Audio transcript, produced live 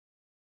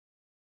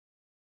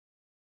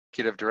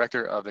Executive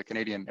Director of the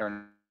Canadian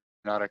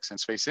Aeronautics and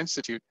Space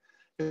Institute,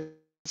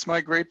 it's my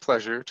great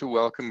pleasure to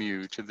welcome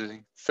you to the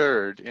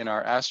third in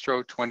our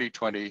ASTRO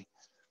 2020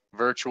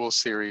 virtual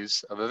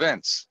series of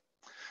events.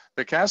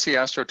 The CASI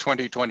ASTRO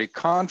 2020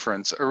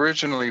 conference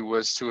originally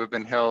was to have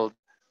been held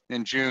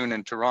in June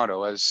in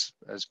Toronto, as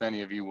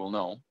many of you will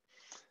know.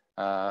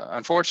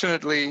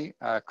 Unfortunately,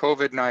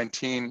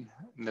 COVID-19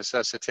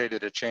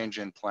 necessitated a change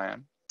in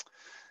plan.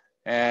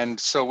 And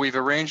so we've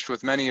arranged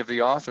with many of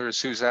the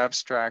authors whose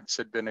abstracts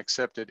had been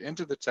accepted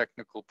into the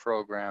technical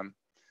program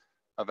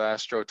of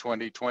ASTRO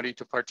 2020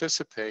 to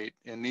participate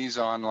in these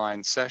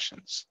online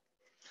sessions.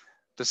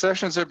 The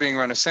sessions are being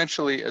run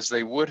essentially as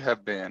they would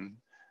have been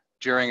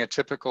during a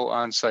typical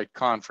on-site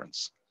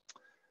conference,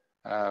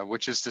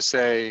 which is to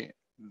say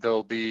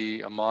there'll be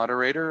a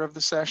moderator of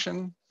the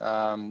session.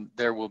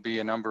 There will be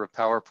a number of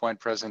PowerPoint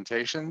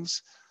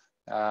presentations.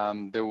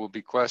 There will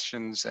be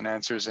questions and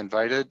answers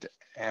invited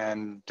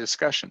and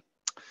discussion.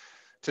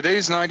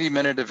 Today's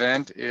 90-minute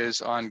event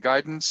is on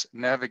guidance,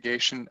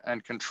 navigation,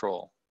 and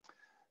control.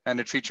 And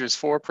it features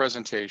 4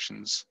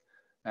 presentations.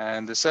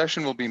 And the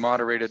session will be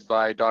moderated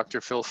by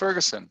Dr. Phil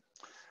Ferguson.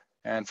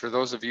 And for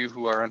those of you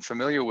who are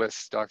unfamiliar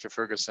with Dr.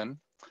 Ferguson,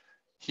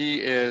 he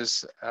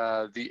is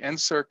the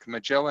NSERC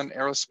Magellan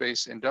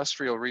Aerospace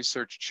Industrial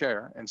Research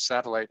Chair in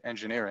Satellite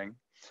Engineering,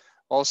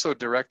 also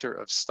Director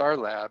of Star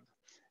Lab,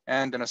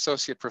 and an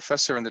Associate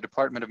Professor in the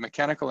Department of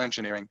Mechanical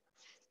Engineering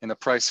in the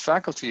Price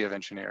Faculty of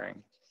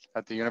Engineering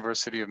at the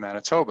University of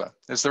Manitoba.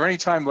 Is there any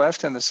time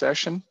left in the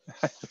session?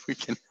 We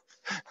can.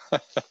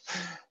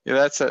 Yeah,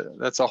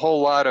 that's a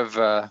whole lot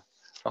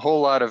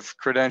of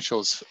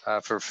credentials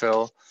for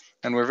Phil,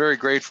 and we're very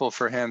grateful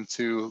for him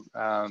to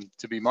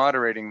be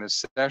moderating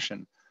this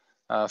session.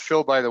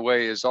 Phil, by the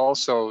way, is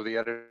also the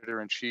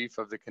editor-in-chief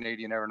of the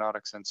Canadian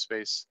Aeronautics and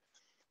Space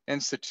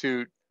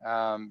Institute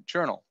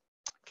journal,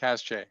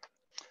 CASJ.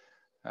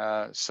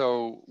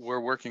 So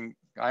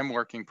I'm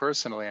working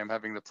personally. I'm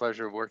having the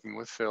pleasure of working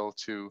with Phil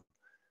to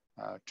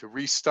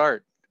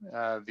restart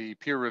the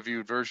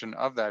peer-reviewed version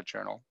of that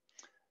journal.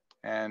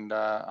 And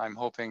I'm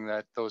hoping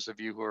that those of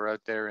you who are out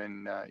there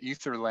in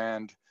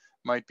Etherland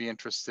might be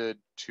interested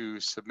to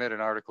submit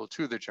an article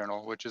to the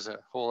journal, which is a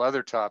whole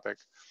other topic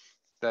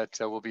that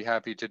we'll be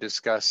happy to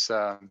discuss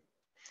at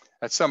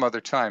some other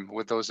time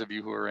with those of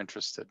you who are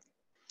interested.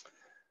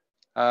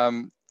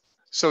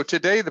 So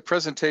today the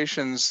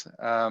presentations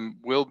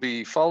will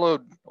be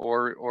followed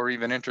or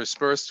even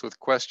interspersed with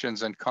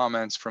questions and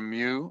comments from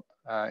you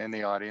in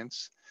the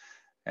audience,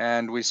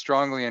 and we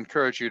strongly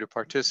encourage you to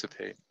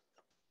participate.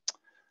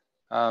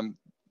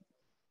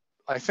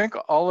 I think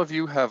all of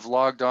you have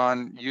logged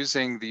on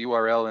using the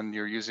URL and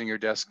you're using your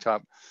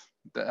desktop.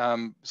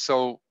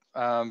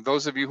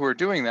 Those of you who are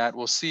doing that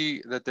will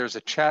see that there's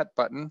a chat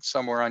button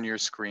somewhere on your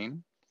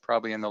screen,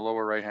 probably in the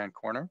lower right-hand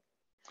corner.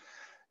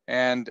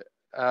 And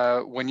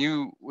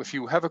if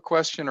you have a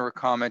question or a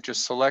comment,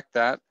 just select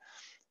that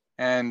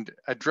and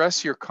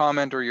address your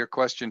comment or your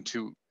question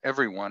to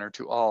everyone or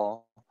to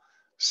all,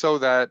 so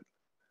that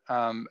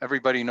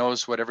everybody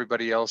knows what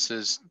everybody else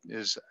is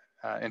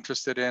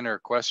interested in or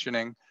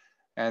questioning.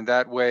 And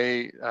that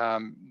way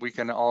we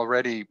can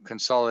already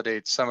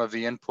consolidate some of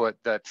the input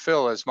that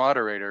Phil, as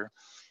moderator,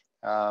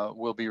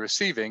 will be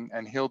receiving,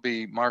 and he'll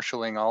be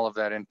marshaling all of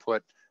that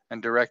input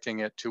and directing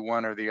it to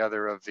one or the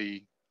other of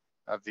the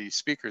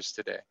speakers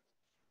today.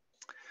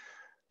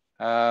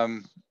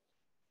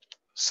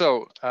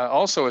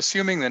 Also,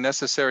 assuming the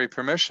necessary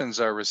permissions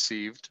are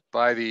received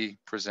by the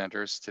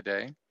presenters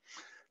today,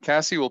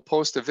 CASI will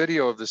post a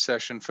video of the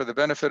session for the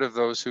benefit of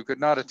those who could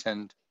not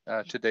attend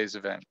today's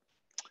event.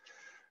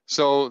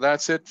 So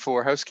that's it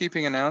for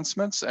housekeeping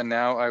announcements. And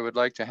now I would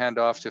like to hand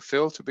off to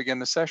Phil to begin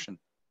the session.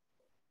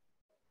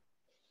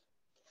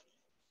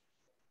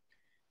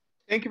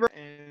 Thank you,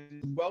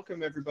 and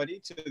welcome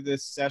everybody to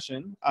this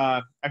session.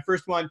 I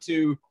first want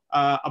to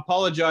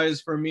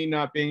apologize for me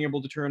not being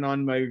able to turn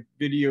on my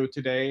video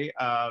today.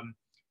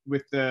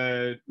 With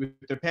the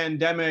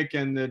pandemic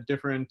and the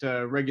different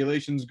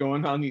regulations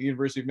going on at the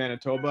University of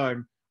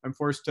Manitoba, I'm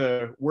forced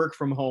to work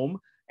from home.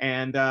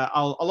 And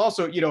I'll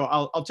also,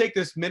 I'll take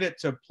this minute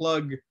to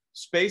plug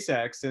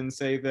SpaceX and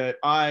say that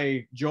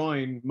I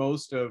join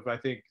most of, I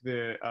think,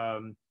 the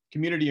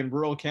community in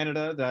rural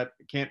Canada that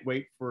can't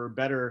wait for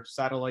better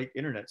satellite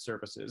internet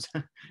services.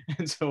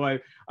 And so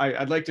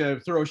I'd like to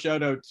throw a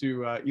shout out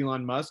to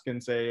Elon Musk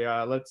and say,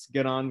 let's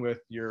get on with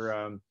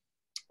your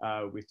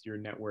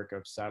network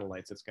of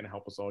satellites. It's going to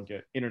help us all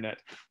get internet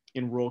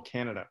in rural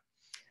Canada.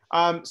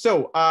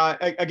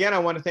 Again, I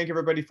want to thank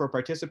everybody for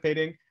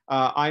participating.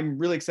 I'm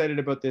really excited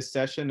about this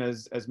session.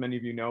 As many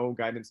of you know,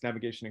 guidance,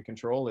 navigation, and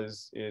control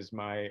is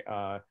my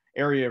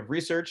area of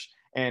research.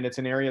 And it's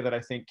an area that I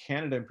think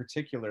Canada in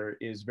particular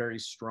is very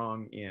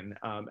strong in,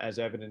 as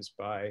evidenced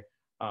by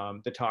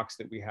the talks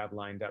that we have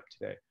lined up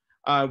today.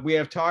 We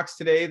have talks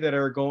today that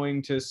are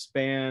going to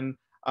span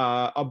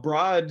a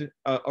broad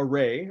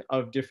array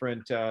of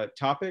different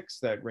topics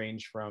that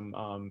range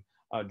from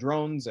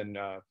drones and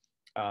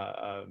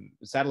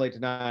satellite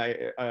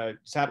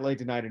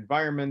denied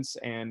environments,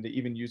 and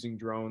even using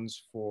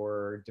drones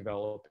for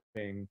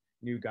developing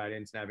new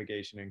guidance,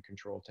 navigation, and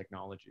control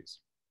technologies.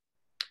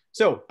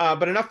 So,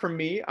 but enough from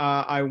me.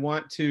 I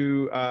want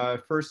to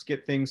first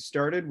get things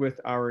started with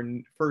our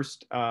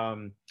first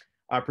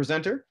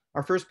presenter.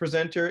 Our first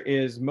presenter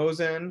is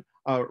Mohsen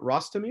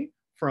Rostami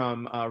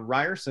from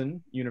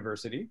Ryerson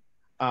University.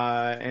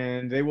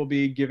 And they will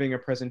be giving a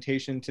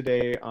presentation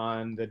today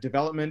on the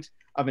development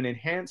of an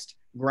enhanced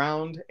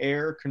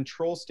ground-air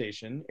control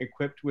station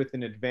equipped with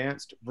an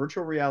advanced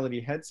virtual reality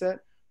headset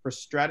for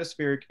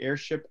stratospheric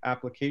airship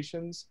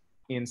applications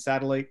in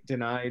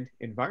satellite-denied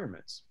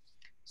environments.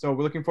 So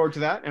we're looking forward to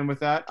that. And with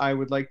that, I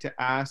would like to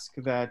ask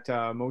that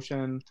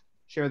Mohsen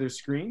share their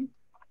screen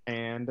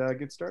and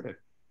get started.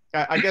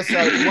 I guess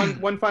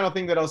one final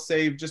thing that I'll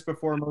say just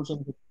before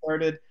Mohsen gets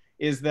started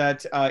is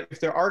that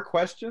if there are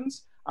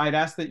questions, I'd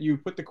ask that you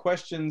put the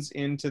questions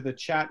into the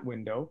chat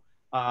window.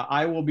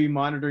 I will be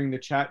monitoring the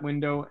chat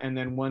window, and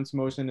then once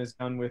Mohsen is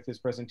done with his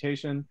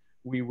presentation,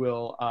 we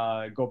will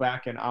go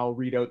back and I'll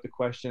read out the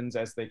questions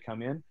as they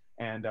come in,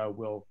 and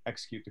we'll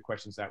execute the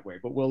questions that way.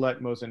 But we'll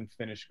let Mohsen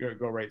finish,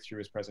 go right through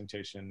his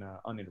presentation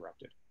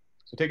uninterrupted.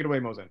 So take it away,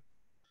 Mohsen.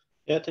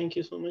 Yeah, thank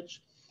you so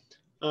much.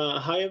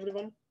 Hi,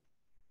 everyone.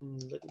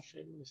 Let me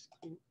share my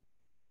screen.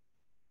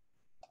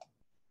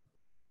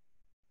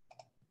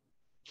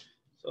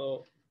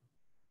 So,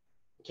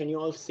 can you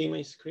all see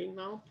my screen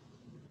now?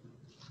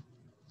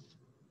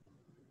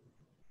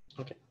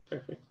 Okay,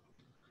 perfect.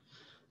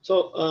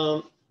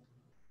 So,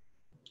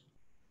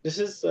 this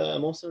is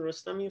Mohsen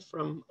Rostami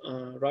from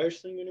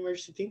Ryerson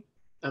University.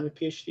 I'm a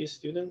PhD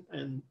student,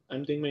 and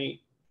I'm doing my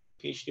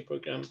PhD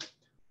program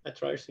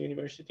at Ryerson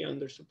University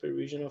under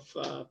supervision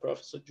of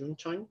Professor Jun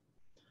Chang.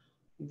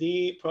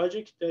 The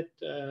project that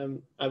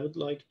I would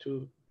like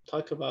to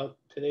talk about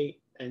today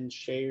and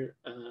share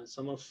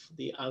some of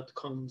the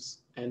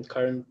outcomes and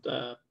current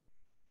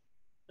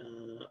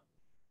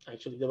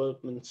actually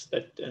developments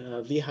that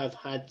we have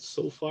had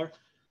so far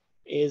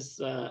is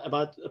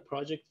about a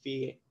project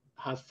we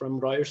have from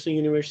Ryerson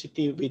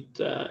University with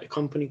a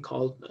company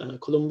called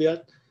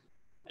Columbia.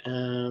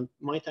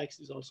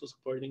 MyTax is also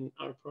supporting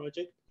our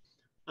project.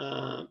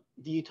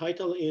 The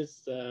title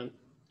is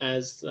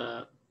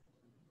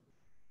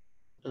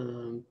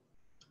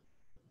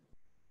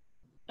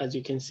as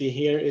you can see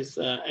here, is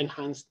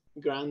enhanced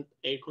ground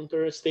air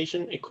control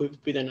station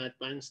equipped with an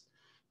advanced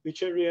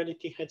virtual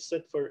reality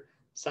headset for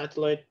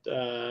satellite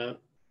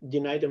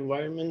denied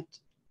environment,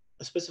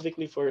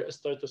 specifically for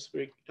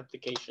stratospheric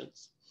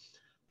applications.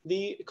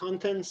 The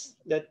contents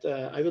that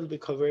I will be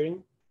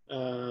covering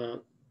can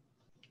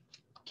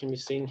be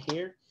seen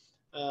here.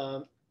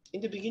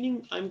 In the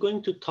beginning, I'm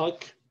going to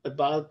talk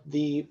about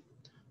the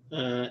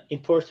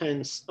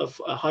importance of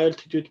high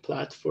altitude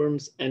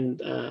platforms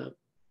and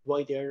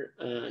why they're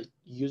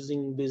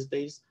using these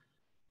days.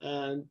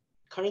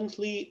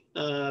 Currently,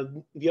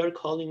 we are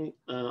calling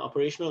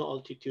operational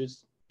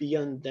altitudes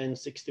beyond than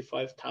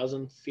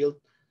 65,000 feet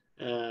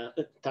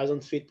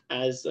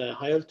as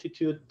high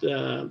altitude,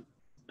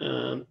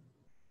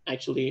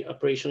 actually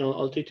operational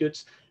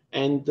altitudes.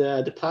 And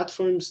the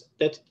platforms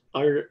that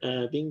are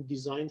being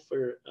designed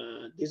for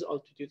these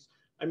altitudes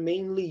are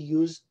mainly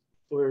used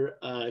for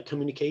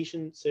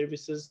communication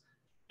services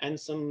and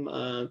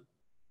some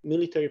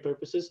military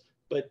purposes,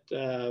 but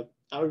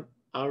our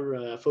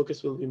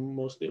focus will be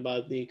mostly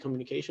about the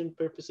communication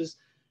purposes.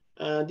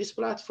 These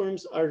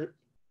platforms are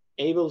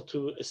able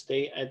to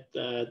stay at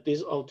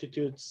these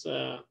altitudes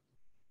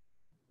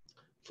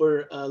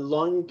for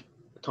long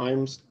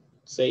times,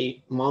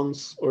 say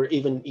months or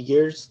even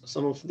years,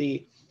 some of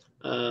the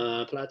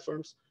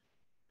platforms.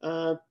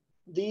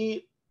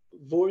 The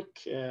work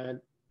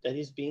that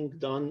is being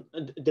done,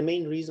 the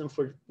main reason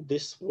for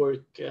this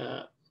work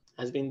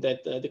has been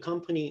that the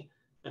company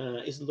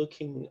is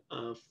looking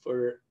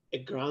for a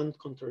ground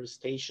control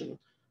station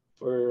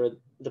for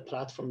the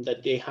platform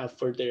that they have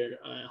for their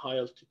high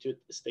altitude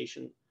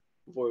station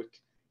work.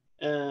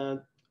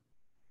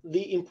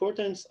 The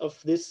importance of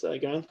this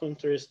ground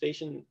control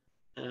station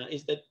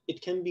is that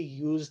it can be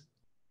used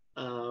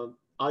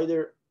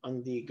either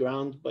on the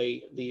ground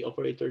by the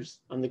operators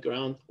on the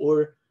ground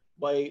or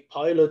by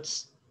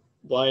pilots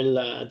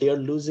while they are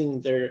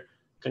losing their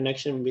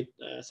connection with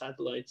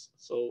satellites.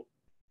 So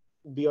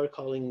we are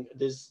calling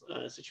this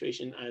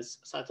situation as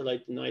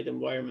satellite denied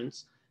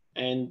environments,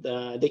 and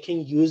they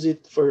can use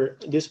it for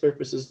these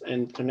purposes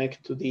and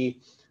connect to the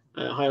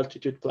high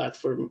altitude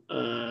platform,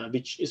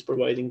 which is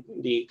providing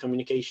the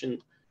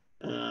communication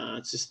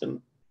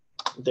system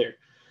there.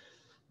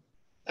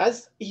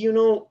 As you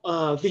know,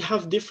 we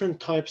have different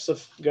types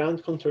of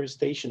ground control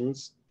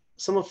stations.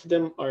 Some of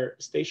them are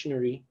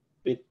stationary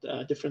with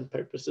different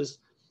purposes.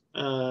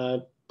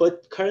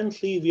 But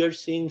currently we are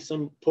seeing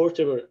some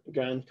portable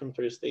ground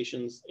control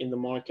stations in the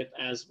market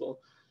as well,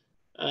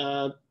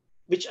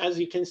 which, as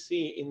you can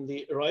see in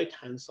the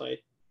right-hand side,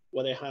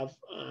 what I have,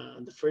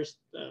 the first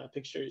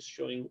picture is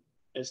showing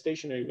a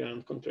stationary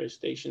ground control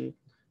station.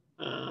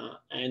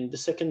 And the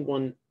second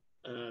one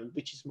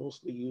which is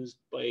mostly used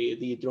by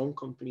the drone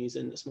companies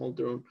and small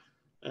drone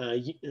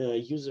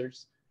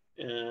users,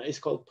 is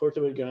called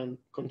portable ground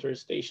control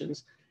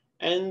stations.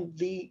 And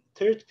the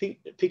third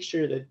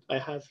picture that I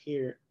have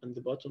here on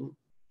the bottom,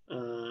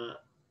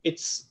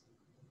 it's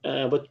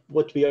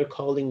what we are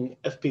calling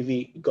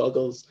FPV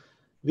goggles,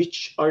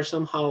 which are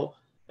somehow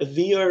a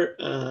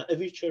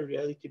virtual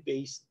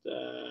reality-based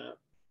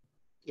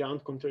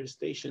ground control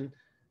station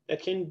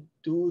that can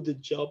do the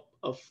job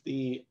of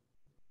the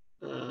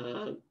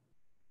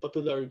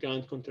popular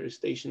ground control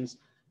stations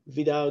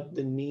without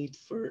the need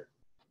for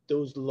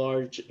those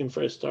large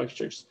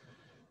infrastructures.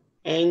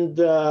 And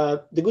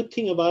the good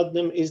thing about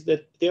them is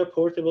that they are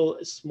portable,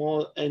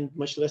 small, and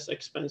much less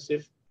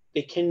expensive.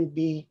 They can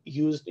be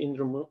used in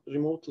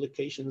remote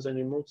locations and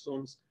remote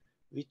zones,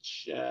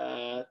 which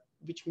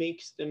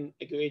makes them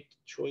a great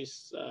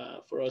choice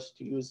for us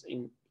to use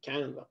in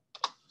Canada.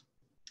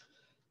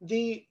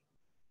 The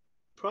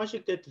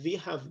project that we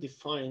have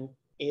defined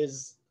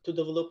is to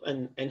develop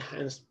an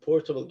enhanced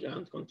portable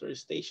ground control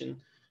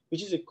station,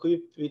 which is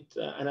equipped with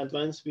an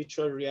advanced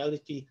virtual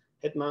reality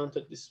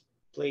head-mounted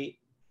display.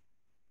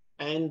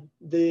 And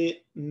the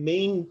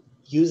main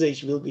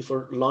usage will be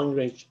for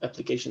long-range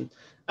application.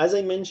 As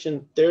I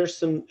mentioned, there are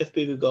some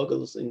FPV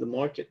goggles in the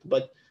market,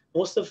 but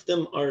most of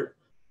them are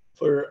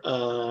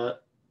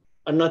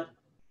not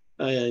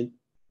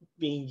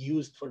being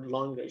used for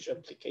long-range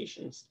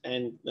applications,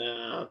 and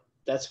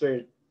that's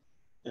where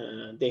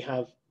they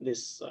have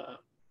this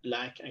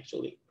lack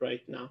actually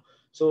right now.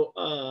 So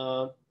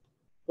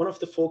one of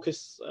the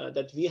focus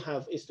that we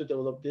have is to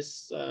develop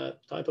this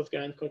type of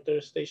ground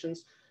control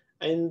stations.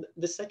 And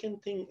the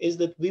second thing is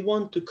that we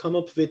want to come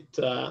up with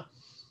a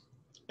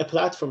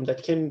platform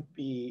that can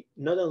be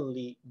not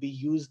only be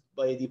used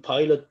by the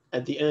pilot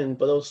at the end,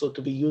 but also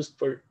to be used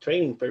for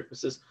training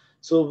purposes.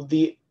 So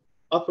the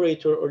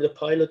operator or the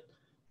pilot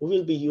who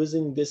will be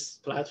using this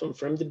platform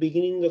from the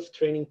beginning of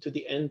training to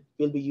the end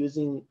will be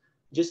using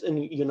just a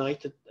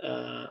united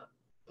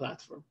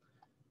platform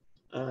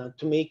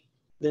to make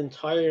the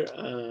entire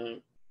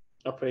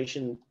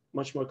operation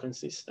much more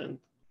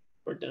consistent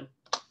for them.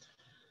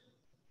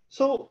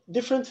 So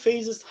different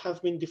phases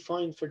have been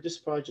defined for this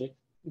project.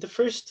 The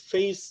first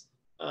phase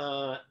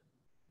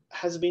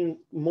has been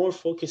more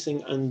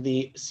focusing on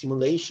the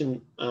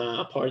simulation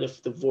part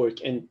of the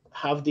work and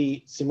have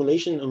the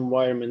simulation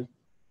environment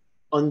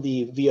on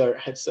the VR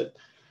headset.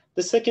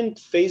 The second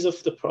phase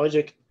of the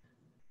project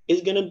is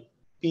going to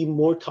be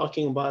more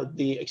talking about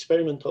the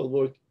experimental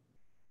work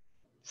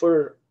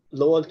for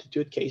low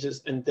altitude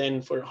cases and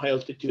then for high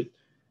altitude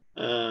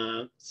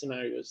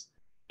scenarios.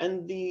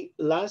 And the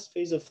last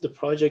phase of the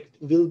project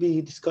will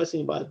be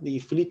discussing about the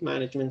fleet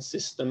management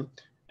system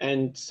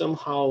and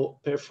somehow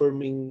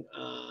performing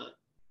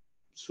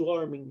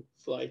swarming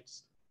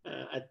flights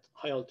at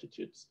high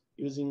altitudes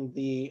using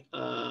the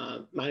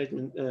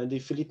the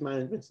fleet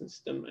management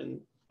system and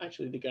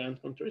actually the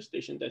ground control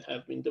station that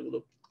have been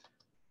developed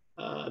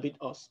with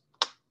us.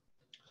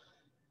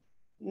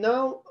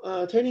 Now,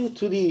 turning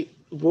to the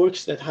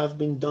works that have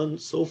been done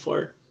so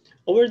far,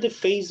 over the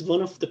phase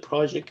one of the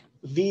project,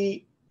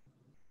 we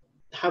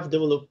have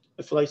developed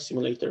a flight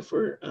simulator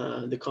for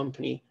the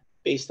company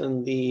based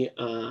on the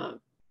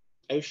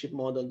airship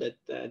model that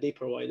they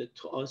provided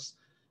to us.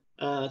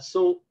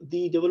 So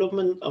the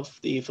development of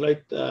the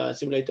flight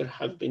simulator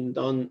has been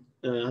done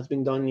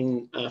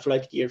in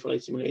Flight Gear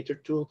Flight Simulator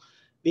tool.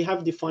 We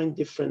have defined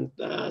different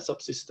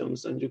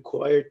subsystems and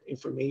required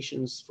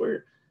informations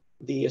for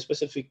the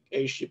specific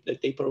airship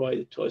that they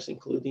provided to us,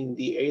 including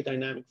the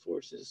aerodynamic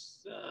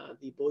forces,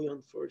 the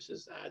buoyant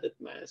forces, added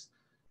mass,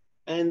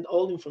 and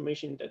all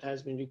information that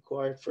has been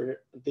required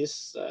for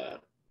this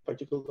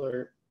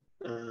particular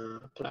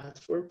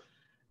platform.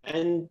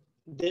 And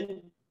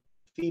then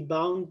we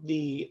bound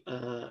the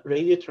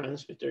radio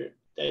transmitter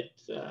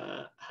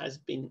that has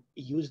been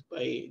used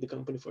by the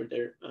company for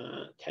their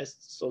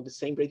tests. So the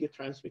same radio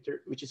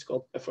transmitter, which is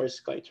called FR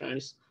Sky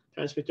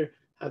transmitter,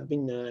 have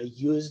been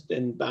used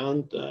and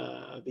bound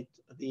with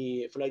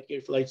the Flight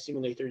Gear Flight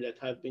Simulator that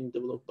have been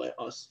developed by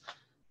us.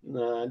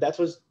 That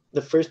was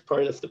the first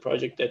part of the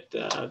project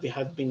that we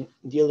have been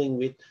dealing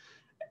with.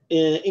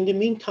 In the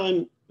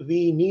meantime,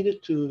 we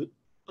needed to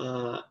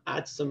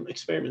add some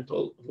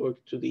experimental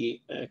work to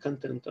the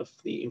content of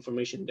the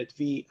information that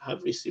we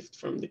have received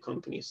from the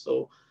company.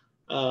 So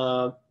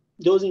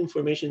those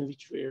information,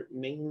 which were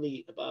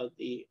mainly about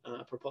the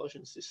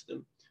propulsion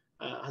system,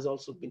 has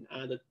also been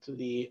added to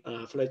the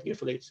Flight Gear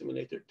Flight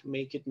Simulator to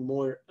make it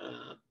more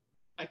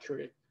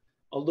accurate.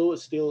 Although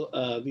still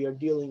we are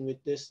dealing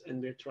with this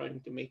and we're trying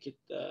to make it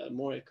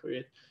more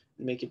accurate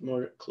and make it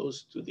more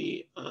close to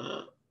the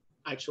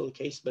actual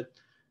case, but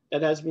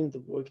that has been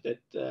the work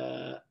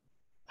that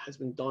has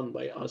been done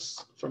by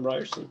us from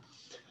Ryerson.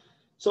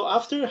 So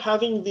after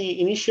having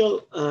the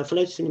initial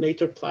flight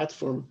simulator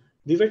platform,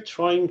 we were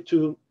trying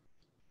to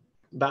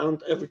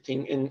bound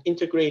everything and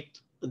integrate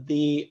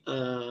the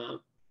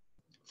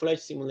flight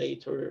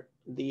simulator,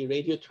 the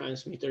radio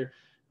transmitter,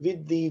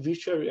 with the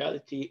virtual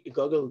reality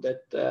goggle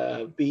that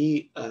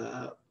we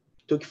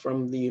took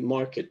from the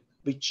market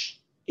which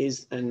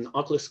is an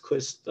Oculus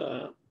Quest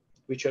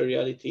virtual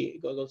reality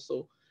goggles.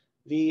 So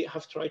we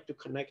have tried to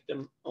connect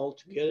them all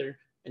together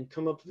and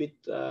come up with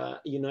a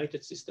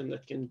united system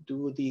that can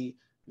do the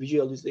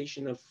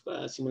visualization of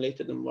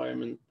simulated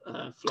environment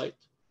flight.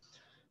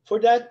 For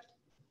that,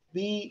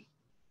 we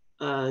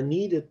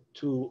needed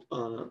to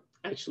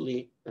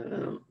actually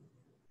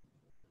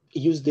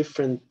use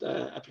different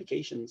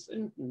applications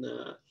and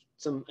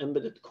some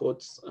embedded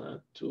codes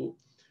to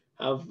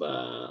have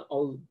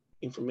all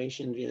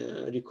information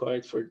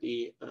required for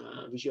the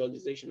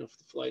visualization of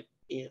the flight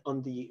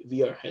on the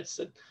VR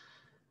headset.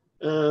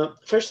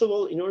 First of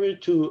all, in order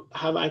to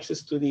have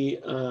access to the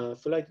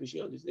flight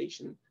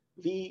visualization,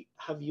 we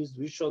have used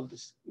Visual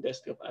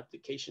Desktop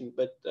application,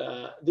 but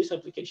this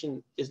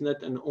application is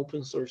not an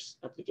open source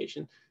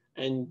application,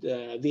 and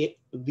we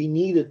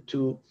needed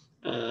to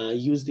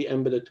use the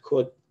embedded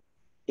code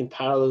in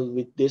parallel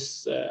with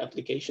this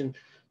application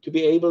to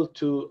be able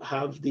to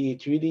have the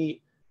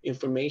 3D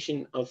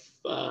information of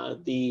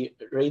the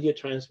radio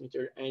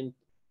transmitter and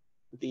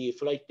the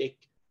flight deck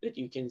that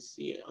you can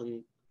see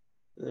on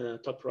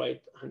top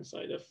right hand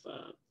side of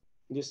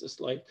this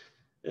slide.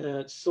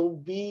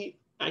 So we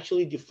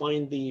actually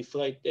defined the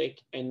flight deck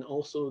and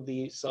also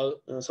the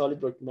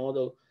SolidWorks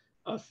model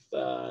of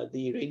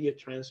the radio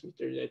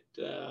transmitter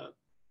that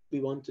we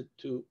wanted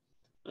to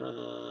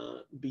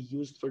be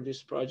used for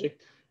this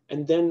project,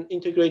 and then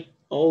integrate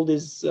all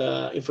this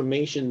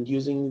information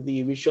using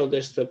the Visual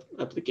Desktop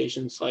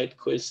application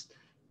SideQuest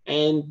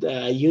and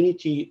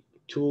Unity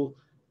tool.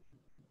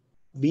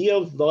 Via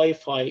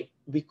Wi-Fi,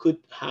 we could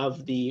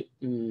have the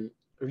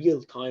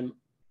real-time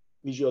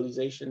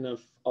visualization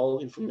of all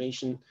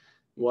information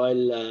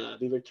while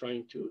we were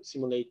trying to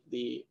simulate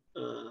the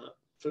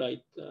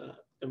flight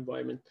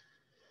environment.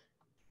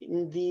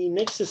 In the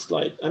next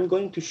slide, I'm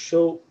going to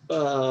show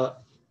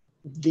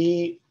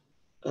the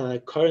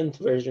current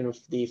version of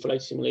the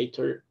flight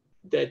simulator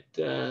that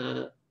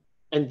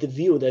and the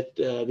view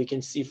that we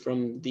can see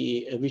from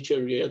the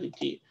virtual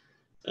reality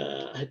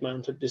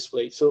head-mounted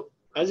display. So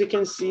as you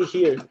can see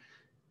here,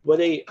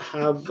 what I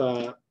have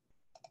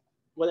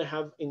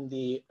in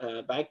the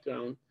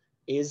background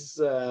is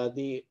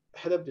the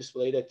head-up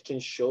display that can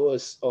show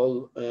us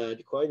all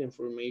required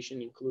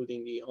information,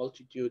 including the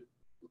altitude,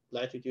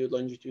 latitude,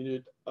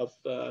 longitude of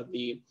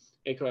the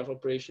aircraft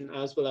operation,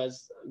 as well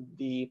as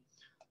the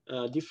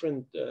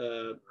different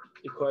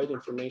required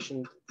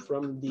information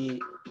from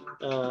the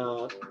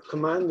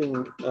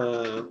commanding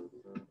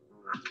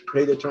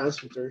radio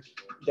transmitter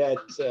that,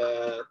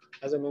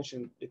 as I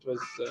mentioned, it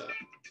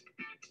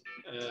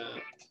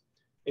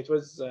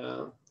was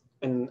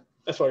an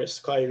FRS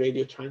Sky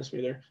radio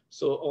transmitter.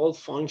 So all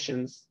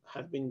functions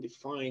have been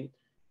defined,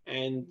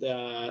 and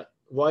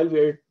while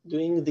we're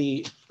doing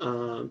the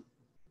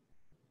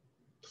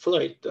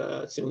flight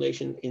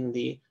simulation in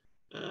the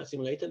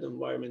simulated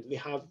environment, we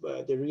have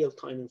the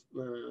real-time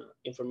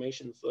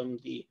information from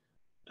the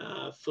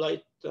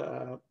flight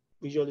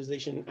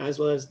visualization, as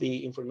well as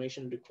the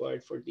information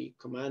required for the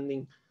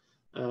commanding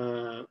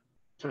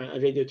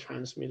radio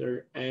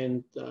transmitter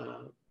and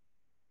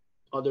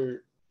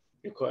other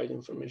required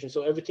information.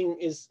 So everything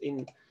is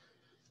in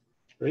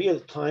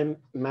real-time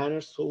manner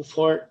so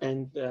far,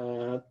 and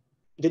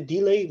the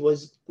delay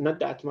was not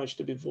that much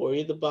to be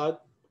worried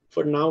about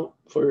for now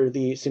for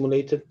the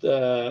simulated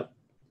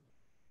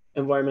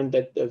environment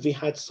that we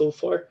had so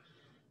far.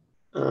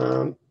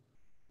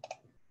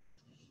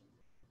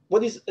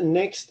 What is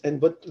next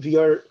and what we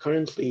are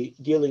currently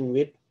dealing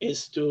with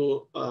is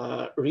to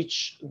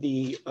reach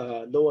the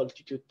low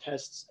altitude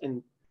tests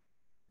and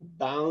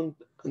bound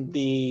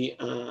the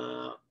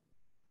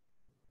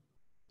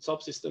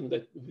subsystem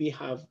that we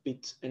have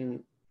with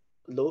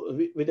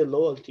a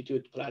low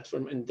altitude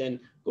platform, and then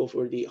go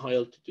for the high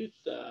altitude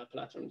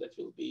platform that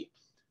will be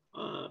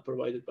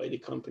provided by the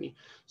company.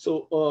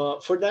 So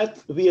for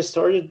that, we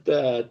started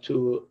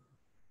to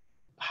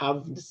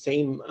have the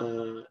same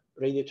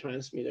radio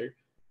transmitter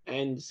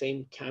and the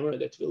same camera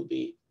that will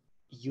be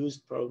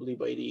used probably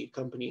by the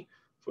company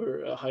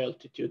for a high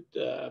altitude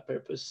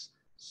purpose.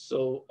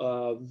 So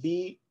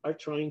we are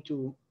trying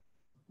to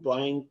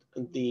bind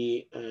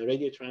the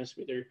radio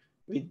transmitter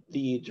with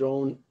the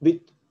drone,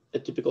 with a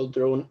typical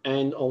drone,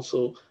 and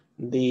also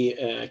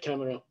the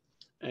camera,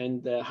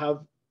 and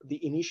have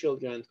the initial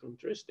ground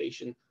control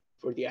station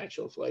for the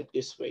actual flight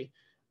this way.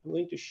 I'm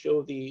going to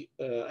show the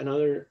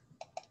another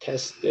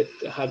test that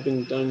have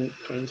been done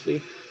currently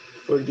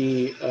for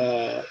the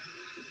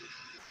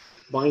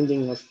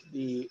binding of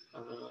the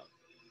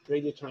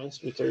radio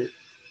transmitter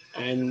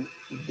and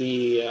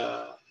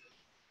the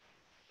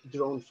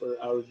drone for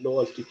our low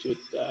altitude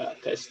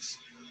tests.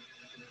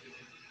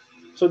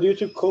 So due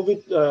to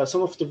COVID,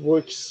 some of the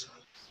works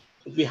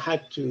we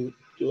had to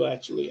do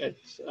actually at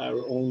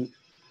our own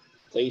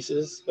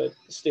places, but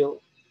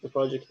still the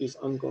project is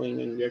ongoing,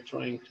 and we are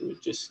trying to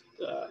just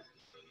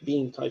be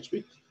in touch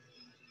with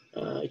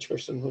each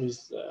person who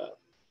is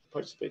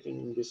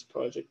participating in this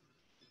project.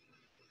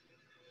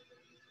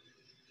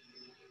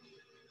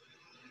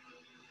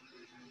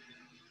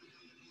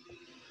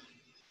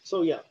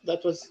 So yeah,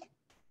 that was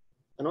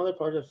another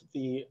part of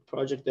the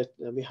project that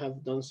we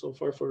have done so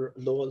far for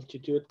low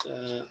altitude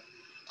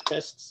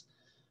tests.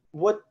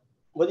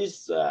 What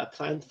is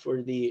planned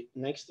for the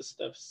next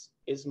steps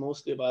is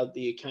mostly about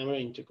the camera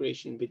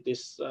integration with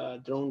this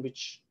drone,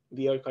 which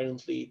we are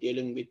currently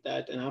dealing with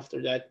that. And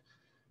after that,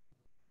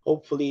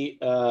 hopefully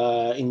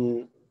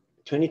in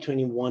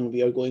 2021,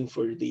 we are going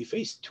for the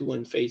phase 2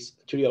 and phase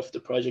 3 of the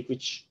project,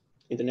 which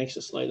in the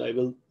next slide, I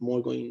will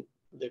more go in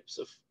depths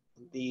of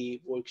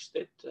the works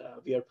that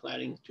we are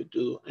planning to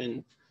do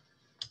and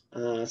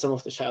some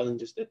of the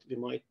challenges that we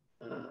might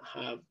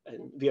have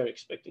and we are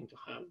expecting to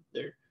have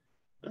there.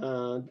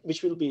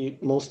 Which will be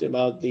mostly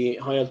about the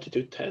high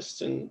altitude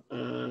tests and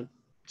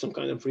some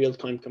kind of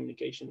real-time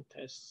communication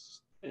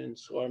tests and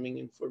swarming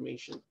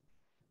information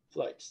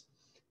flights.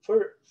 For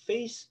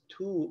phase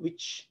 2,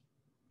 which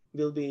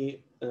will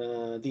be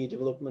the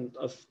development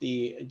of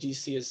the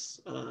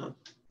GCS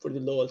for the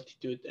low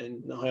altitude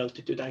and the high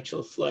altitude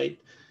actual flight,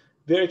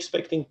 we're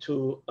expecting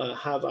to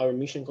have our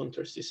mission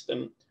control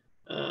system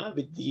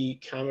with the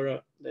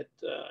camera that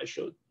I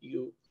showed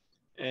you,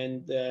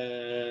 and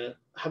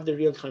have the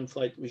real-time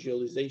flight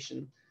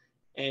visualization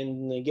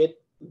and get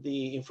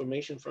the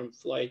information from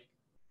flight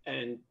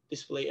and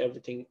display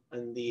everything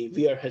on the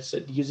VR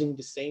headset using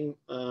the same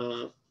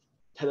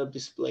head-up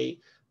display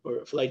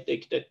or flight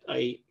deck that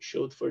I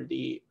showed for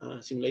the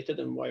simulated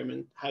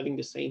environment, having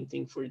the same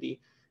thing for the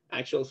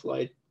actual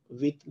flight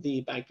with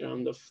the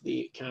background of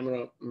the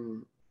camera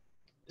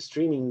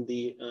streaming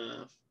the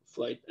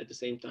flight at the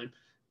same time,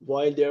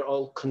 while they're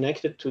all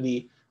connected to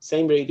the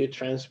same radio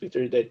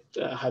transmitter that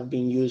have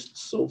been used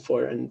so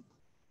far and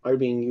are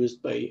being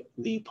used by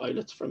the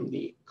pilots from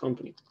the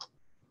company.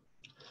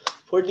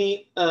 For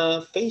the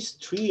phase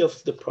 3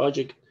 of the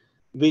project,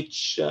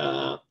 which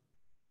will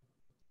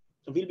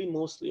be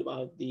mostly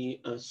about the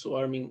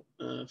swarming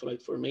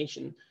flight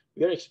formation,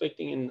 we are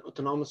expecting an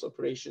autonomous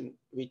operation,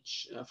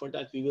 which for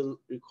that we will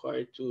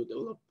require to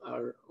develop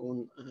our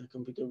own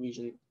computer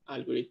vision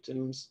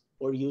algorithms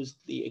or use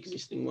the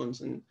existing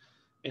ones and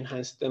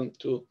enhance them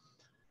to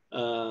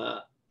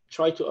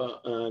try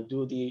to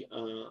do the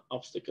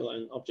obstacle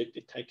and object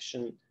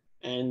detection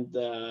and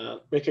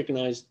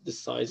recognize the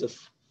size of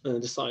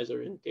the size,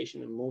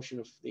 orientation, and motion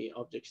of the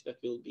objects that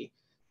will be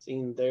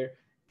seen there.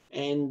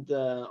 And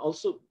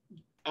also,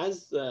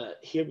 as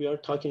here we are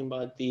talking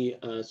about the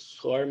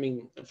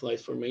swarming flight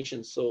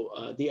formation,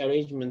 so the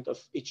arrangement of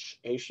each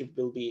airship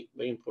will be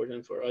very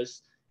important for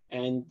us.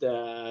 And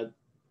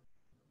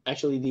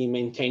actually, the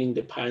maintaining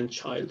the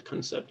parent-child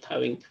concept,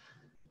 having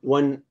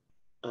one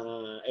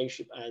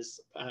airship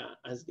as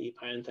the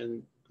parent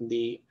and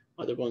the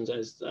other ones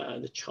as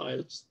the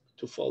child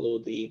to follow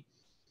the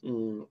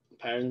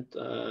parent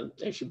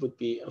airship would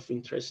be of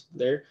interest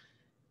there.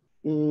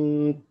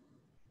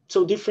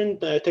 So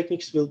different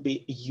techniques will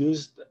be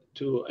used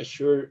to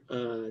assure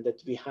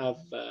that we have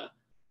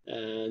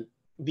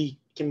we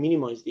can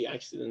minimize the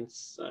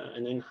accidents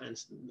and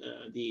enhance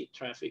the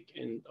traffic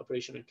and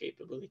operational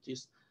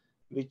capabilities,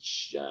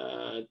 which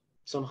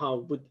somehow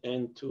would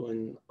end to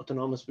an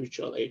autonomous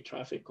virtual air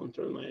traffic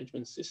control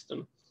management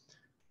system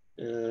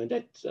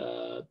that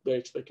we're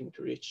expecting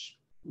to reach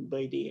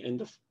by the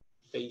end of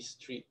phase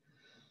 3.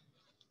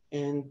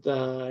 And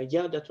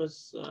yeah, that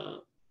was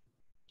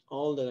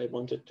all that I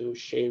wanted to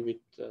share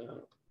with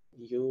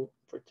you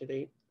for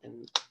today.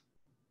 And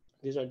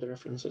these are the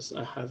references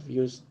I have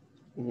used.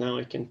 Now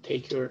I can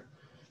take your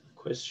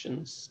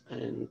questions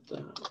and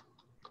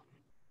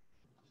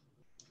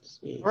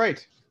see. All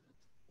right.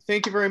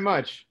 Thank you very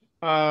much.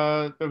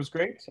 That was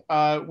great.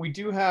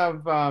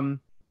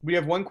 We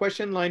have one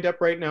question lined up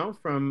right now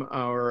from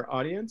our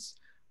audience.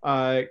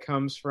 It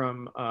comes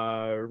from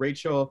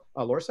Rachel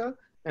Lorsa.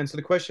 And so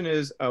the question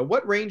is,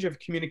 what range of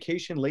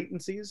communication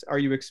latencies are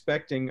you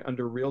expecting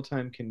under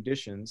real-time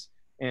conditions?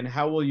 And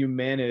how will you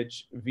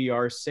manage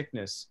VR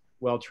sickness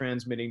while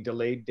transmitting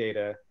delayed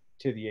data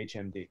to the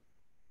HMD?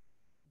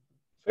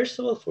 First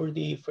of all, for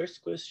the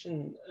first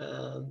question,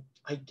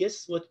 I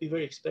guess what we were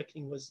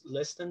expecting was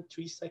less than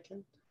 3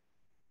 seconds.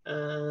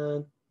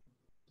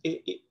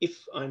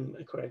 If I'm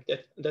correct,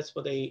 that's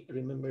what I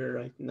remember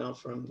right now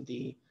from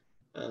the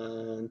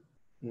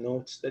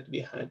notes that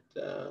we had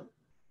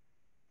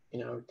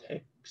in our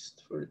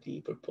text for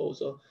the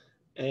proposal.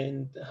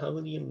 And how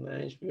will you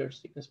manage VR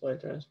sickness while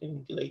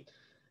transmitting delayed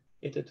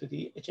data to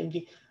the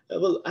HMD?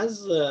 Well,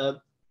 as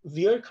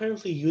we are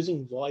currently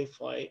using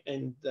Wi-Fi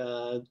and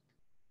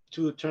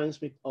to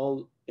transmit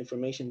all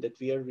information that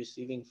we are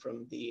receiving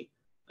from the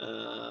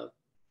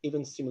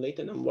even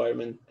simulated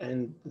environment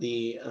and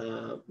the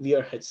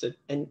VR headset,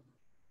 and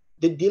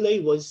the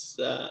delay was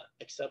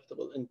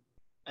acceptable. And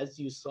as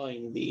you saw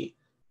in the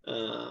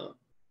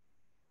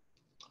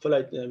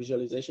flight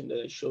visualization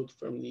that I showed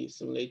from the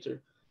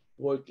simulator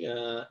work,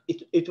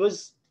 it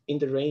was in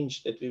the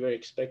range that we were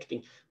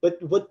expecting.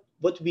 But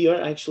what we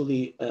are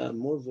actually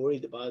more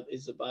worried about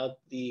is about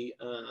the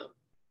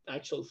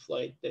actual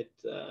flight that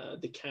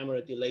the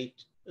camera delay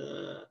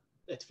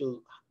that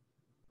will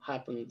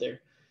happen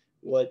there.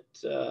 What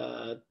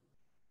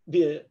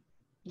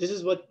this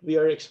is what we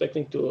are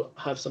expecting to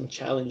have some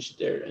challenge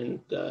there. And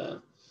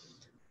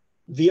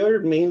we are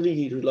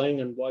mainly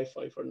relying on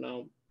Wi-Fi for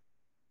now.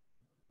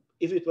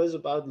 If it was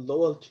about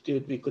low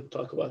altitude, we could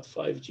talk about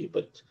 5G,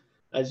 but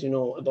as you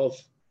know,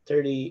 above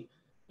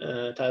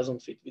 30,000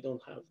 feet, we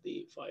don't have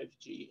the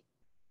 5G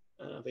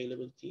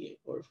availability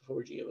or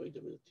 4G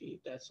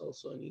availability. That's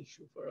also an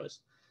issue for us.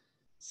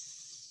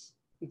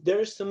 There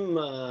are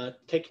some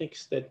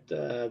techniques that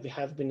we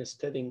have been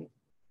studying.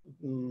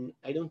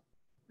 I don't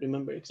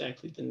remember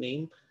exactly the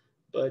name,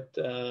 but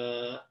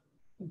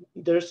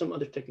there are some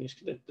other techniques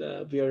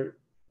that we are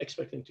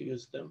expecting to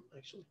use them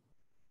actually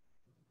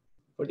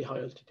for the high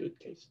altitude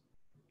case.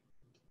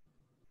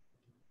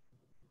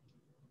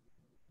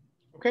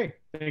 Okay,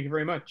 thank you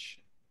very much.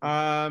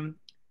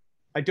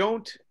 I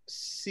don't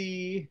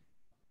see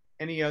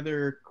any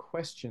other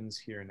questions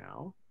here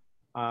now.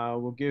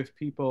 We'll give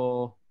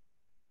people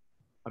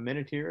a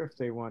minute here if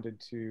they wanted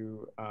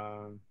to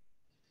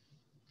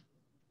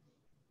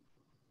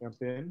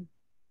jump in.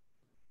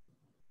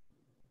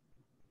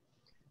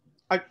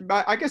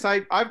 I guess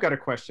I've got a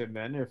question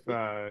then, if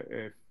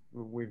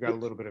we've got a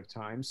little bit of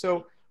time.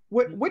 So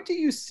what do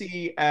you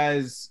see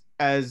as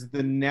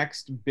the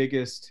next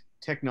biggest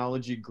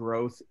technology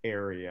growth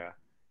area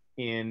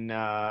in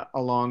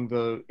along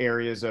the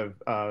areas of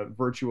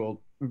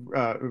virtual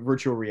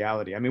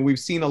reality? I mean, we've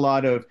seen a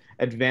lot of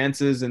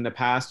advances in the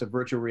past of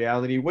virtual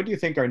reality. What do you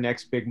think our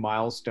next big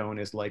milestone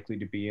is likely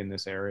to be in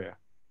this area?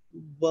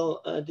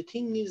 Well, the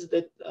thing is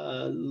that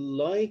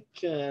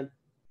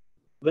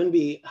when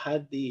we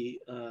had the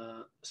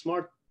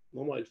smart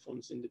mobile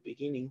phones in the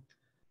beginning,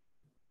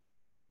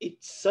 it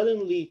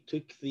suddenly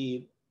took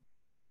the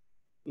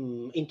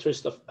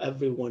interest of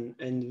everyone,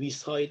 and we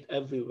saw it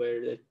everywhere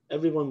that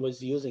everyone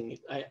was using it.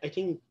 I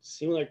think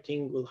similar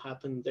thing will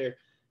happen there.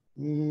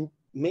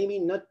 Maybe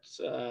not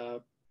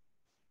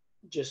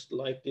just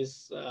like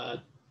this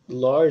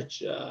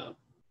large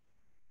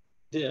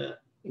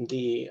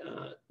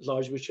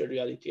large virtual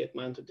reality at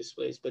mounted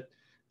displays, but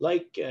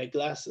like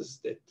glasses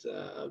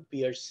that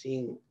we are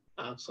seeing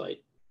outside.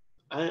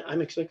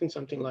 I'm expecting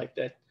something like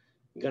that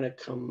gonna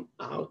come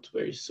out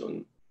very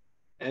soon,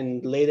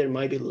 and later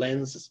maybe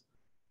lenses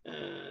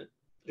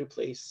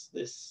replace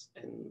this,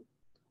 and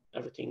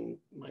everything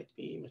might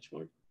be much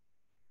more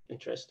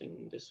interesting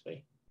in this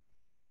way.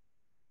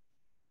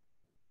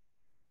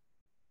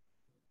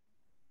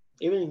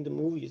 Even in the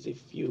movies,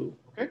 if you...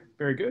 Okay,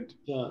 very good.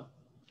 Yeah,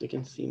 you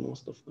can see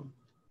most of them.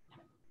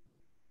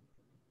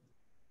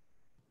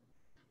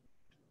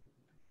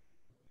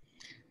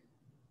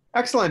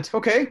 Excellent.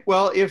 Okay.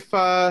 Well, if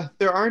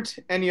there aren't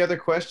any other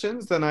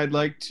questions, then I'd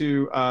like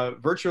to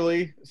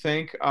virtually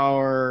thank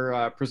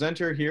our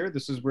presenter here.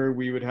 This is where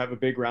we would have a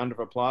big round of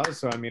applause.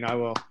 So, I mean,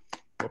 we'll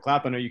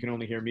clap. I know you can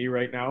only hear me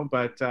right now,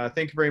 but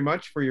thank you very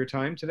much for your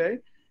time today.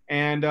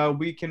 And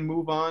we can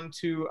move on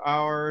to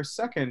our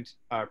second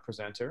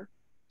presenter.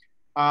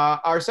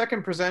 Our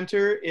second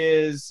presenter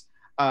is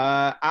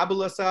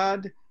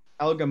Abulasad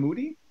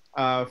Elgamoudi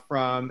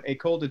from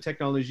École de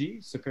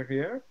technologie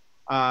supérieure.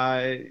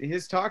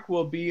 His talk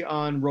will be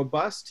on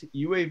robust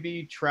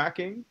UAV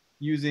tracking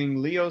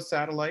using LEO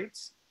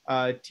satellites,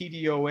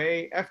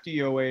 TDOA,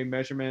 FDOA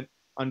measurement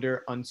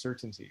under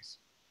uncertainties.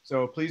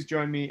 So please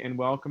join me in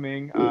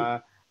welcoming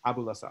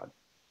Abulasad.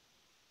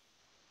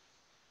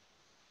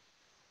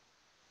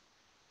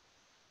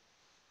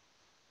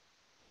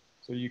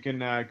 So you can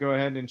go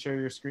ahead and share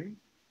your screen.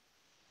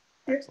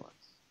 Yeah. Excellent.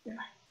 Yeah.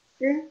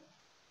 Okay.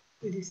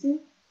 Did you see?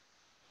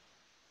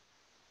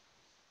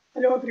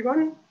 Hello,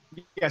 everyone.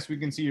 Yes, we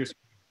can see your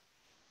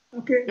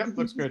screen. Okay. Yep,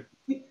 looks good.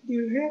 Do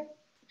you hear?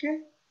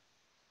 Okay.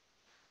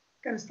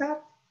 Can I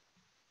start?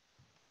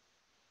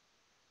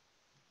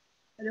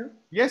 Hello?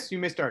 Yes, you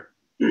may start.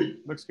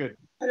 Looks good.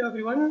 Hello,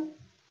 everyone.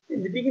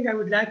 In the beginning, I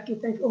would like to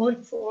thank all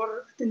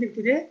for attending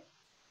today.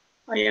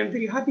 I am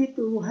very happy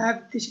to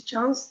have this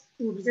chance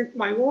to present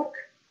my work.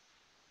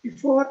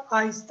 Before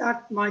I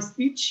start my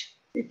speech,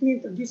 let me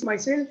introduce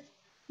myself.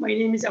 My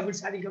name is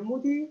Abulasad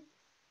Elgamoudi.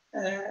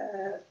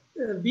 A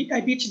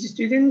PhD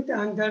student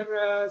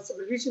under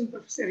supervision of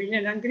Professor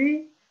René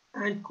Landry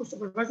and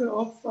co-supervisor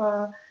of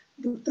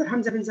Dr.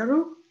 Hamza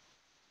Benzerrouk.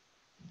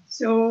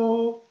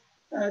 So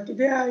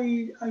today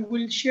I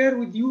will share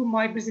with you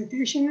my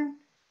presentation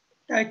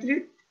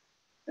titled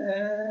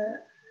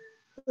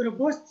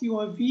Robust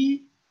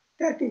UAV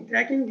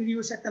tracking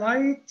LEO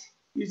satellite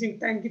using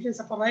time difference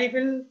of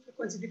arrival,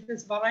 frequency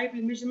difference of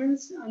arrival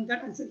measurements under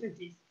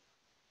uncertainties.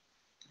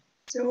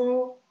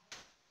 So,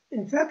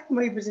 in fact,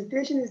 my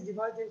presentation is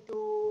divided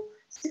into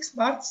 6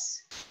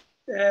 parts: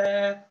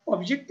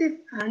 objective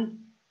and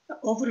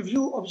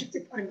overview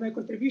objective, and my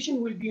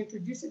contribution will be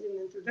introduced in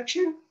the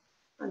introduction.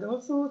 And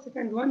also,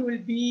 second one will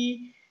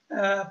be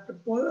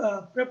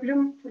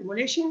problem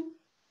formulation.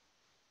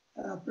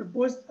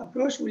 Proposed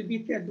approach will be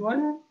third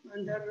one,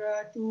 and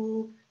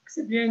to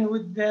explain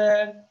with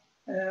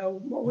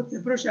what the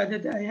approach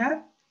that I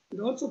have,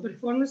 and also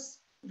performance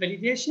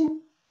validation,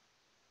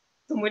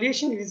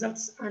 simulation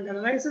results and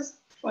analysis.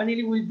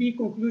 Finally, will be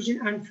conclusion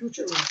and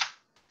future work.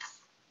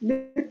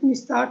 Let me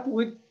start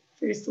with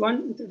first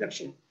one,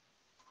 introduction.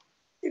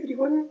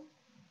 Everyone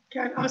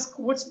can ask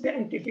what's the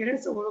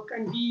interference, or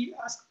can be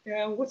asked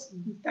what's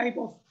the type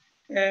of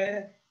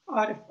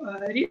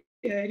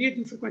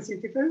radio frequency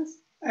interference.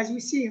 As we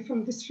see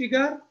from this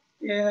figure,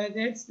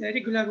 that's the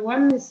regular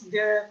one. It's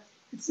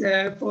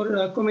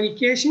for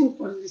communication,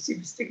 for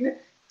received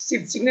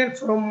signal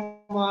from,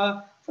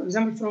 for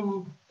example,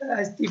 from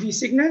TV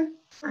signal.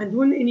 And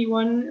when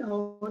anyone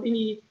or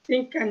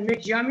anything can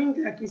make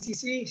jamming, like we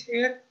see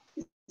here,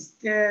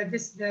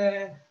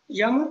 the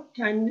jammer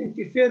can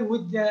interfere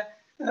with the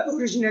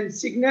original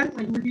signal,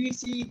 and we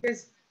see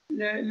this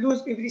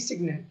lose every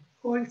signal,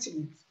 all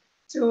signals.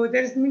 So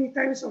there's many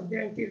types of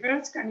the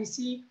interference. Can you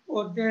see,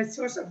 or the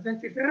source of the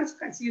interference?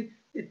 Can see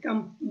it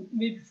come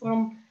maybe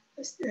from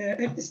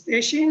Earth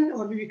station,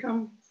 or maybe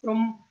come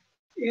from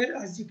air,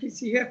 as you can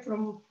see here,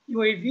 from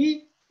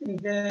UAV in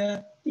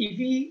the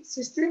TV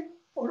system,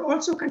 or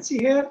also can see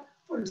here,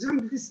 for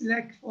example, this is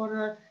like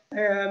for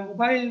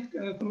mobile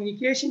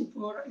communication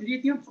for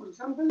Iridium, for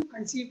example.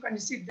 You can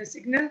receive the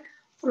signal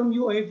from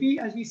UAV,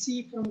 as we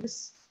see from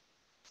this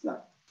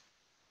slide.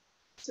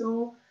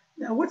 So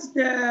what's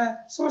the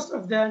source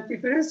of the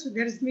interference? So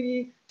there is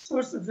many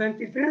sources of the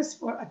interference.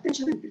 For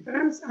attention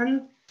interference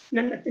and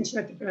non-attention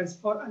interference.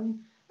 For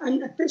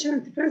attention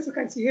interference, you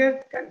can see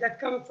here that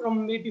come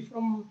from maybe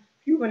from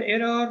human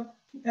error,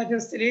 bad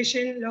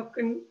installation, lack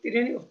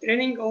of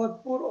training, or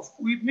poor of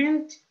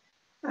equipment,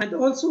 and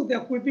also the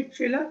equipment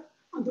failure.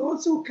 And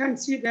also can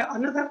see the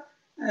another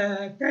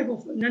type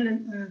of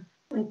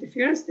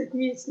non-interference. That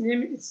means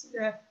it's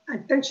the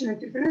attention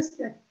interference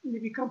that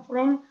may come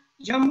from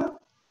jammer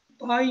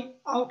by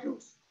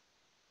outlaws.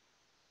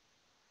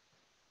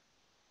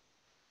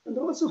 And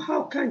also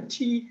how can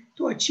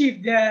to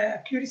achieve the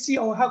accuracy,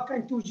 or how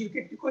can to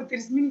geolocate, because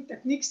there's many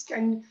techniques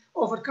can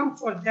overcome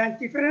for the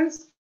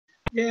interference.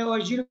 The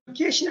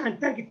geolocation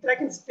and target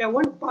tracking is the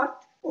one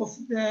part of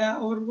the,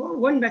 or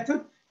one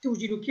method to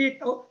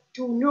geolocate, or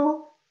to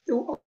know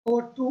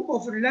or to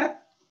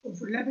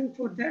overlapping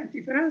for the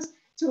interference.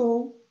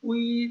 So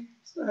we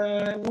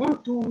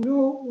want to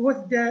know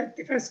what the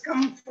interference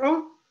comes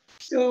from.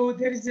 So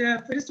there is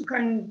first you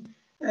can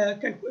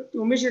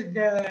to measure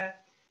the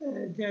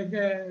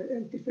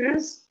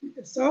interference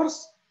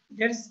source.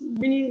 There's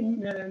many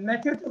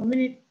methods or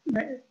many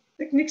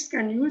techniques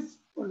can use.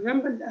 For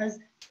example, as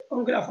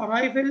angle of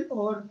arrival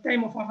or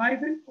time of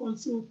arrival,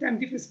 also time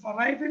difference of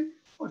arrival,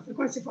 or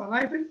frequency of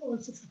arrival,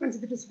 also frequency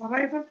difference of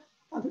arrival,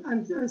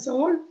 and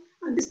so on.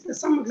 And this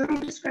some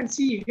examples you can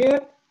see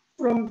here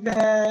from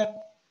the,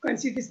 you can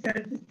see this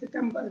the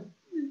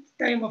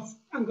time of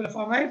angle of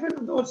arrival,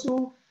 and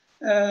also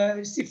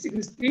receive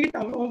signal speed,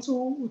 and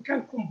also we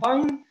can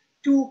combine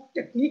two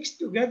techniques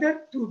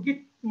together to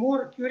get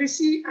more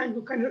accuracy, and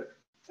we can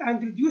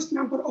reduce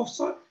number of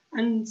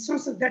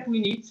sources that we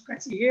need. You can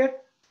see here,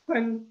 you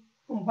can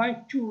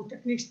combine two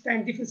techniques,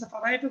 time difference of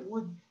arrival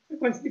with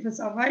frequency difference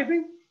of arrival.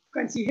 You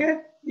can see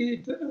here,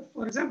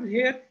 for example,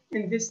 here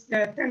in this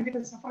time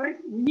difference of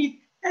arrival, we need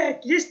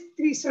at least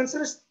 3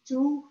 sensors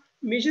to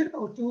measure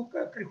or to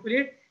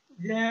calculate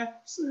the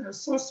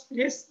source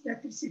place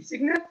that receives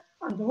signal.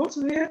 And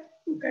also here,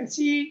 you can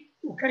see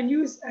we can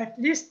use at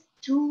least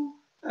 2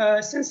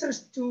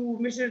 sensors to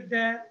measure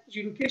the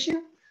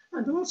geolocation.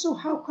 And also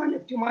how can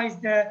optimize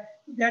that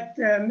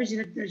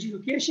measured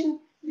geolocation.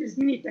 There's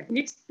many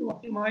techniques to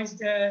optimize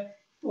the,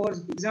 for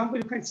example,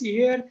 you can see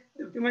here,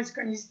 the optimizer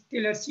can use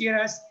Taylor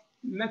series,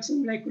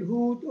 maximum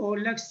likelihood, or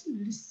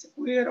least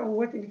square, or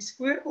weighting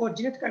square, or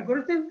genetic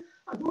algorithm.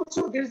 And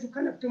also there's, you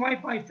can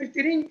optimize by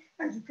filtering,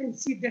 as you can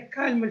see the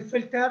Kalman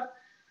filter,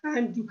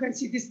 and you can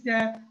see this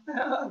the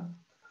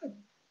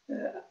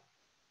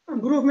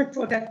improvement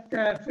for that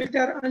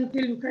filter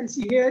until you can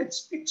see here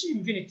it's pitch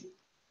infinity.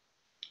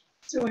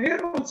 So here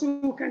also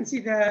you can see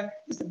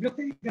this block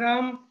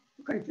diagram.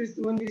 You can first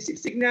when you receive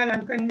signal,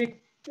 and you can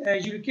make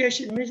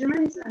geolocation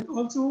measurements, and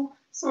also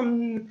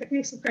some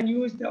techniques you can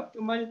use the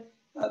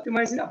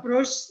optimizing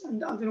approach,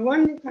 and the other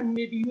one you can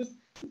maybe use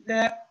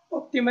the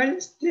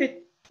optimal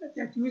state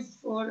that used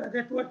for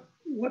that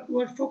what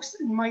were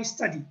focused in my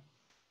study.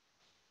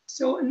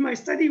 So in my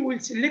study, we'll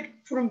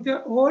select from the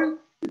whole.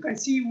 You can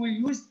see we'll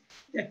use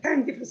the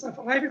time difference of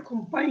arrival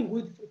combined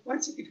with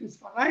frequency difference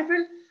of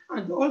arrival,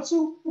 and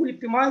also we'll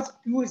optimize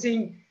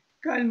using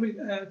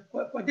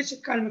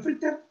quadratic Kalman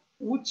filter,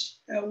 which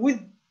with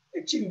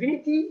H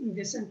infinity in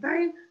the same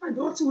time, and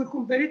also we'll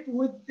compare it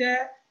with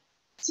the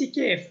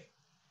CKF.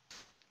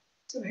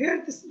 So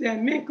here this is the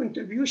main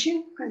contribution.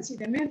 You can see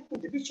the main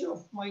contribution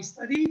of my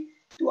study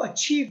to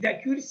achieve the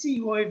accuracy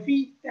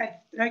UAV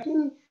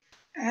tracking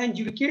and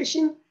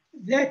geolocation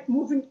that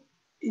moving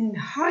in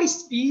high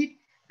speed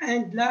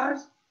and large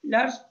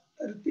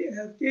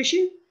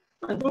rotation,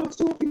 and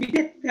also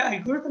predict the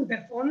algorithm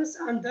performance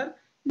under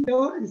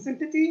low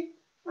intensity.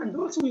 And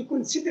also we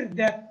consider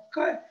that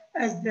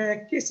as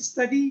the case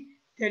study,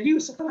 the LEO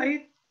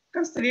satellite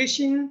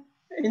constellation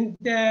in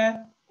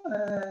the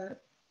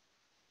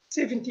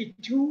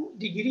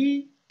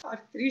 72-degree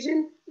Arctic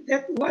region.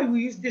 That why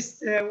we use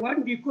this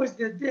one, because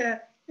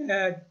the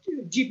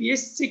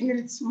GPS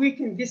signals weak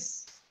in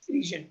this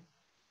region.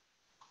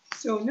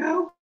 So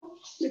now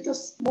let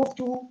us move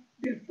to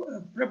the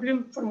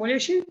problem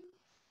formulation.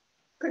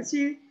 You can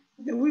see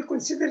that we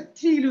consider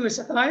 3 LEO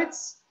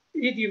satellites,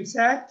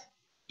 IRIDIUMSAT,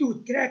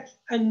 to track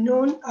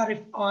unknown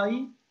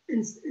RFI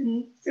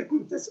in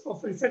circumstances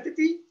of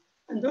uncertainty,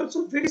 and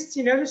also various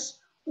scenarios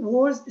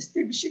was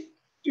established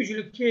to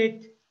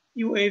locate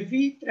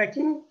UAV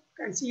tracking. You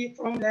can see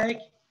from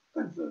like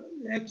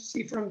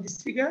see from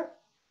this figure.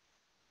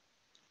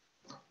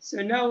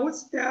 So now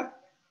what's the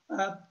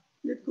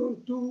let's go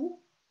to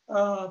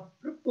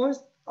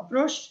proposed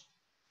approach.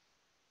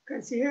 You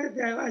can see here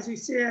that, as we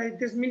say,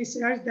 there's many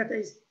scenarios that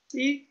I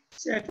see.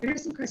 So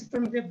first, you can see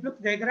from the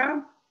block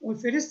diagram,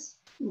 first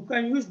you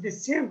can use the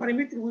same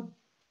parameter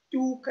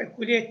to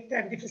calculate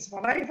time difference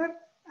of arrival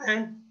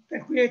and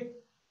calculate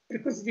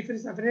frequency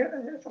difference of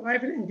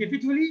arrival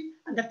individually.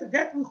 And after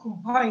that, we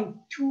combine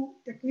 2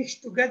 techniques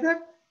together,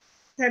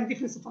 time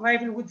difference of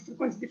arrival with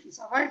frequency difference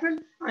of arrival,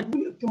 and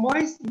we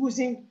optimize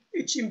using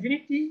H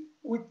infinity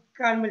with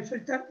Kalman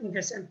filter in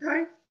the same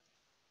time.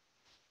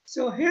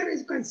 So here,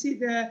 as you can see,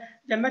 the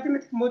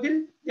mathematical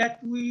model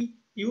that we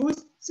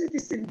use. So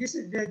this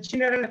is the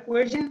general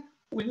equation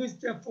we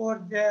used for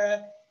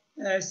the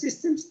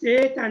system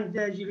state and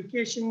the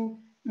geolocation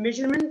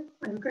measurement.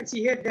 And you can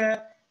see here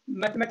the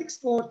mathematics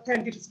for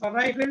time difference of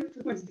arrival,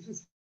 frequency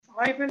difference of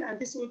arrival, and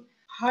this was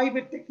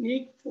hybrid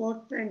technique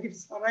for time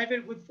difference of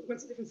arrival with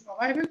frequency difference of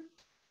arrival.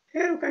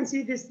 Here you can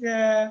see this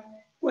the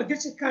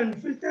quadratic Kalman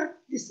filter,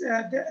 this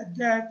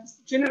the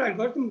general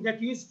algorithm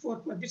that used for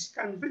quadratic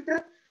Kalman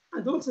filter.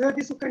 And also here,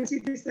 you can see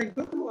this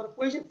algorithm or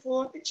equation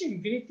for H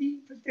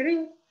infinity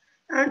filtering.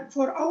 And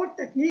for our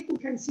technique, we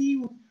can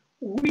see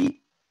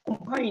we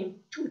combine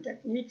 2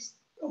 techniques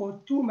or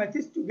 2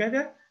 methods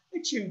together,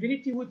 H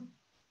infinity with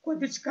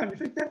quadratic Kalman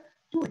filter,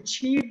 to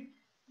achieve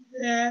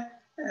the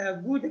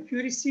good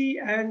accuracy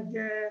and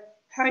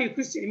high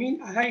accuracy. I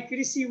mean, a high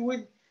accuracy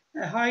with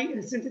a high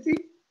uncertainty.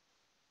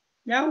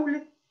 Now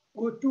let's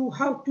go to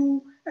how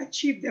to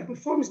achieve the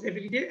performance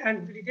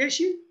and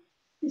validation.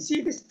 You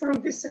see this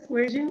from this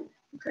equation.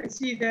 You can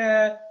see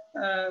the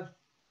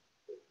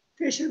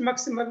facial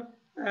maximal,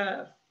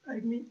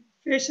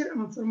 facial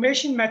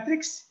information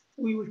matrix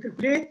we will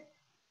calculate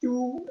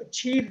to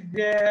achieve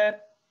the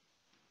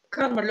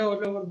Kalman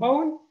lower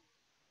bound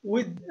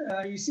with,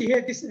 you see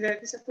here, this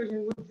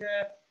equation with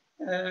the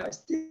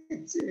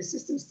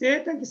system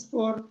state, and this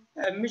for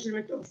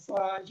measurement of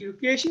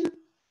geolocation.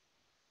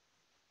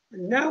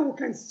 And now we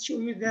can show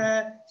you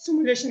the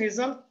simulation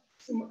result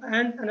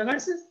and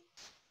analysis.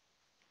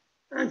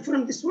 And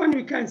from this one,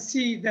 we can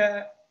see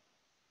as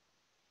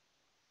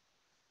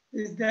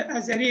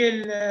a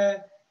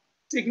real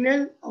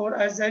signal or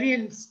as a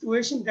real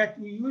situation that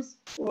we use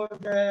for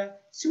the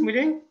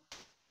simulating.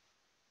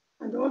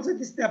 And also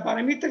this is the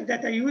parameter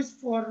that I use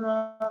for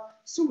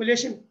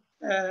simulation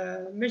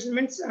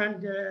measurements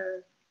and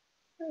to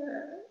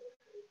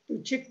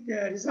check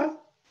the result.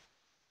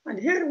 And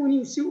here, when you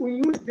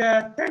use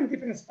the time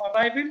difference for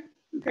arrival,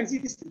 you can see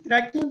this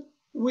tracking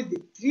with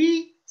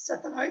 3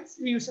 satellites,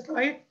 LEO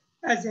satellite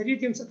as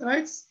Iridium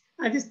satellites,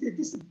 and this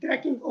is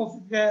tracking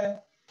of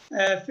the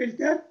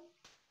filter.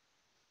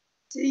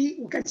 See,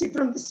 we can see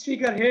from this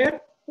figure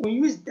here, we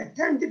use the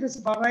time difference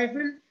of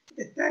arrival,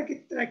 the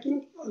target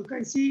tracking. You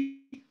can see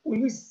we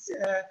use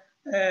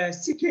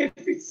CK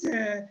if it's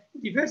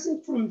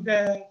diverging from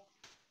the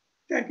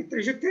target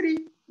trajectory.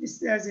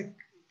 This has a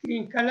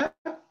green color,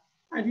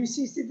 and you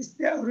see this is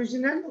the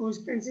original, or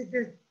you can see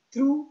the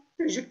true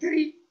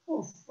trajectory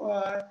of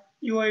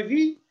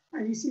UAV.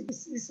 And you see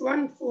this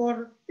one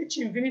for H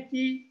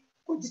infinity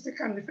quadratic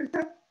Kalman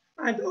filter.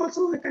 And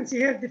also we can see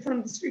here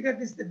from this figure,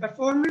 this is the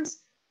performance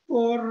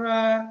for,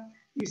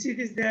 you see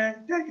this is the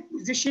target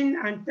position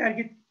and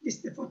target, this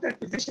is the for target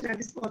position, and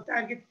this is for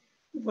target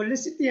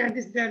velocity, and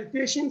this is the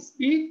rotation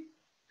speed. You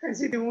can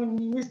see that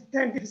when you use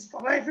time difference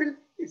for arrival,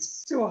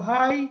 it's so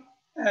high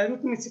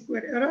root mean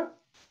square error.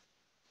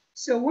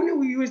 So when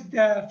we use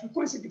the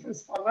frequency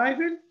difference for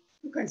arrival,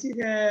 you can see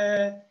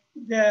the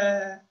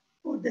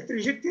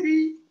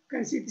trajectory. You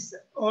can see this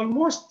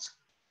almost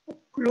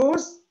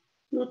close,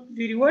 not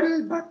very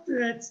well, but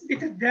it's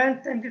better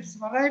than time difference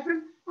of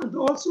arrival. And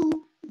also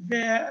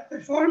the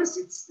performance,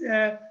 it's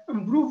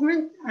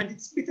improvement, and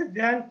it's better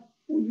than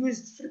we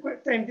use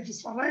time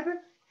difference of arrival.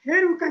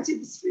 Here we can see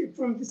this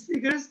from these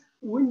figures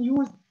when you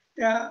use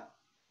the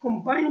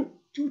combined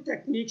 2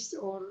 techniques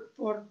or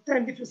for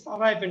time difference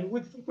of arrival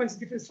with frequency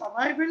difference of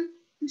arrival.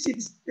 You see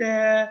this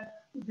the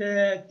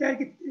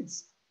target,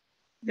 it's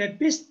the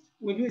best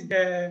when use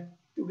the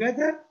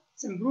together.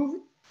 It's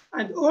improved,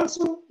 and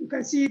also you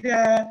can see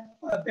the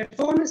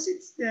performance.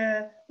 It's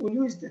we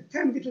use the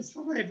time difference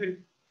of arrival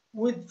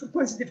with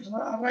frequency difference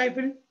of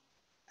arrival,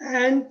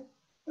 and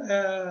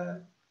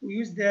we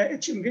use the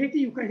H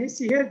infinity. You can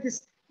see here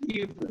this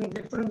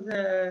from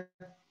the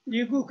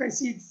LEGO. You can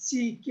see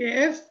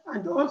CKF,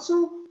 and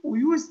also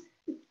we use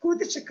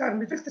quadratic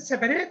Kalman filter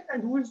separate,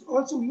 and we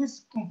also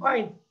use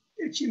combined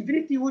H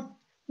infinity with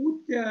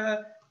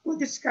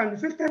quadratic Kalman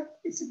filter.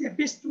 It's the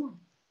best one.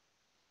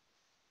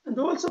 And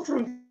also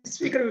from this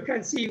figure, we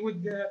can see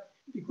with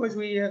because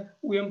we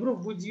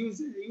improve with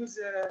use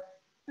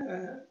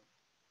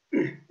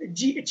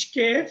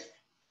GHKF.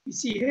 You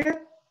see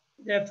here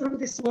from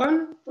this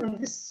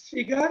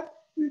figure,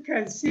 we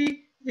can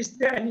see this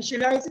the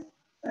initialized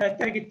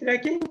target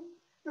tracking,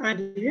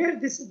 and here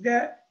this is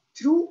the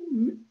true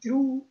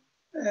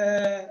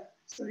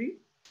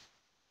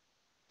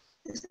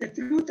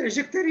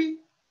trajectory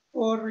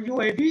for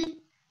UAV,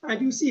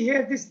 and you see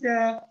here this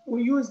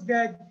we use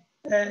the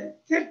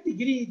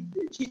 30-degree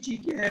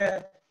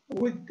GG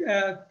with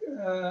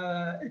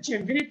H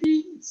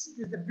infinity. It's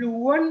the blue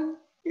one.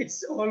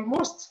 It's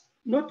almost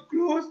not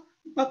close,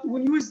 but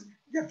when you use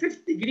the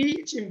 50-degree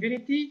H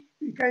infinity,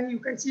 you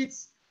can see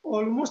it's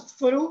almost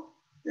follow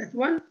that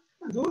one.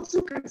 And also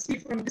you can see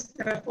from this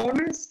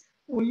performance,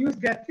 we use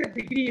that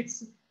 30-degree.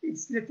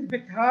 It's a little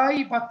bit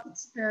high, but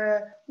it's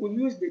we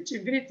use the H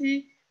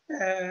infinity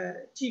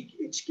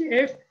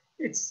HKF.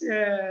 It's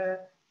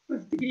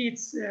 50-degree.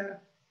 It's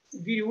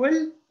very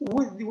well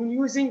when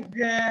using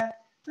the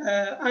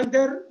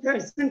under the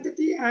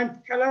uncertainty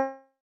and color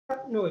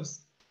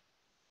noise.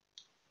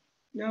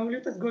 Now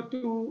let us go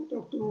to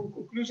talk to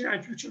conclusion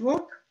and future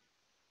work.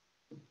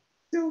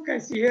 So you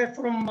can see here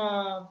from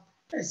a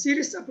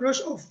serious approach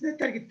of the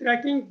target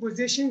tracking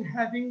position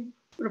having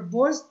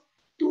proposed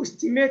to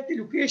estimate the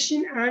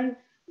location and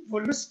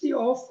velocity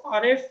of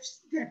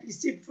RFs that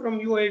received from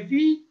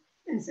UAV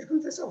in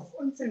circumstances of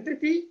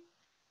uncertainty.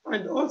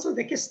 And also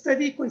the case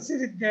study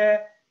considered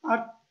the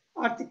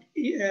Arctic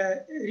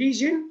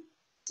region,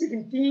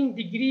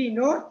 17-degree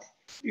north,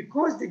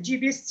 because the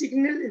GPS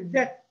signal in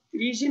that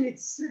region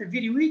it's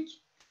very weak.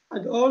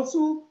 And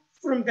also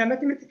from the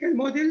mathematical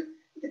model,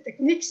 the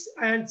techniques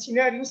and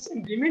scenarios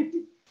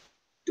implemented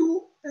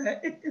to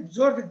it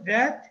observed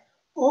that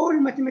all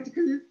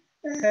mathematical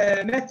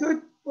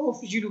method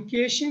of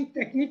geolocation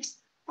techniques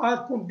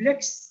are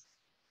complex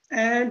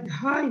and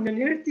high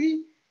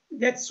nonlinearity.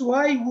 That's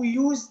why we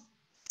use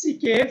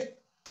CKF,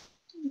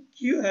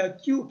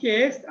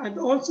 QKF, and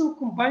also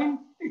combine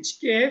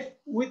HKF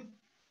with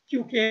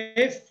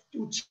QKF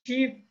to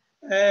achieve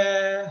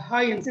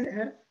high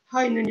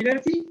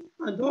nonlinearity,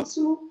 and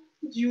also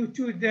due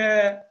to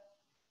the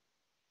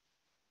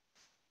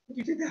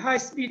high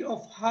speed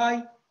of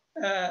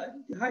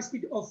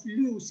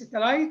LEO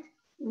satellite,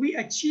 we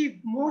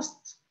achieve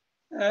most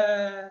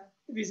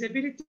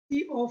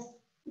visibility of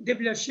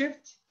Doppler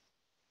shift,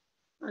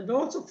 and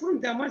also from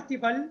the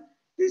multiple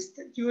test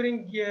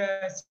during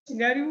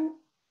scenario,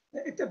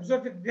 it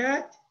observed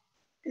that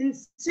in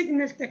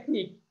signal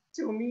technique.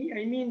 So I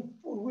mean,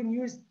 when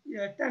used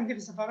time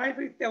difference of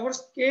arrival, the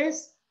worst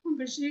case,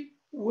 conversion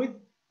with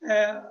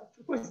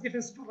frequency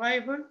difference of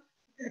arrival,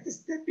 that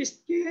is the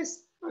best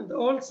case. And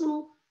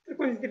also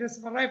frequency difference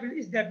of arrival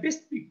is the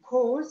best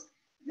because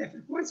the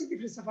frequency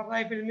difference of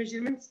arrival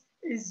measurements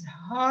is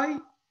high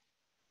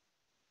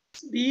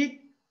speed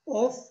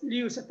of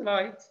LEO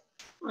satellite.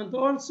 And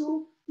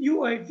also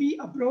UAV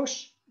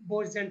approach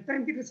both the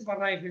time difference of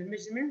arrival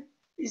measurement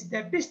is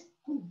the best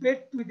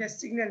compared to the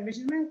signal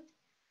measurement.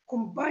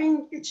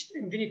 Combining H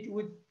infinity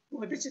with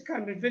quadratic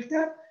Campbell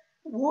filter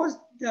was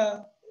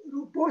the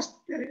robust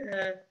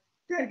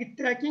target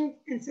tracking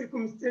in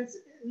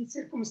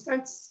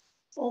circumstances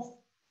of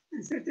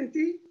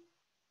uncertainty.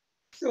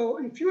 So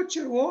in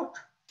future work,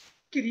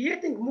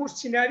 creating more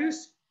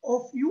scenarios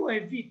of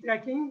UAV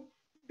tracking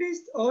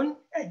based on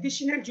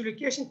additional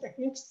geolocation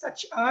techniques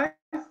such as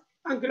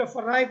angle of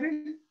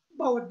arrival,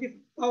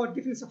 power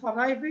difference of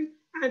arrival,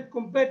 and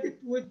compared it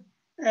with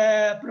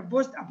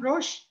proposed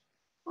approach,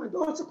 and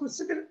also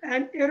consider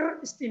an error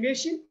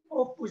estimation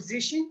of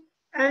position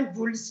and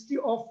velocity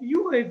of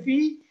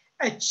UAV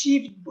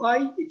achieved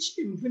by H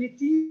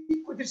infinity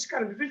quadratic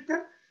Campbell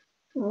filter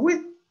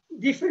with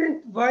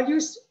different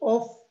values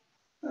of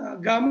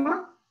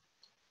gamma,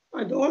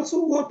 and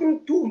also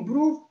working to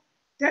improve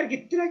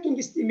target tracking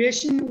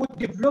estimation with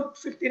developed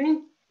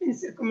filtering in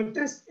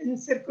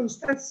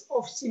circumstance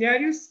of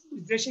scenarios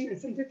with position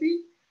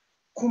uncertainty,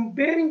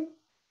 comparing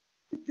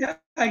the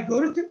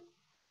algorithm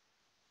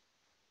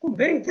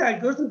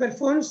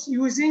performance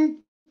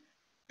using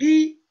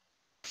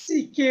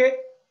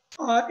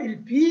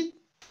PCKRLP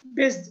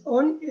based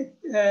on it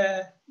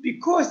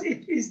because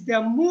it is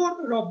the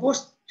more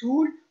robust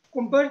tool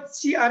compared to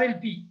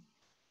CRLP.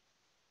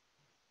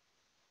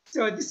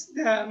 So this is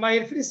my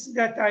reference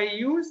that I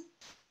use.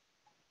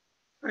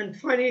 And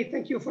finally,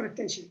 thank you for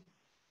attention.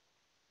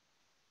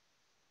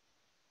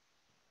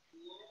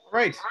 All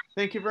right,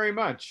 thank you very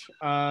much.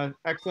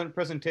 Excellent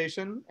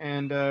presentation,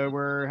 and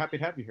we're happy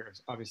to have you here,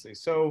 obviously.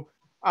 So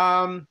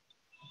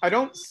I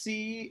don't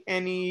see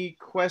any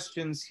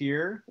questions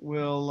here.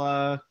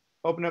 We'll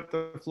open up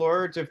the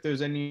floor if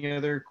there's any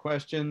other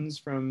questions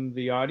from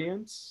the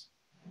audience.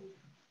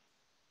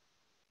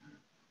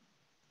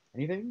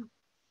 Anything?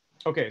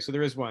 Okay, so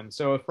there is one.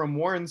 So from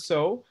Warren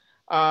So,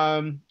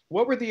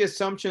 what were the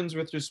assumptions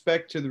with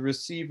respect to the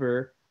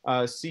receiver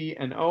C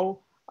and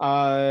O?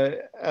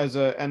 As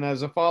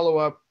a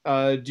follow-up,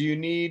 do you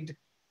need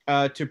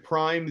to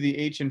prime the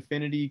H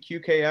infinity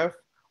QKF,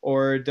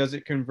 or does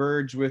it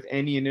converge with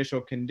any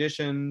initial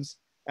conditions?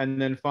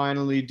 And then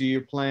finally, do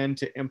you plan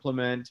to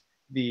implement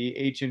the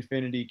H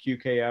infinity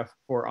QKF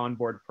for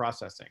onboard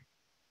processing?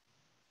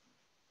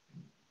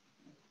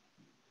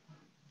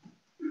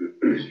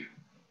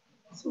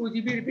 So would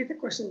you repeat the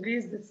question,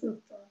 please? That's not.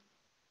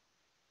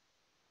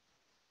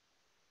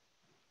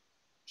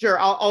 Sure,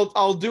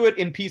 I'll do it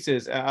in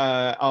pieces.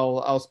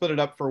 I'll split it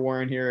up for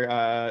Warren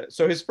here.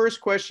 So his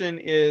first question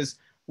is,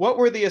 what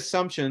were the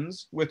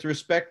assumptions with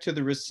respect to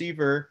the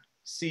receiver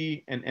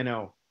C and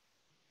NO?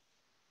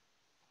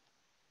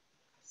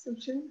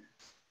 Assumption?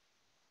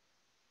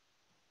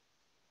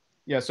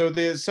 Yeah, so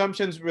the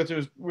assumptions with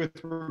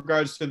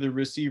regards to the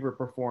receiver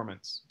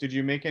performance. Did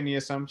you make any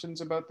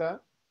assumptions about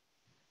that?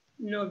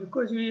 No,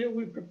 because we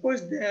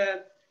proposed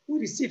we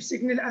receive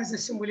signal as a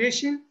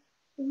simulation.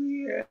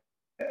 We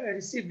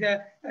receive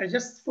the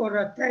just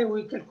for time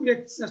we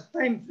calculate the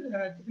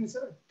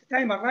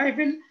time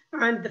arrival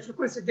and the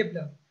frequency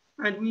Doppler,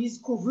 and we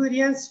use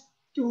covariance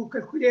to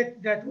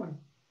calculate that one.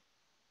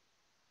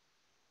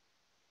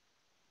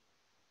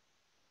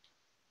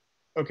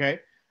 Okay.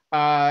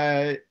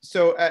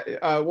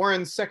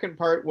 Warren's second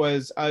part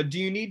was, do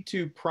you need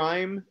to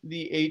prime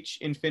the H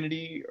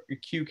infinity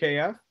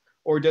QKF,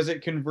 or does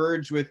it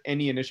converge with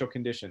any initial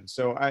conditions?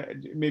 So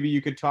maybe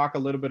you could talk a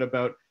little bit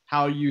about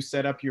how you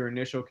set up your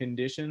initial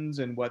conditions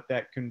and what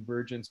that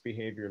convergence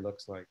behavior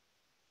looks like.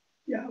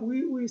 Yeah,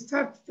 we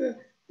start,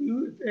 we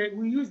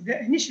use the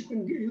initial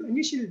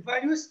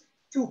values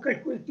to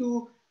calculate,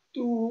 to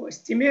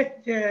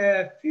estimate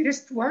the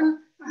first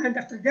one, and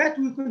after that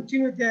we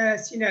continue the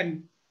scenario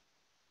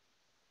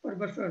for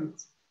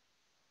performance.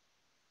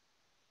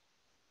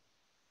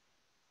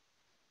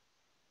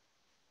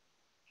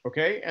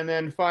 Okay, and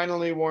then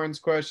finally, Warren's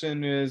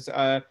question is,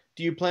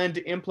 do you plan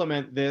to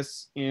implement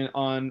this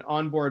on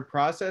onboard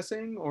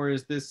processing, or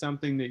is this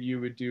something that you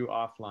would do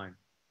offline?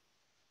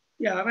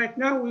 Yeah, right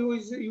now we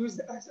use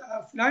it as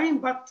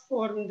offline, but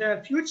for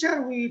the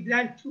future, we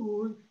plan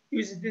to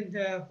use it in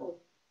the home.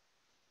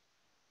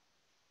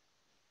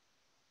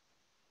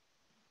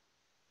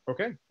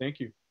 Okay, thank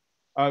you.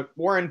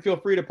 Warren, feel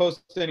free to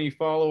post any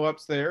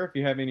follow-ups there if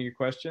you have any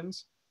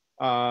questions,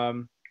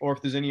 or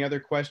if there's any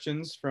other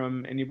questions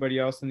from anybody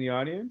else in the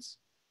audience.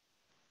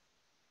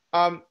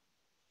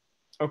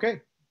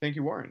 Okay, thank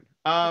you, Warren.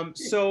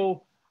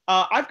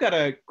 I've got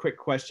a quick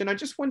question. I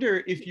just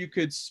wonder if you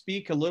could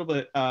speak a little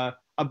bit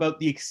about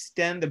the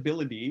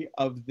extendability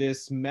of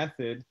this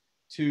method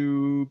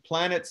to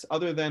planets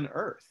other than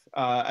Earth.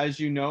 As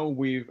you know,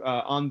 we've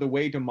on the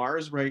way to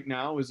Mars right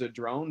now is a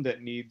drone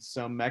that needs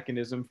some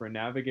mechanism for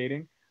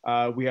navigating.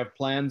 We have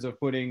plans of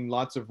putting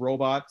lots of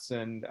robots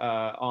and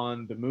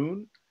on the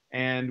moon,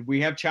 and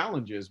we have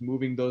challenges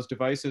moving those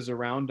devices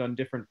around on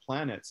different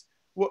planets.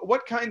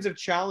 What kinds of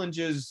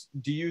challenges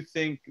do you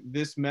think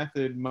this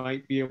method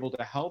might be able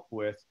to help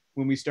with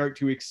when we start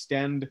to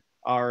extend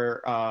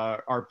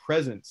our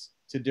presence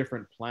to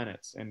different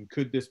planets? And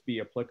could this be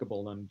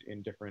applicable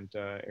in different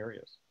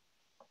areas?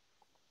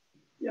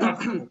 Yeah,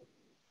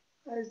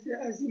 as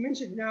you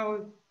mentioned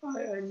now,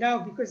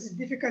 because it's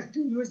difficult to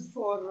use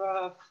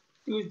for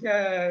use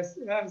to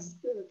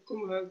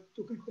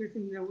calculate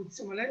with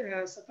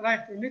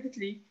satellite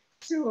immediately.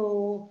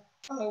 So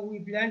we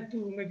plan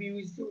to maybe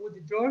use with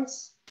the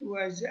drones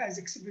as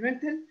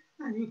experimental,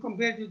 and we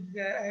compare it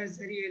as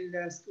a real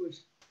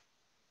situation.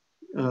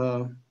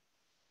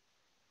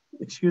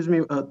 Excuse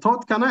me,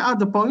 Todd, can I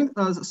add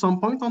some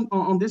point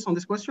on this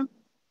question?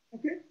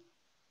 Okay.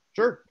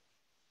 Sure.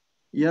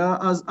 Yeah,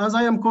 as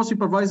I am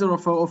co-supervisor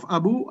of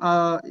Abu,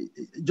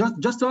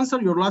 just to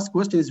answer your last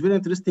question, it's very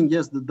interesting,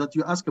 yes, that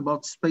you ask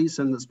about space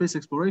and space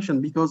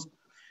exploration, because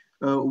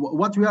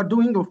what we are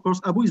doing, of course,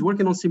 Abu is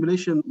working on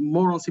simulation,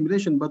 more on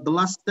simulation, but the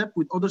last step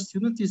with other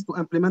students is to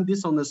implement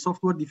this on a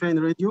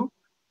software-defined radio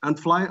and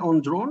fly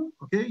on drone,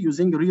 okay,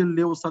 using real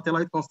LEO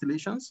satellite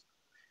constellations.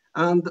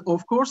 And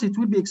of course, it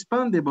will be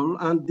expandable,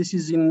 and this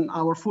is in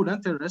our full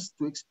interest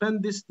to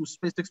expand this to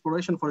space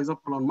exploration, for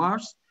example, on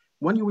Mars,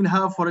 when you will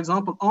have, for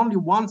example, only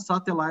one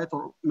satellite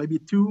or maybe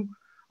two,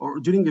 or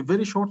during a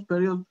very short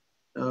period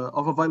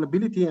of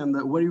availability, and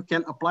where you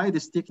can apply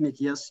this technique,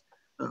 yes,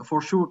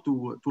 for sure,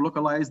 to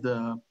localize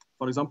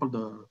for example,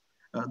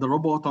 the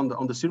robot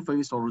on the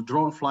surface, or a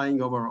drone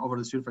flying over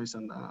the surface,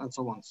 and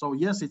so on. So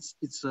yes, it's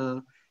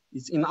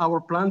in our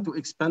plan to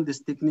expand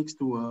these techniques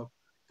to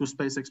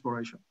space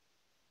exploration.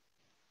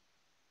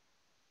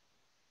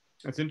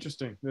 That's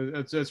interesting.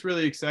 That's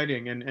really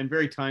exciting and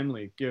very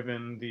timely,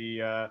 given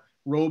the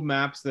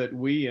roadmaps that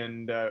we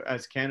and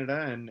as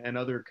Canada and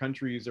other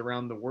countries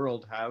around the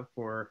world have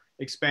for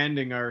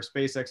expanding our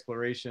space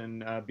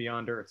exploration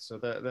beyond Earth. So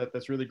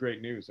that's really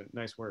great news and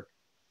nice work.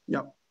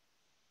 Yeah.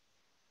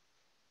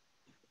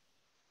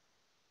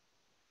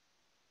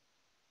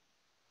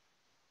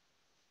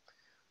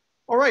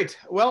 All right.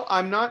 Well,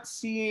 I'm not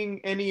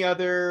seeing any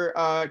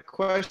other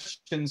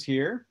questions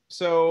here.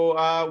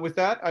 So with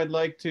that, I'd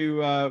like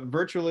to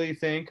virtually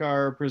thank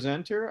our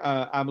presenter,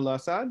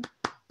 Abulasad.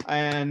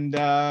 And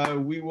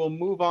we will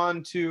move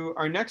on to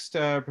our next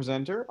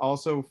presenter,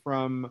 also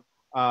from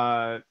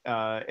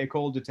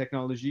École de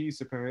technologie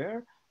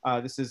supérieure.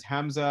 This is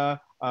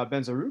Hamza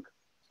Benzerrouk.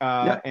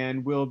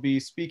 And we'll be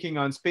speaking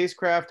on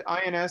spacecraft,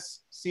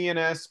 INS,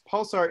 CNS,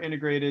 Pulsar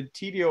integrated,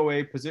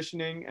 TDOA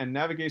positioning and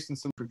navigation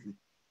solutions.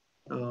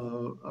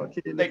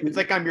 Okay, it's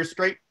like I'm your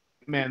straight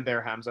man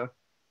there, Hamza.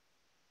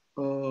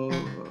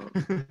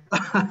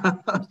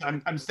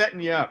 I'm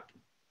setting you up.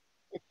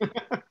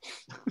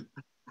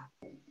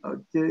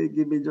 Okay,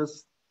 give me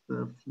just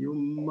a few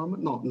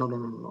moments. No.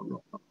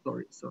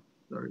 Sorry.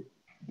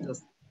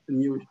 Just a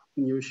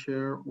new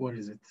share. What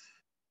is it?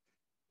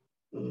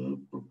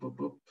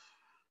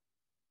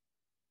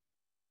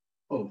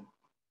 Oh,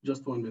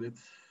 just 1 minute.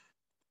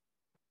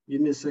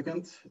 Give me a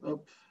second.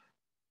 Up.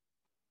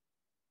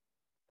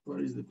 Where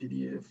is the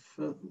PDF?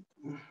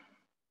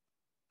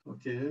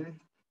 Okay.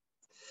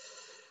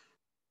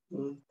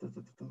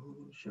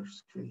 Share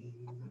screen.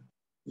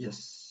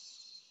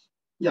 Yes.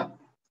 Yeah.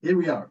 Here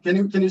we are. Can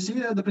you see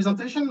the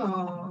presentation?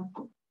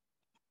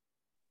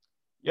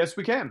 Yes,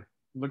 we can.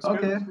 Looks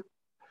okay. Good.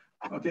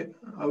 Okay.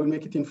 I will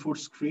make it in full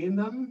screen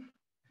then.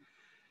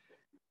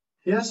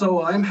 Yeah,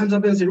 so I'm Hamza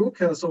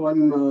Benzerrouk. So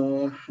I'm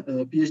a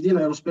PhD in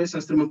aerospace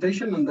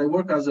instrumentation, and I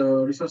work as a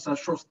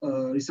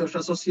research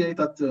associate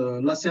at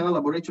l'ASTRO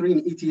laboratory in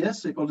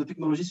ETS, École de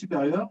technologie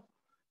supérieure.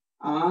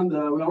 And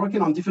we are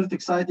working on different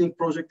exciting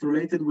projects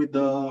related with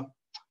the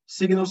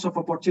signals of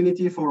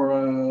opportunity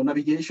for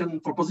navigation,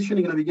 for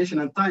positioning, navigation,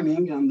 and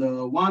timing. And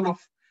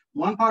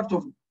one part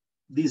of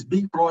this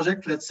big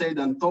project, let's say,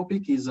 the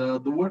topic is the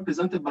work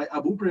presented by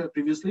Abu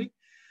previously.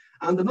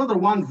 And another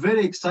one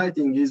very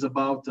exciting is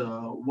about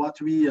what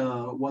we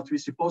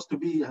supposed to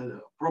be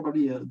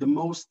probably the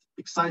most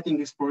exciting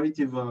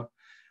explorative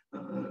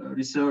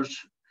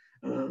research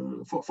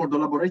for the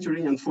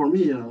laboratory and for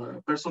me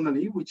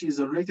personally, which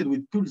is related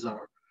with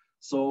Pulsar.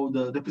 So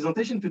the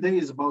presentation today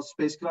is about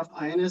spacecraft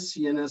INS,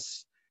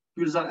 CNS,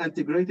 Pulsar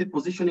integrated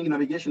positioning,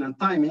 navigation, and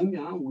timing.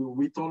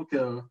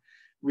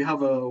 We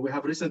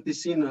have recently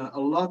seen a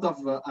lot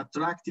of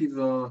attractive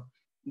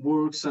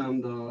works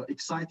and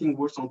exciting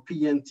works on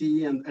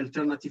PNT and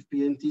alternative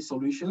PNT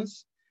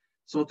solutions.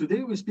 So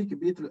today we speak a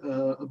bit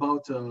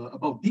about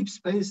deep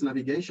space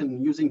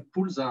navigation using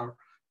Pulsar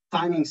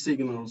timing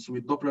signals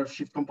with Doppler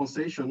shift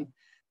compensation,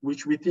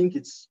 which we think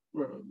it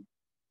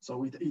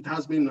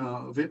has been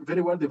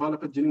very well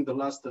developed during the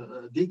last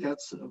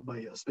decades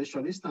by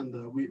specialists, and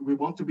we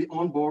want to be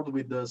on board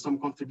with some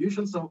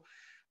contributions. So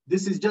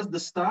this is just the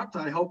start.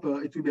 I hope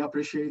it will be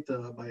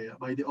appreciated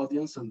by the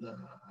audience and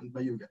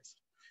by you guys.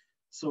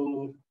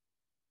 So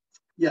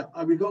yeah,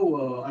 I will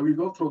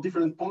go through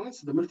different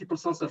points. The multiple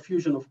sensor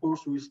fusion, of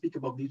course, we will speak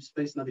about deep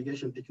space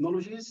navigation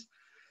technologies.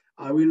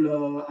 I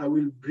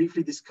will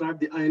briefly describe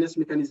the INS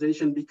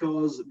mechanization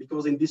because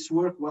in this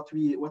work, what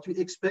we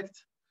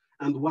expect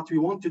and what we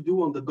want to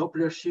do on the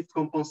Doppler shift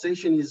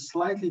compensation is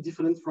slightly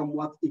different from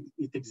what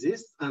it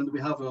exists, and we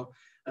have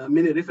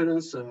many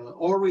reference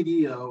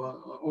already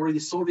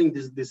solving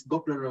this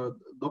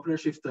Doppler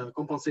shift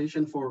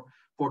compensation for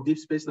deep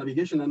space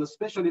navigation, and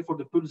especially for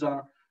the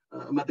Pulsar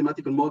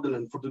mathematical model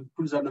and for the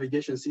Pulsar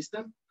navigation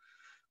system.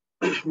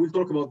 We'll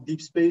talk about deep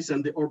space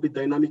and the orbit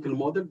dynamical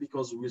model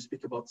because we'll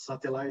speak about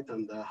satellite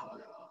and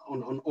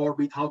on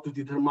orbit, how to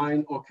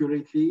determine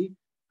accurately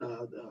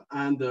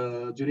and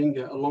during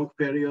a long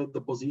period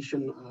the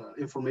position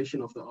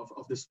information of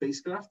the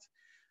spacecraft.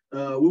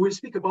 We will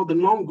speak about the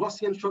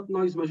non-Gaussian shot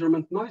noise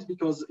measurement noise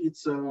because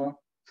it's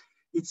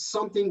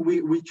something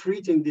we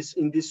treat in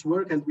this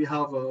work, and we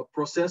have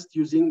processed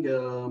using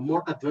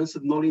more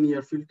advanced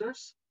nonlinear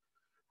filters.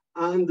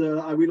 And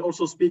I will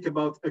also speak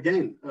about,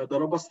 again, the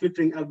robust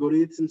filtering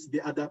algorithms, the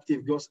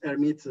adaptive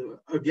Gauss-Hermite.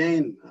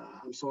 Again,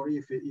 I'm sorry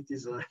if it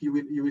is,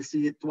 you will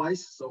see it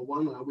twice. So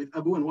one with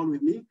Abu and one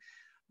with me.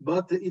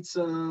 But it's,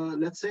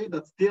 let's say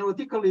that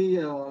theoretically,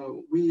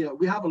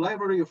 we have a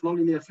library of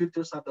nonlinear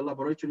filters at the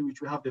laboratory,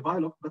 which we have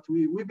developed. But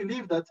we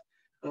believe that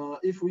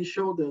if we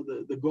show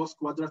the Gauss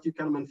quadratic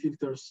Kalman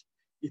filters,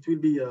 it will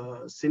be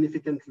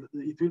significant.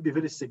 It will be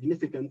very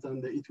significant,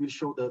 and it will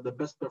show the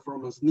best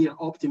performance, near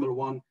optimal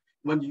one,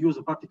 when you use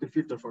a particle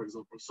filter, for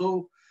example.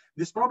 So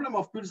this problem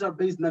of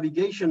Pulsar-based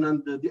navigation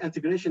and the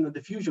integration and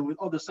the fusion with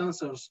other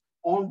sensors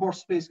on board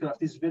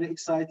spacecraft is very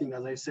exciting,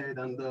 as I said,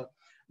 and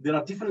there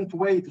are different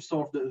ways to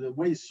solve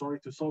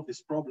to solve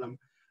this problem.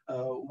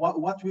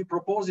 What we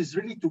propose is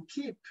really to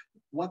keep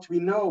what we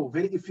know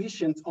very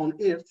efficient on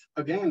Earth.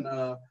 Again,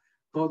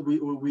 but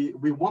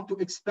we want to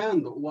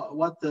expand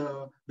what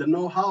the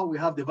know-how we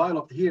have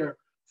developed here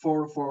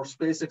for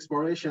space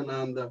exploration,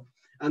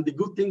 and the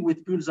good thing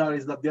with Pulsar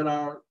is that there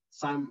are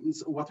some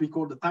what we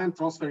call the time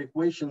transfer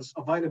equations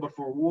available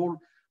for all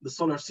the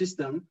solar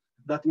system.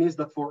 That means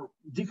that for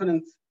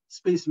different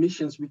space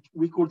missions,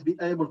 we could be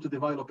able to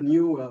develop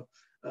new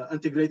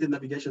integrated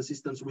navigation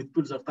systems with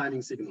Pulsar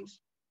timing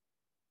signals.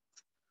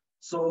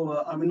 So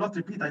I will not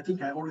repeat. I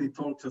think I already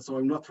talked, so I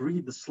will not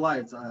read the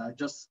slides. I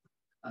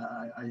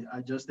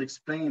just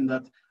explained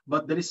that.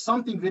 But there is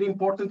something very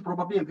important,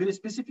 probably, and very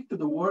specific to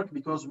the work,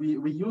 because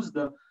we use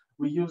the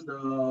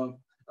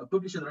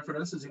published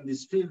references in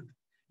this field.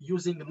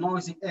 using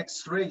noisy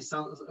X-ray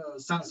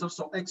sensors.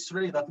 So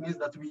X-ray, that means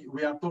that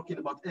we are talking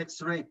about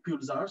X-ray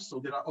pulsars. So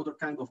there are other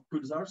kinds of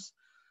pulsars,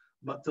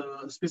 but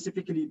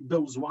specifically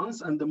those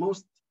ones. And the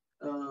most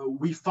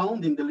we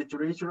found in the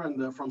literature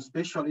and from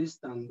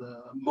specialists, and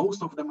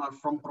most of them are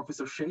from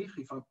Professor Sheikh,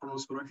 if I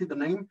pronounce correctly the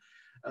name,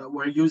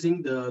 we're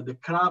using the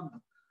Crab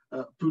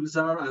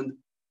pulsar and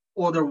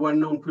other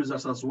well-known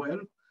pulsars as well,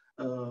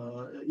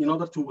 in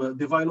order to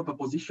develop a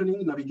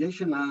positioning,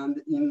 navigation,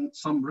 and in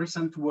some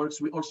recent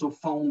works, we also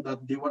found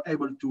that they were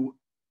able to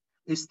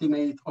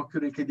estimate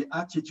accurately the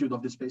attitude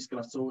of the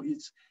spacecraft. So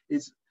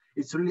it's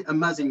really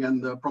amazing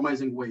and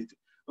promising way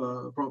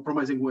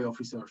of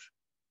research.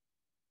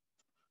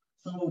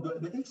 So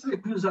the X-ray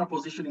pulsar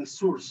positioning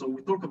source. So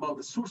we talk about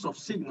the source of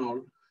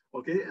signal,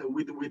 okay,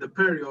 with a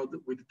period,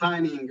 with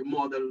timing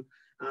model,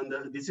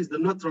 and this is the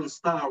neutron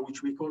star,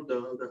 which we call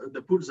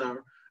the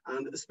pulsar,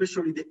 and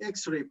especially the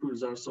X-ray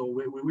pulsar. So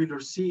we will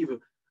receive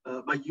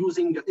by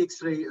using the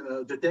X-ray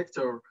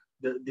detector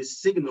this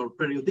signal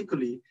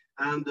periodically,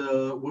 and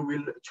we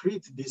will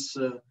treat this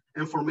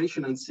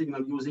information and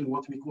signal using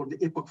what we call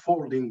the epoch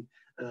folding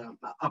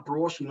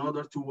approach in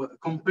order to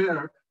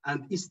compare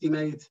and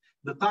estimate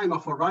the time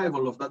of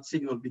arrival of that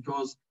signal,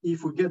 because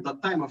if we get the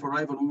time of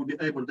arrival, we will be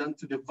able then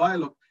to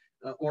develop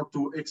or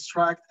to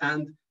extract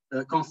and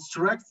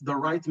construct the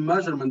right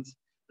measurement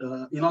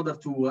in order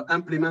to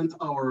implement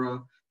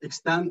our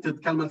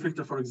extended Kalman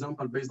filter, for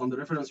example, based on the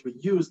reference we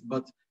used,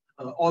 but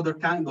other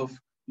kind of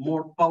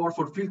more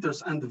powerful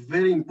filters. And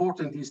very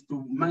important is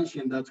to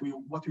mention that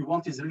what we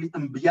want is really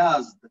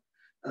unbiased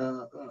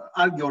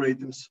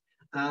algorithms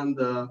and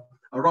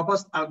a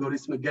robust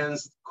algorithm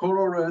against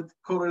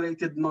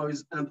correlated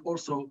noise and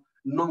also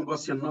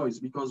non-Gaussian noise,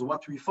 because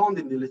what we found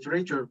in the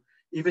literature,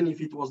 even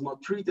if it was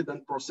not treated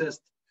and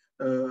processed,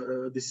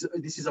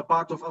 this is a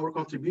part of our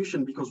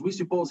contribution, because we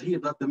suppose here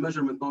that the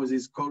measurement noise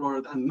is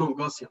colored and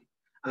non-Gaussian.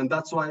 And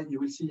that's why you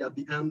will see at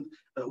the end,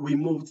 we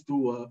moved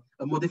to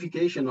a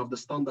modification of the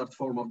standard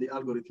form of the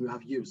algorithm we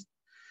have used.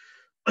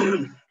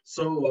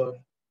 So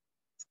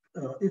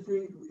if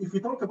we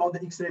talk about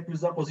the X-ray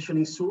pulsar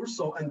positioning source,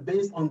 so and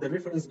based on the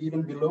reference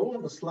given below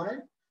on the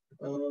slide,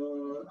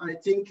 I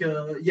think,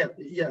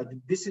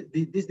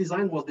 this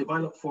design was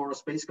developed for a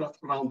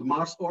spacecraft around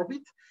Mars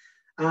orbit.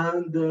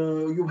 And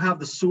you have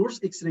the source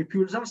X-ray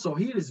pulsar. So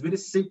here is very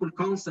simple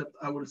concept,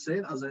 I will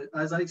say.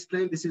 As I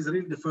explained, this is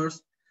really the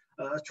first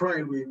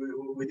trial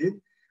we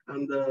did.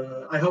 And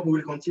I hope we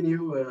will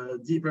continue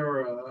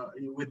deeper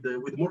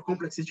with more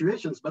complex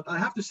situations. But I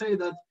have to say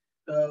that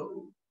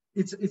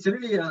it's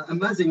really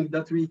amazing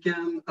that we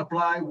can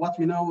apply what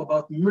we know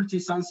about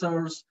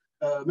multi-sensors,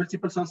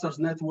 multiple sensors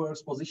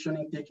networks,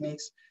 positioning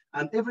techniques,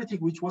 and everything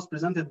which was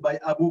presented by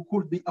Abu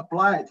could be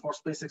applied for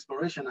space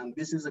exploration. And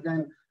this is,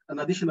 again, an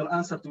additional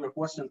answer to your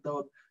question,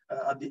 Todd,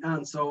 at the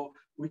end. So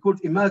we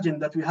could imagine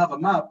that we have a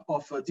map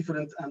of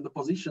different and the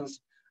positions,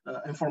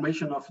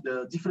 information of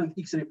the different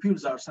X-ray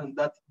pulsars, and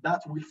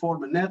that will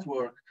form a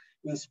network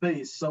in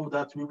space, so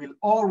that we will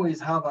always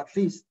have at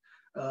least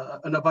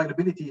an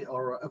availability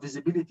or a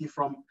visibility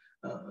from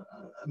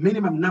a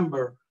minimum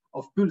number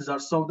of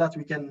pulsars, so that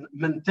we can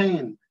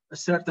maintain a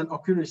certain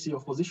accuracy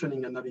of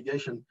positioning and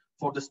navigation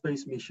for the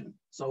space mission.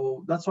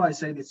 So that's why I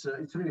said it's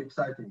really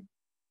exciting.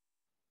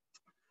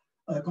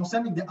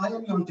 Concerning the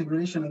IMU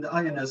integration and the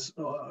INS,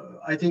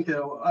 I think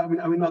I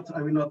will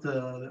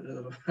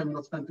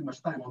not spend too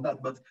much time on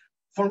that. But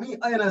for me,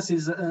 INS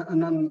is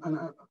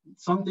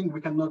something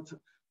we cannot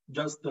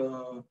just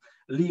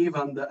leave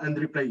and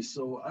replace.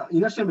 So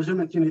inertial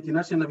measurement unit,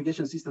 inertial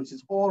navigation systems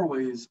is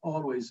always,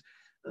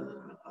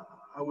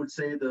 I would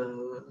say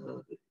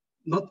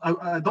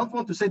I don't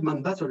want to say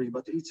mandatory,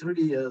 but it's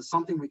really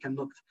something we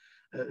cannot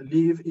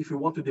leave if we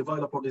want to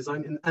develop or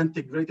design an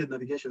integrated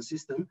navigation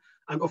system.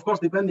 And of course,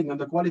 depending on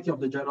the quality of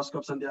the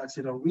gyroscopes and the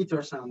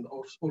accelerometers, and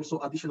also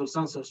additional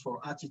sensors for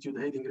attitude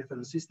heading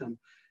reference system,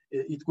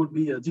 it could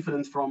be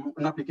different from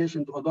an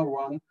application to other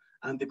one.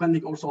 And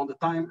depending also on the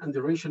time and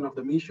duration of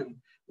the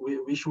mission,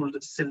 we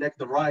should select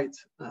the right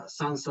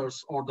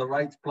sensors or the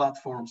right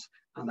platforms.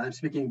 And I'm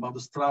speaking about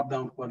the strap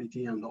down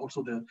quality and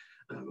also the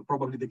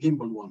probably the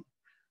gimbal one.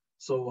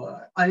 So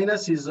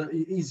INS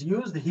is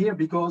used here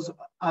because,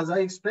 as I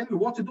explained, we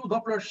want to do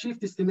Doppler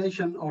shift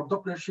estimation or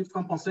Doppler shift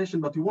compensation,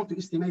 but we want to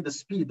estimate the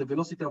speed, the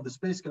velocity of the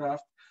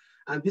spacecraft.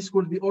 And this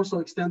could be also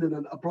extended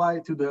and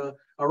applied to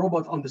a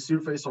robot on the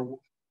surface, or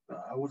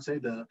I would say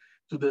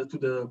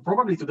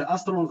probably to the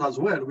astronaut as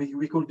well.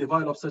 We could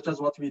develop, such as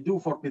what we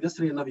do for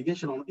pedestrian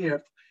navigation on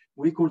Earth.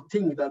 We could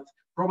think that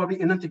probably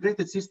an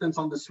integrated systems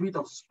on the suite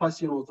of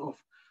spacesuit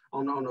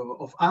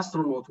of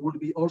astronaut would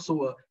be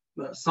also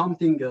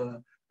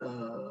something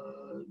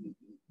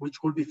which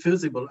could be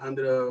feasible and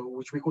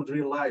which we could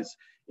realize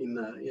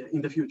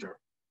in the future.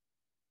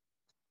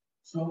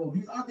 So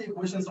these are the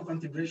equations of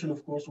integration.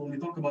 Of course, when we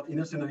talk about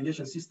inertial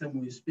navigation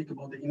system, we speak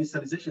about the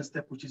initialization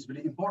step, which is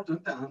really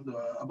important, and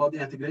about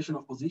the integration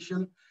of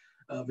position,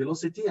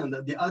 velocity, and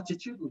the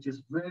attitude, which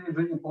is very,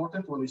 very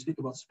important when we speak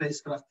about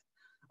spacecraft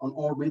on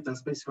orbit and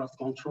spacecraft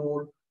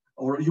control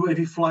or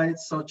UAV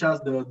flights, such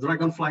as the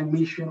Dragonfly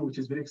mission, which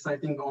is very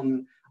exciting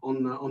on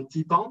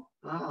Titan.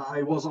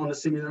 I was on a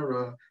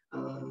seminar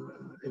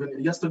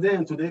even yesterday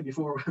and today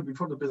before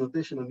the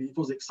presentation, and it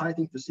was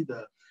exciting to see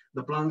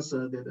the plans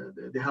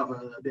they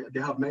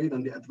have made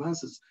and the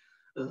advances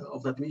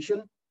of that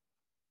mission.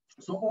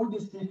 So all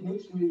these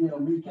techniques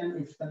we can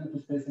extend to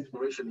space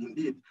exploration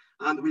indeed,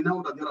 and we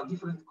know that there are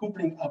different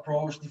coupling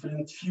approach,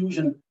 different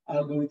fusion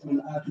algorithm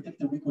and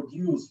architecture we could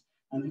use,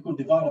 and we could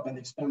develop and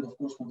expand, of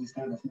course, for these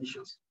kind of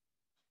missions.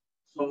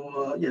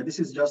 So yeah, this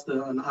is just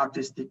an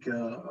artistic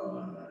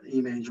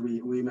image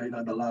we made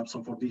at the lab.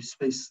 So for this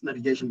space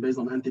navigation based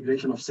on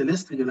integration of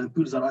celestial and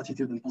pulsar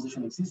attitude and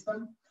positioning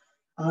system.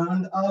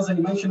 And as I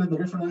mentioned in the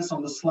reference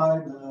on the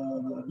slide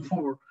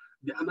before,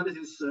 the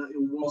analysis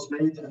was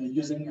made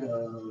using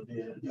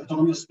the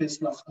autonomous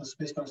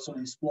spacecraft Solar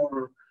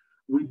Explorer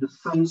with the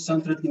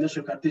sun-centered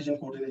inertial Cartesian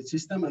coordinate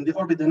system, and the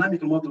orbit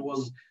dynamical model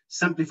was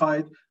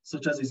simplified,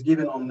 such as is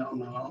given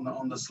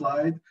on the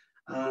slide.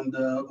 And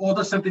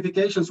other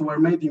simplifications were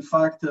made, in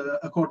fact,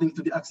 according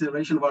to the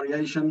acceleration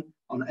variation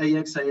on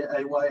AX,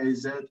 AY,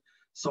 AZ,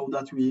 so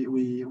that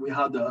we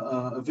had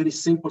a very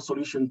simple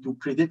solution to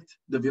predict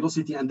the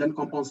velocity and then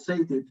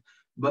compensate it,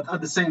 but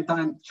at the same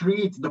time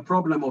treat the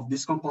problem of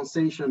this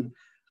compensation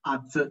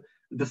at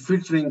the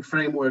filtering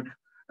framework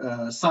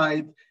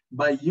side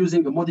by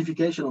using a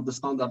modification of the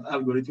standard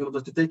algorithm in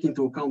order to take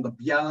into account the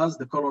bias,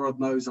 the colored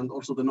noise, and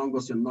also the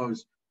non-Gaussian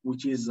noise,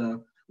 which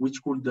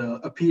could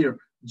appear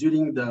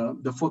during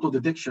the photo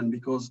detection,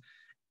 because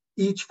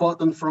each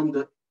photon from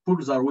the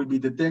pulsar will be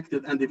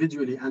detected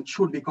individually and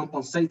should be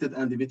compensated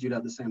individually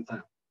at the same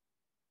time.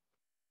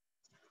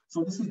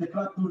 So this is the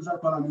crack pulsar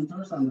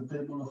parameters and the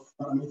table of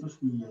parameters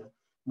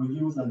we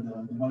use and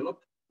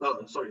developed.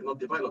 Sorry, not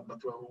developed, but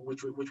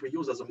which we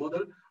use as a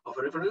model of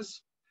a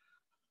reference.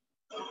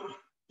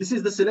 This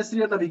is the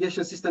celestial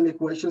navigation system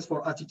equations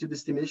for attitude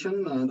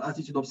estimation and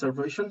attitude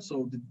observation.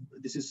 So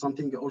this is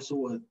something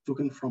also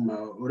taken from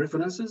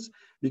references,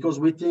 because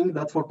we think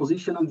that for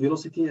position and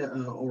velocity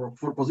or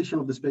for position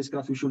of the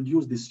spacecraft, we should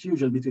use this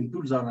fusion between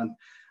pulsar and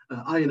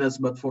INS,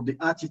 but for the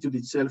attitude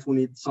itself, we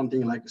need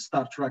something like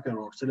star tracker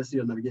or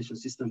celestial navigation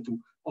system to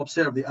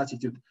observe the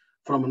attitude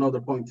from another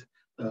point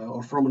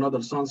or from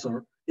another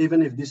sensor,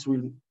 even if this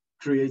will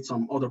create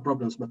some other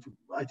problems, but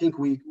I think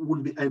we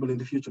will be able in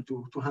the future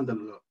to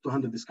handle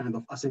this kind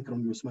of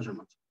asynchronous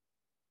measurement.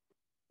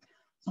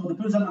 So the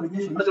pulsar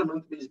navigation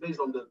measurement is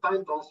based on the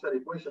time transfer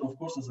equation, of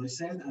course, as I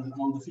said, and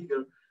on the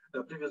figure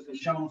previously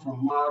shown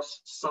from Mars,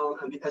 Sun,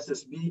 and the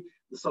SSB,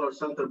 the Solar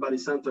Center, Body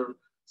Center.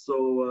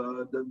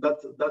 So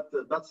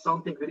that's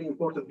something very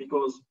important,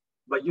 because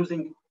by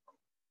using,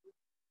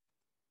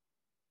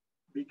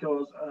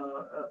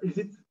 is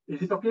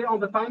it okay on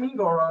the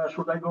timing, or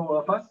should I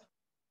go fast?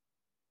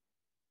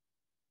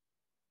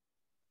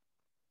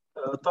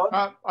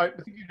 Todd? I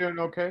think you're doing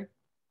okay.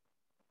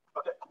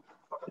 Okay.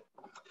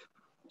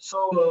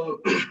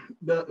 So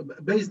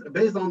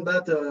based on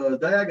that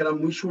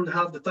diagram, we should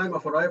have the time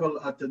of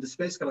arrival at the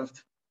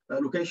spacecraft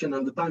location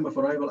and the time of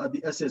arrival at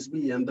the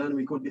SSB, and then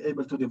we could be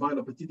able to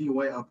develop a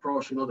TDOA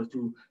approach in order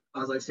to,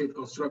 as I said,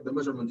 construct the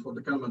measurement for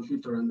the Kalman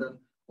filter and then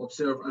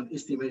observe and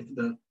estimate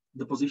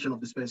the position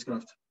of the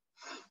spacecraft.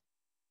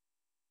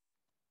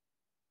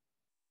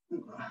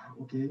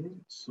 Okay,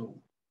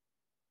 so.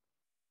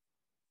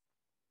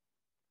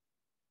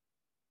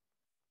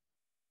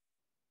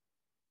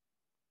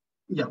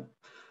 Yeah,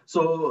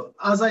 so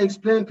as I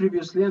explained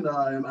previously, and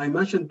I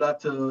mentioned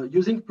that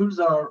using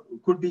pulsar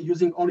could be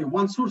using only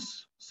one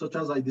source, such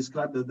as I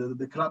described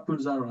the crab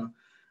pulsar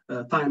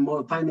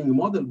timing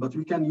model, but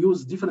we can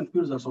use different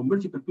pulsars or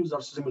multiple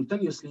pulsars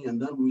simultaneously,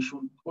 and then we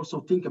should also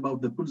think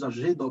about the pulsar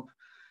JDOP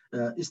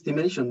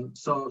estimation.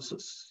 So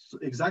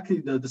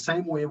exactly the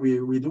same way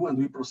we do, and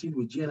we proceed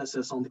with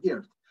GNSS on the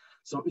Earth.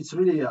 So it's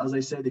really, as I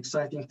said,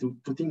 exciting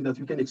to think that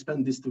we can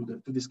expand this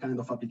to this kind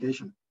of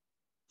application.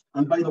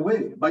 And by the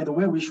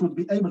way, we should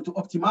be able to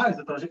optimize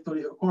the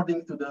trajectory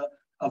according to the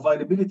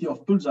availability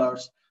of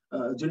pulsars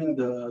during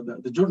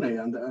the journey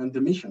and the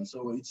mission.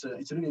 So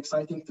it's really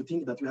exciting to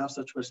think that we have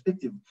such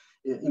perspective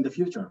in the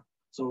future.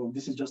 So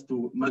this is just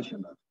to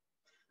mention that.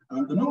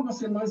 And the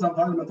non-Gaussian noise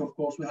environment, of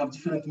course, we have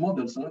different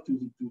models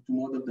to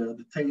model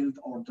the tailed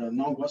or the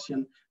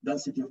non-Gaussian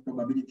density of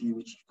probability,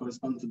 which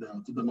correspond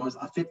to the noise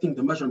affecting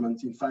the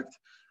measurement. In fact,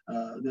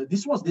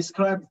 this was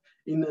described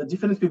in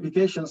different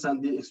publications,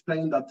 and they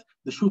explained that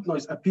the shoot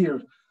noise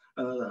appeared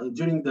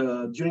during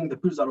the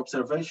pulsar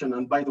observation,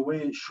 and by the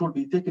way, should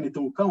be taken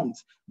into account.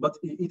 But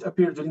it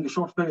appeared during a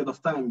short period of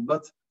time.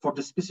 But for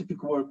the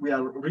specific work, we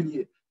are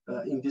really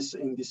in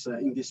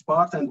this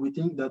part, and we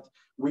think that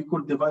we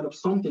could develop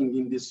something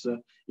in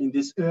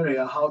this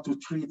area, how to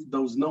treat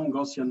those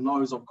non-Gaussian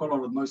noise or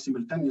colored noise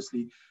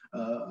simultaneously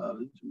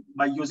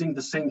by using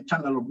the same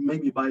channel, or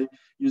maybe by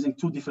using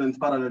two different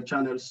parallel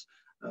channels,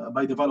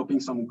 by developing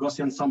some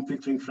Gaussian sum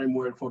filtering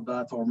framework for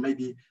that, or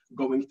maybe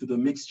going to the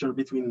mixture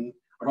between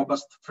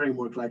robust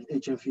framework like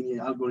H-infinity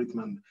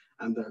algorithm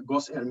and the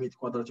Gauss-Hermite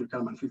quadrature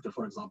Kalman filter,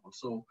 for example.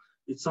 So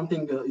it's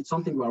something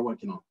we are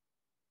working on.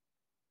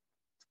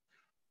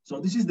 So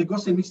this is the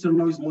Gaussian mixture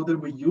noise model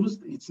we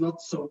used. It's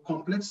not so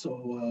complex.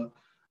 So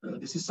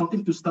this is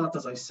something to start,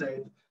 as I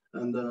said,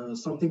 and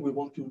something we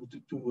want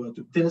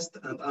to test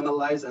and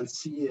analyze and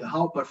see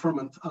how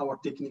performant our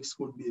techniques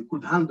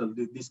could handle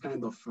this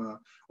kind of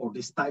or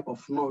this type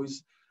of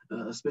noise,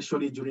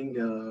 especially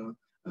during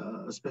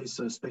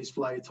space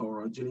flight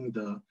or during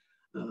the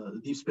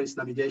deep space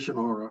navigation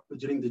or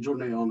during the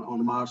journey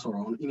on Mars or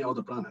on any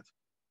other planet.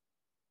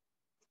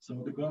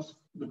 So the Gauss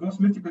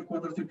multiple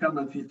quadrature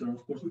Kalman filter,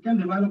 of course, we can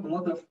develop a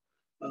lot of,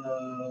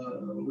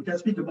 we can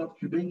speak about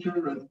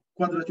cubature and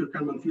quadrature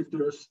Kalman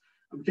filters.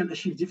 We can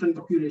achieve different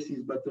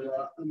accuracies, but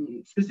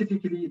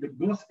specifically the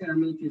Gauss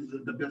Hermite is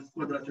the best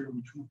quadrature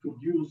which we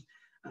could use,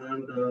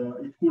 and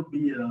it could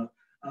be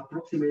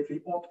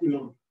approximately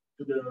optimal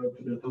to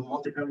the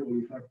Monte Carlo.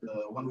 In fact,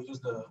 when we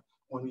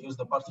use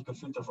the particle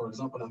filter, for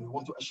example, and we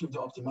want to achieve the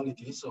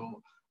optimality.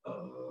 So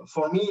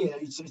for me,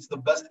 it's the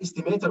best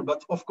estimator,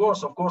 but of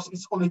course,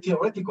 it's only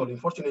theoretical,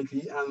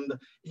 unfortunately. And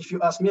if you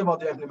ask me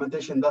about the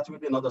implementation, that will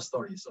be another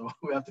story. So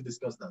we have to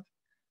discuss that.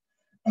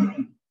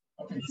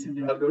 Okay, this is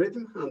the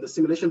algorithm and the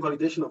simulation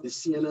validation of the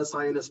CNS,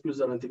 INS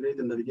Pulsar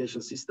integrated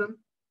navigation system.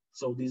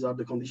 So these are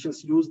the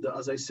conditions used,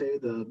 as I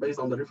said, based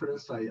on the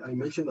reference I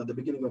mentioned at the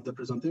beginning of the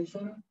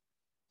presentation.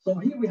 So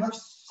here we have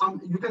some,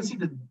 you can see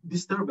the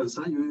disturbance.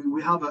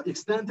 We have an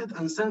extended,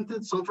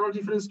 uncentered, central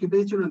difference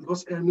cubature and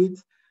Gauss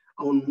Hermite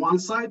on one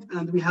side,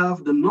 and we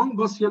have the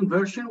non-Gaussian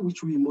version,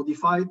 which we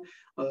modified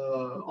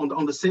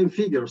on the same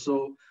figure.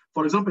 So,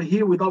 for example,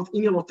 here without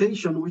any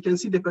rotation, we can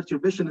see the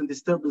perturbation and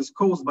disturbance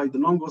caused by the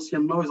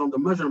non-Gaussian noise on the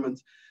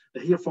measurement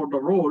here for the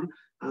roll.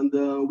 And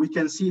we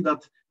can see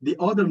that the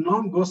other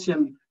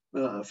non-Gaussian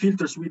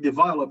filters we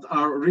developed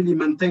are really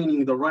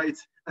maintaining the right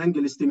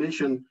angle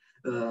estimation,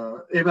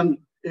 even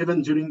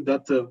during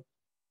that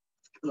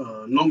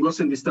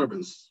non-Gaussian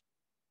disturbance.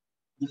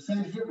 The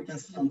same here we can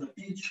see on the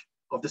pitch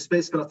of the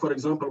spacecraft, for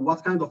example,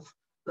 what kind of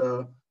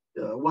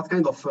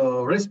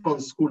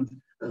response could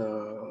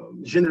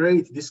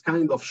generate this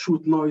kind of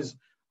shoot noise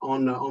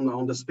on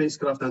the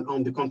spacecraft and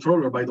on the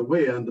controller, by the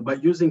way. And by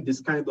using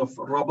this kind of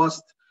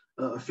robust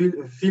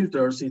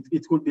filters,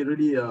 it could be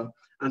really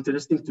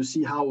interesting to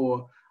see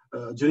how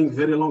during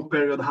very long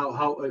period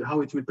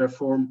how it will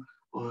perform,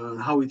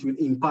 how it will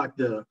impact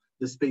the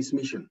space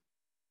mission.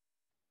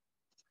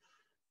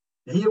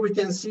 Here we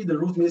can see the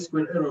root mean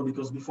square error,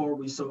 because before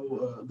we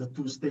saw the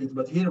two states,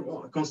 but here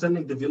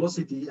concerning the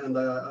velocity, and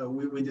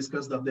we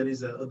discussed that there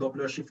is a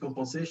Doppler shift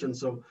compensation.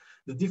 So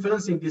the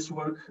difference in this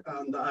work,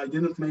 and I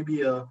didn't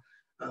maybe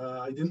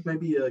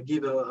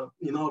give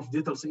enough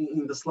details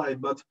in the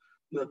slide, but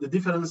the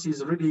difference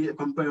is really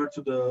compared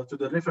to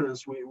the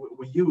reference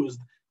we used,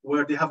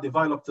 where they have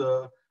developed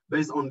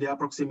based on the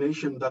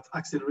approximation that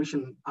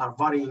acceleration are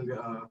varying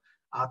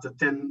at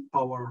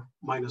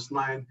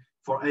 10⁻⁹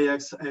 for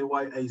AX,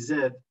 AY, AZ,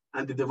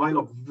 and they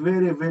develop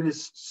very, very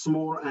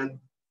small and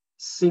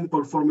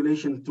simple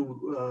formulation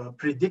to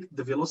predict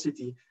the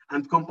velocity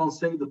and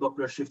compensate the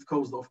Doppler shift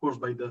caused, of course,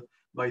 by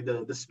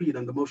the speed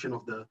and the motion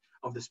of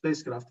the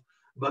spacecraft.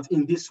 But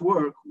in this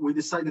work, we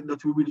decided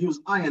that we will use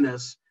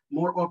INS,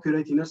 more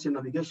accurate inertial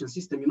navigation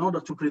system, in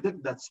order to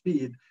predict that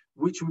speed,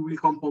 which we will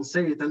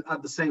compensate, and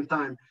at the same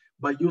time,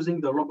 by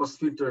using the robust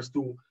filters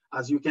to,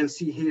 as you can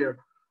see here,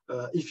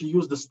 if you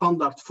use the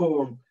standard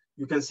form,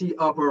 you can see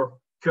upper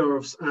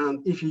curves,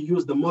 and if you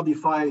use the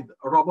modified,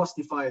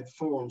 robustified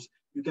forms,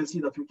 you can see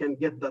that we can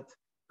get that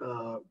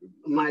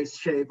nice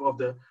shape of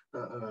the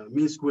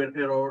mean square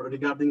error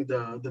regarding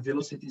the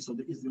velocity, so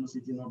the is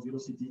velocity, not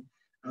velocity.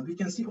 And we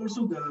can see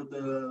also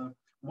the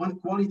one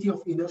quality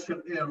of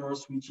inertial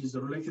errors, which is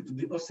related to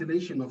the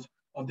oscillation of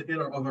the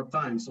error over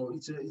time. So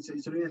it's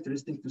really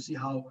interesting to see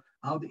how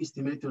the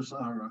estimators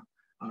are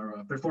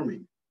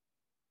performing.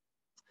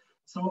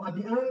 So at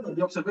the end,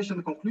 the observation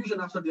and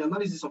conclusion after the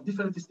analysis of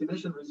different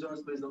estimation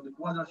results based on the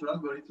quadrature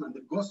algorithm and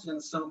the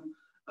Gaussian sum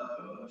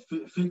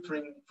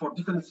filtering for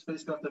different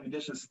spacecraft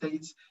navigation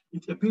states,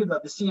 it appeared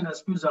that the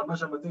CNS Pulsar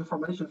measurement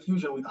information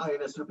fusion with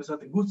INS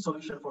represent a good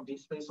solution for deep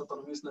space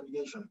autonomous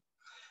navigation.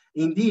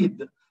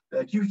 Indeed,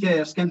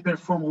 QKFs can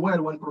perform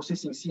well when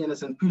processing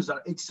CNS and Pulsar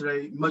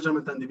X-ray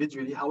measurement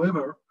individually.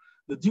 However,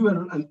 the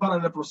dual and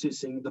parallel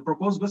processing, the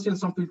proposed Gaussian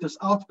sum filters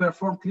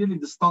outperform clearly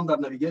the standard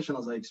navigation,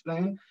 as I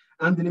explained,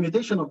 and the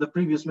limitation of the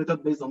previous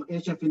method based on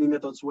H-infinity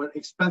methods were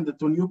expanded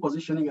to new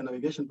positioning and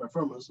navigation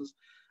performances.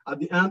 At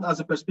the end, as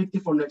a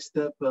perspective for next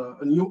step,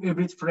 a new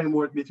hybrid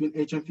framework between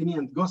H-infinity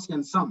and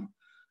Gaussian sum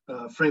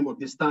framework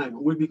this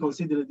time will be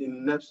considered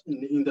in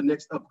the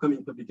next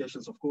upcoming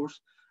publications, of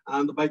course,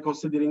 and by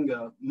considering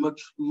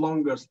much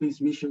longer space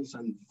missions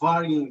and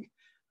varying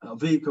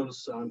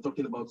vehicles. I'm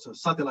talking about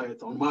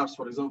satellite on Mars,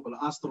 for example,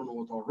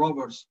 astronaut or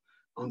rovers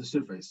on the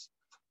surface.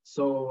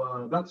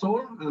 So that's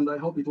all, and I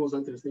hope it was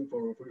interesting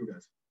for you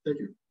guys. Thank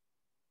you.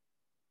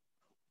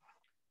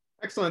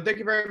 Excellent. Thank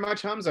you very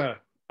much, Hamza.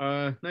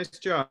 Nice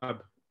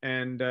job.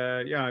 And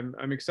yeah,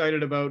 I'm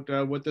excited about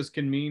what this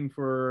can mean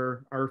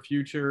for our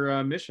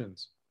future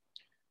missions.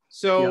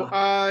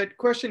 So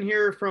question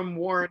here from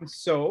Warren.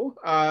 So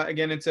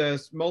again, it's a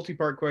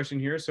multi-part question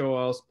here, so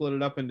I'll split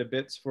it up into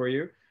bits for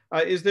you.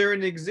 Is there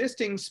an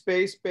existing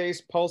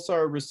space-based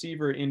pulsar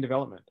receiver in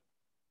development?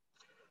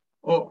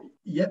 Oh,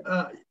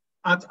 yeah.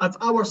 At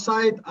our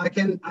side, I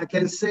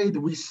can say that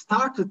we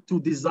started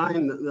to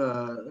design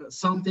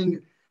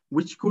something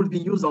which could be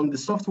used on the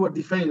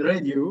software-defined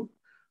radio,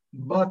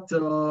 but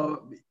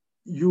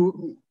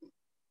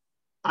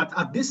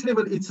at this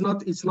level, it's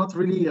not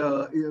really.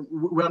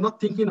 We are not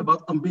thinking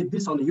about embed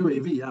this on a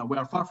UAV. We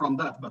are far from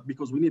that, but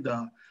because we need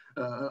a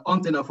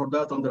antenna for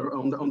that on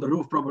the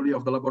roof probably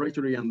of the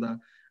laboratory,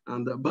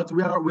 but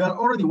we are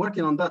already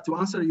working on that. To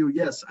answer you,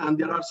 yes, and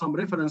there are some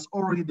reference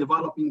already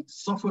developing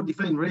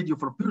software-defined radio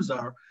for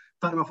Pulsar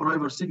time of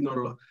arrival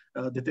signal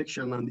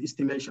detection and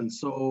estimation.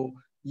 So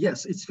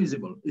yes, it's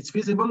feasible. It's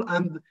feasible,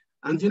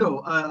 and you know,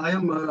 I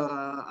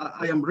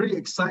am really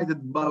excited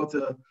about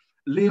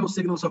LEO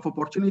signals of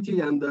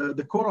opportunity, and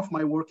the core of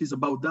my work is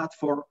about that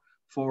for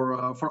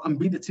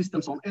embedded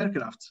systems on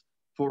aircraft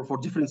for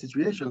different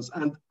situations.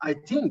 And I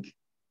think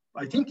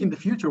in the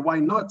future, why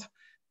not?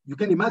 You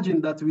can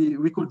imagine that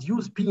we could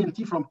use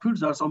PNT from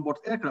Pulsars on board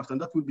aircraft, and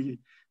that would be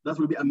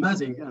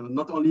amazing. And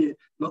not only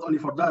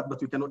for that,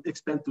 but we cannot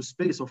expand to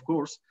space, of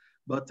course.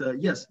 But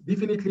yes,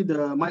 definitely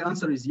my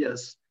answer is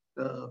yes.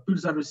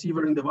 Pulsar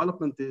receiver in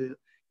development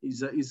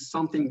is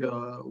something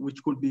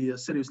which could be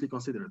seriously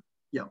considered.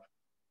 Yeah.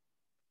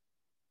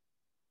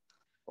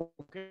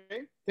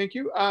 Okay, thank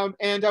you.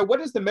 And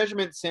what is the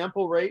measurement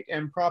sample rate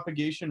and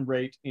propagation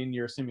rate in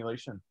your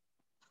simulation?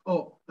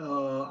 Oh,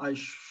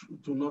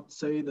 do not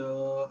say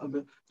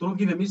don't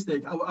give a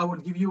mistake. I will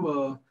give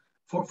you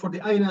for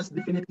the INS,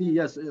 definitely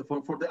yes.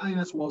 For the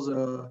INS was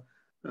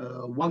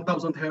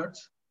 1000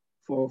 hertz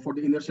for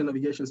the inertial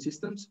navigation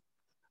systems,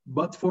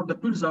 but for the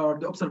Pulsar,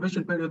 the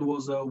observation period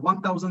was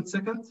 1000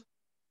 seconds,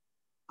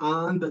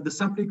 and the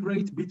sampling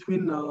rate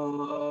between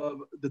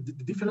the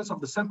difference of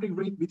the sampling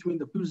rate between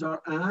the Pulsar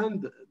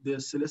and the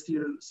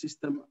celestial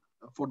system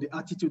for the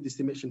attitude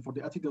estimation, for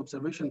the attitude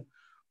observation,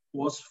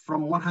 was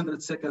from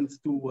 100 seconds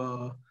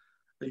to,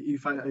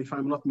 if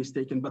I'm not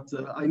mistaken, but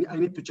I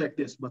need to check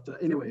this. But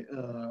anyway,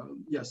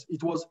 yes,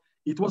 it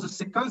was a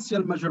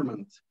sequential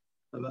measurement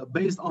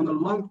based on a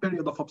long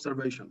period of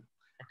observation,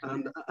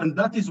 and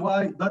that is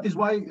why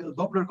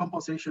Doppler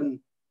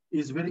compensation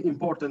is very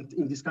important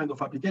in this kind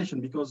of application,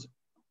 because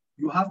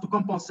you have to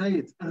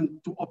compensate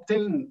and to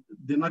obtain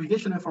the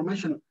navigation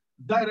information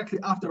directly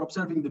after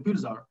observing the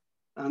Pulsar,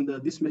 and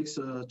this makes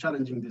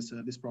challenging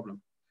this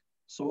problem.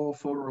 So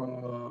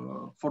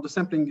for the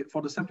sampling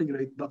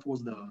rate, that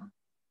was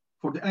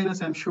for the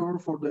INS, I'm sure.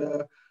 For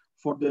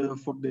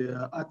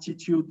the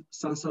attitude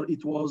sensor,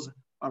 it was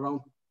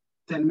around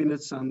 10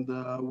 minutes, and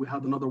we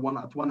had another one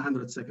at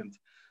 100 seconds.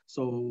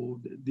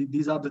 So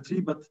these are the three,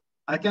 but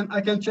I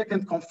can check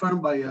and confirm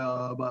by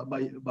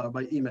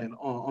email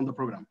on the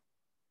program,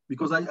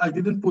 because I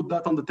didn't put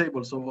that on the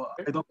table, so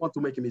I don't want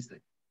to make a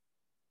mistake.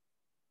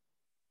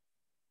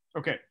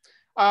 Okay.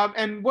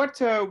 And what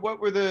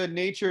were the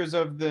natures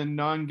of the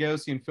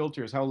non-Gaussian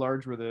filters? How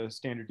large were the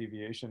standard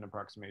deviation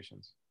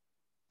approximations?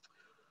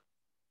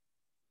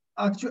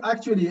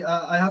 Actually,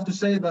 I have to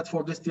say that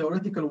for this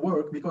theoretical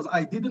work, because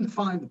I didn't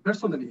find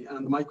personally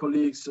and my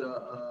colleagues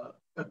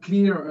a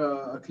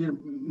clear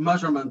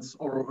measurements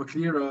or a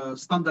clear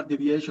standard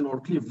deviation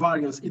or clear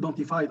variance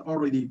identified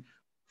already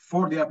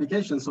for the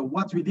application. So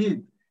what we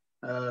did,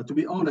 to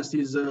be honest,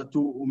 is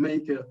to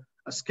make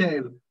a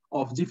scale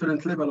of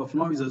different level of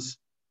noises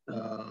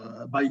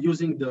by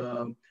using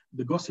the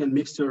Gaussian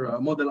mixture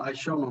model I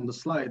shown on the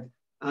slide.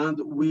 And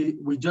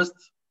we just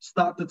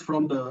started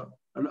from the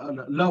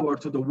lower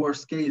to the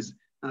worst case.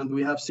 And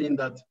we have seen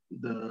that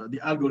the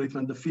algorithm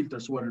and the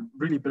filters were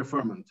really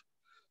performant.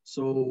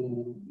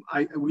 So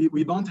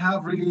we don't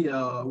have really,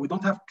 we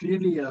don't have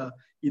clearly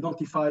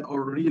identified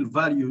or real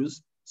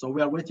values. So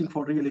we are waiting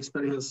for real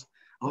experience,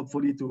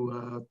 hopefully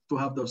to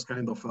have those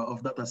kind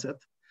of data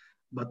set.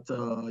 But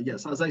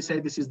yes, as I say,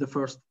 this is the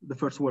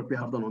first work we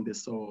have done on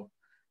this. So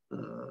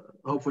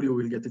hopefully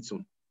we will get it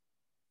soon.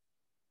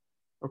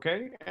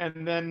 Okay,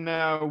 and then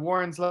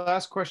Warren's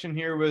last question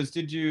here was,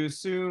 did you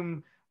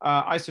assume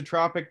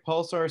isotropic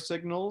pulsar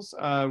signals?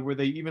 Were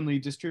they evenly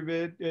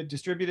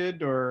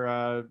distributed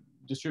or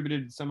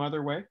distributed some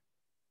other way?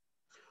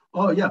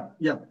 Oh yeah,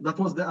 that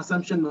was the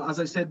assumption. As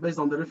I said, based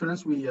on the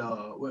reference we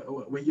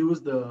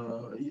used,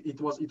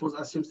 it was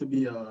assumed to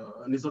be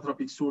an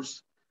isotropic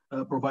source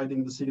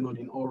providing the signal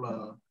in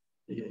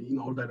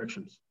all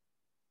directions.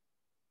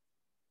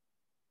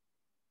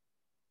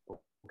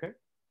 Okay.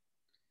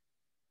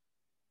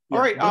 Yeah,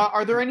 all right.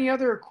 Are there any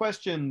other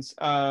questions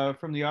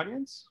from the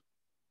audience?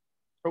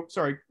 Oh,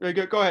 sorry.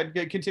 Go ahead.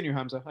 Continue,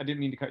 Hamza. I didn't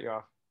mean to cut you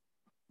off.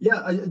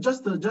 Yeah,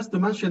 just to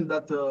mention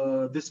that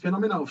this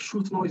phenomena of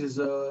shoot noises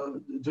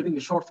during a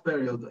short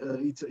period,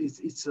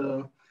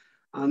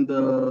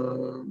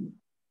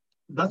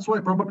 that's why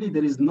probably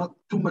there is not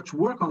too much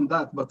work on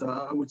that. But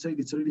I would say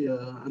it's really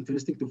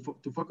interesting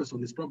to focus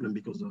on this problem,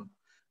 because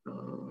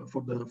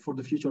for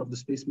the future of the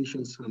space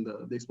missions and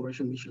the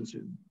exploration missions,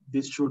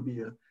 this should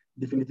be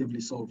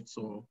definitively solved.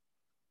 So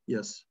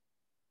yes.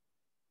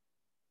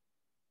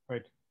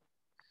 Right.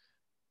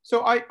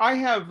 So I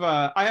have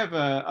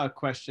a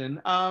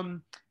question.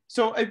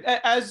 So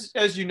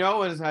as you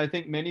know, as I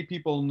think many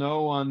people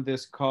know on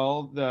this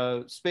call,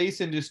 the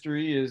space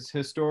industry is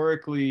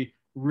historically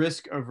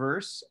risk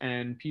averse,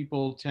 and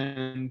people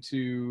tend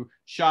to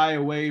shy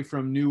away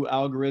from new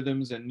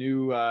algorithms and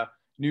new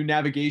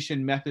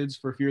navigation methods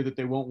for fear that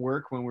they won't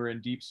work when we're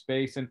in deep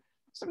space. And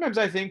sometimes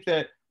I think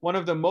that one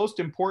of the most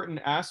important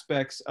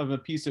aspects of a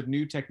piece of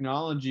new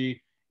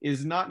technology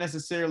is not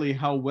necessarily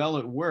how well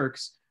it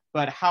works,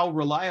 but how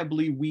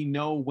reliably we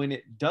know when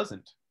it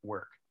doesn't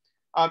work.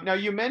 Now,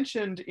 you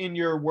mentioned in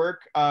your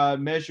work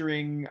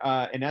measuring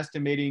and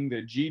estimating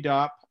the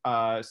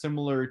GDOP,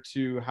 similar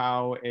to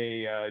how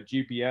a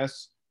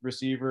GPS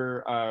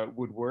receiver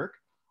would work.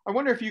 I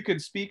wonder if you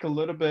could speak a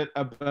little bit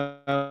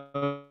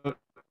about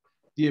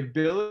the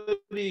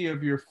ability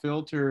of your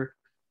filter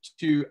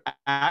to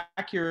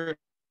accurately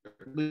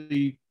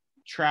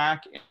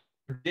track and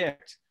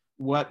predict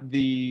what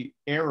the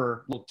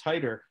error, a little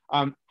tighter.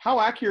 How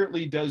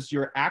accurately does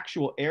your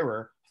actual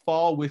error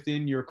fall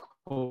within your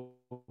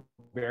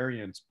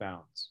covariance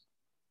bounds?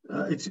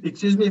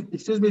 Excuse me,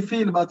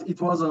 Phil, but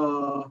it was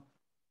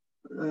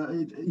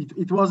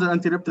it was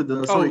interrupted.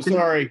 Sorry. Oh,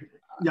 sorry.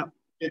 Yeah.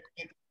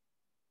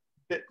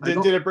 Did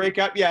it break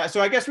up? Yeah.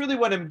 So I guess really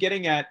what I'm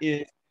getting at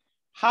is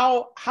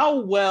how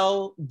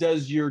well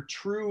does your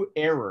true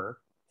error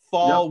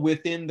fall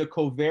within the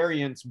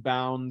covariance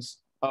bounds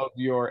of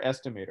your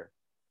estimator?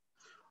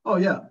 Oh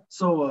yeah.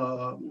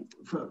 So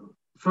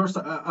first,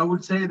 I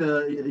would say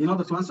in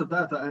order to answer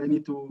that, I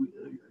need to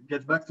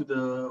get back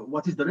to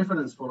what is the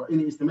reference for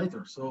any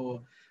estimator.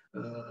 So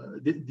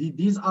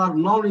these are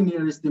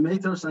nonlinear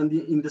estimators, and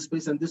in the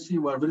space industry,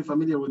 we are very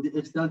familiar with the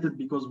extended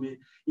because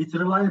it's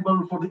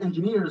reliable for the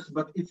engineers,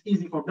 but it's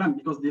easy for them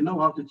because they know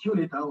how to tune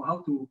it,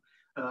 how to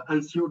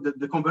ensure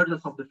the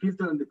convergence of the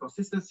filter and the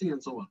consistency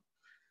and so on.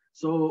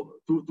 So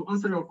to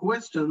answer your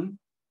question,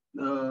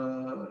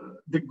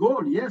 the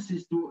goal, yes,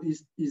 is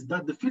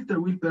that the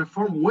filter will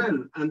perform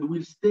well and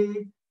will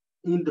stay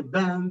in the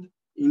band,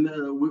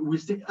 will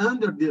stay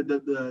under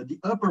the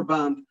upper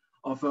band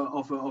of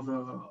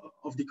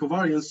the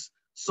covariance,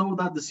 so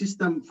that the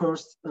system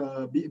first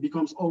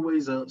becomes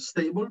always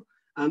stable,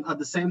 and at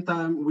the same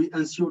time we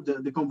ensure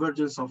the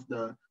convergence of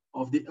the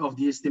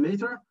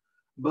estimator.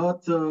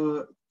 But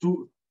to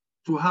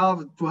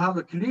have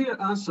a clear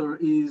answer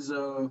is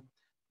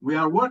we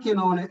are working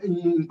on it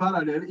in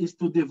parallel is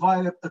to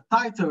develop a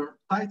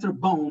tighter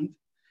bond,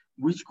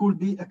 which could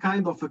be a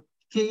kind of a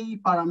key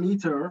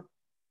parameter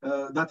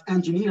that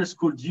engineers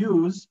could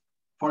use.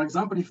 For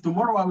example, if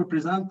tomorrow I will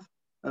present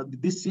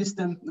this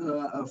system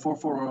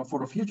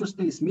for a future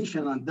space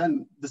mission, and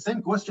then the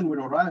same question will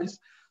arise,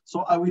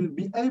 so I will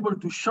be able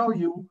to show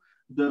you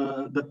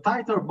the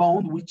tighter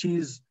bond, which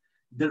is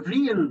the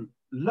real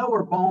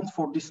lower bound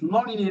for this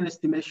nonlinear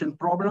estimation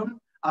problem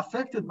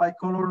affected by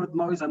colored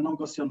noise and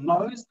non-Gaussian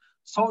noise,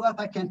 so that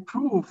I can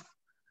prove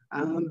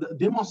and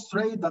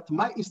demonstrate that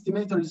my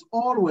estimator is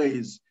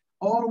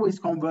always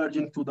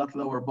converging to that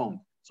lower bound.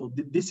 So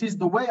this is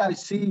the way I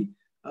see.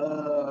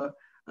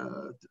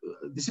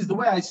 This is the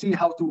way I see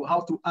how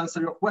to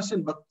answer your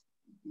question. But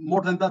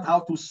more than that,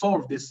 how to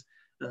solve this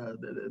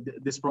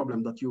this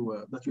problem that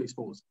you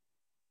exposed.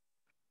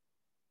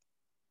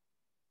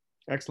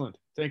 Excellent.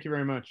 Thank you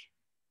very much.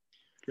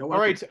 You're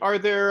welcome. All right. Are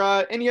there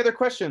any other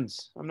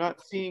questions? I'm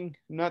not seeing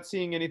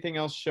anything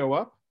else show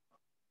up.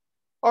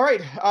 All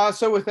right.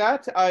 So with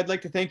that, I'd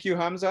like to thank you,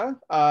 Hamza,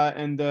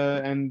 and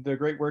the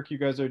great work you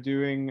guys are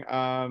doing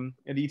at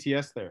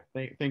ETS there.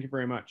 Thank you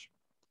very much.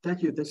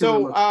 Thank you. Thank you so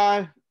very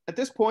much. At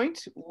this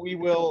point, we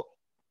will.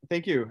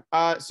 Thank you.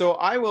 So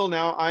I will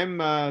now. I'm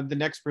the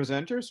next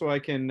presenter, so I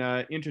can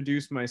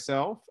introduce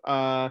myself.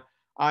 I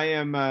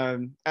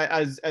am,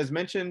 as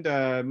mentioned,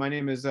 my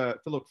name is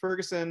Philip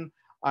Ferguson.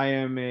 I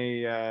am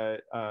a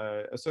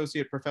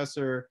associate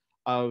professor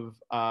of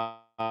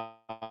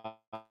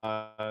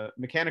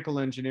mechanical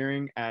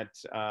engineering at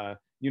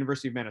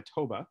University of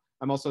Manitoba.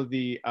 I'm also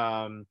the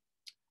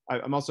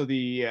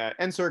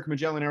NSERC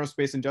Magellan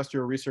Aerospace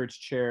Industrial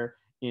Research Chair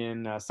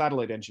in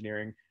satellite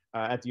engineering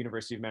at the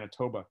University of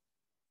Manitoba.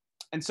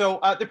 And so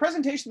the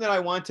presentation that I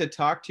want to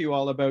talk to you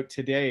all about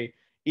today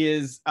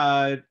is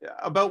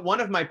about one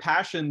of my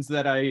passions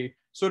that I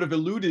sort of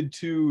alluded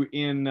to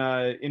in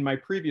my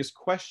previous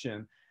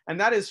question, and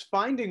that is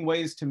finding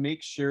ways to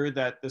make sure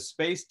that the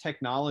space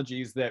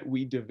technologies that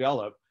we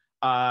develop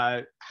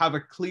have a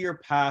clear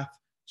path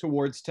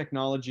towards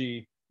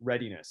technology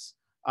readiness,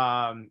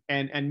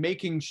 and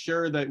making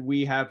sure that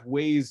we have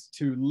ways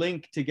to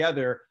link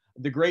together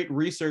the great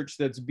research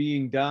that's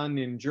being done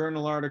in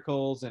journal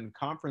articles and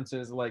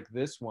conferences like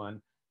this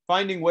one,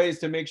 finding ways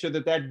to make sure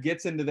that that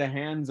gets into the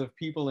hands of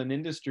people in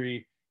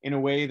industry in a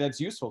way that's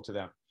useful to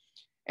them.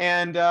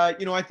 And,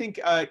 you know, I think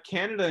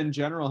Canada in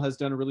general has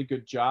done a really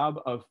good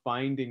job of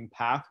finding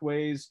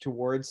pathways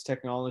towards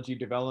technology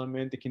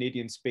development. The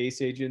Canadian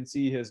Space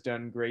Agency has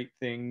done great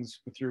things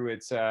through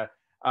its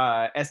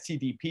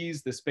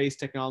STDPs, the Space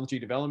Technology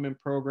Development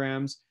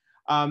Programs.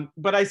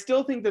 But I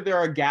still think that there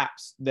are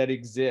gaps that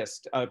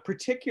exist,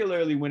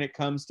 particularly when it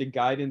comes to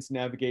guidance,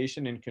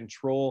 navigation, and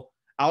control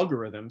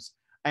algorithms.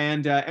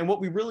 And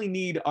what we really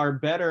need are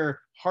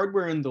better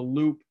hardware in the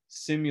loop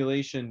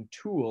simulation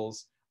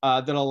tools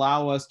that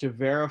allow us to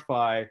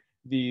verify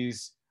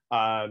these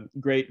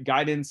great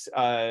guidance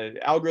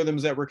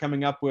algorithms that we're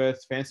coming up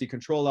with, fancy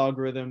control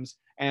algorithms.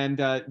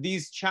 And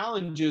these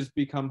challenges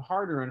become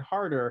harder and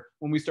harder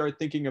when we start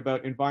thinking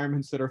about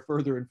environments that are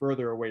further and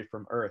further away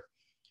from Earth.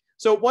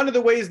 So one of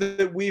the ways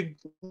that we've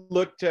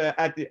looked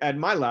at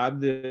my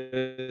lab,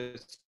 the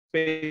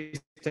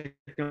Space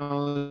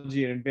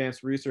Technology and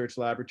Advanced Research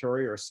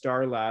Laboratory, or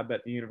STAR Lab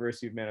at the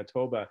University of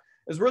Manitoba,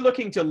 is we're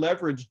looking to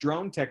leverage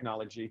drone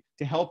technology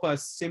to help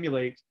us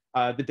simulate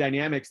the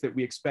dynamics that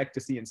we expect to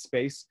see in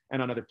space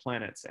and on other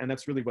planets. And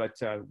that's really what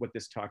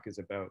this talk is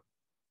about.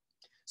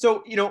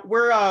 So, you know,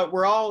 we're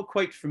all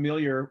quite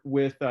familiar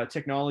with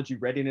technology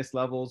readiness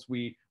levels.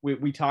 We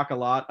talk a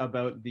lot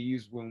about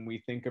these when we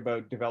think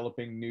about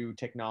developing new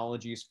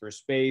technologies for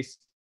space.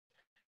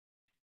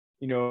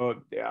 You know,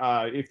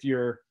 if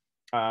you're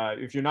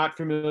not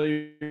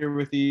familiar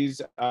with these,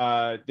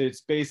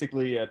 it's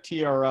basically a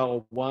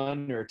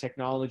TRL1, or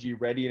technology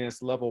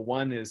readiness level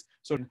 1, is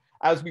sort of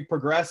as we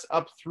progress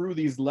up through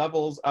these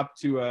levels up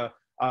to a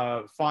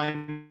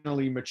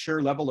finally mature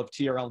level of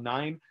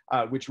TRL9,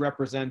 which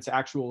represents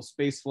actual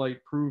spaceflight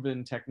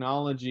proven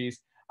technologies.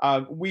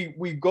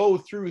 We go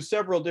through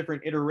several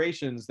different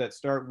iterations that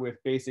start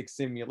with basic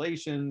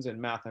simulations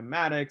and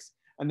mathematics,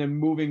 and then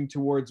moving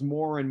towards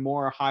more and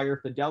more higher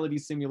fidelity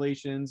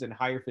simulations and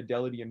higher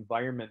fidelity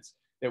environments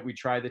that we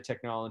try the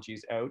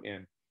technologies out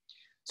in.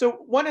 So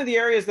one of the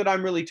areas that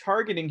I'm really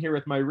targeting here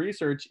with my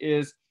research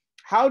is,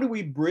 how do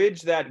we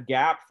bridge that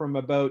gap from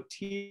about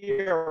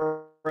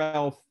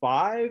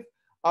TRL5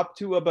 up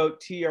to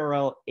about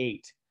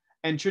TRL8?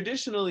 And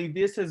traditionally,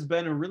 this has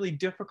been a really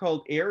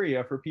difficult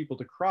area for people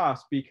to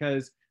cross,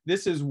 because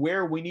this is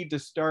where we need to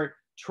start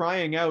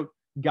trying out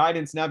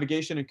guidance,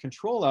 navigation, and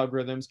control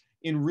algorithms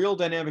in real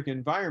dynamic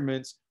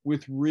environments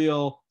with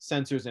real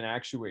sensors and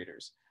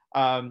actuators.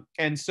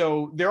 And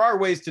so there are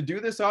ways to do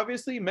this,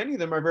 obviously. Many of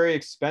them are very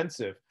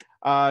expensive.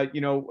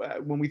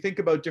 When we think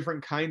about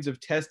different kinds of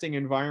testing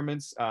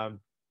environments,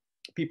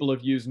 people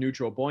have used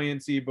neutral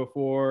buoyancy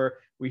before.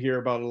 We hear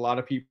about a lot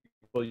of people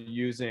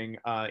using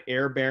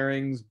air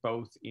bearings,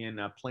 both in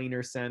a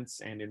planar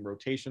sense and in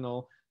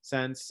rotational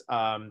sense.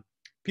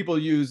 People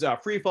use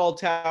free fall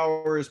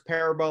towers,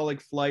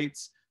 parabolic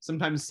flights,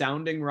 sometimes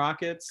sounding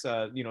rockets.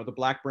 The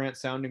Black Brant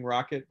sounding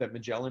rocket that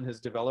Magellan has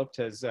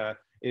developed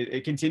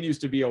it continues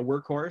to be a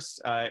workhorse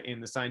in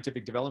the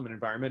scientific development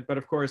environment. But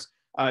of course,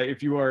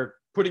 if you are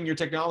putting your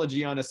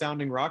technology on a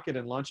sounding rocket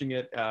and launching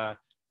it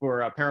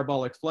for a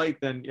parabolic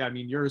flight, then I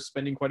mean, you're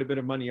spending quite a bit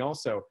of money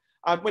also.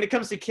 When it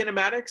comes to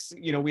kinematics,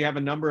 we have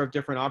a number of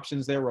different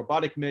options there: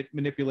 robotic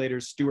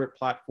manipulators, Stewart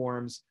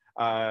platforms,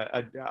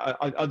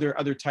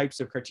 other types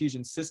of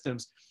Cartesian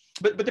systems.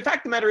 But the fact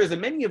of the matter is that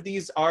many of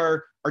these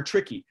are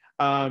tricky.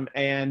 What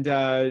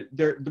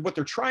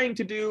they're trying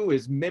to do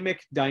is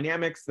mimic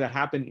dynamics that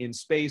happen in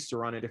space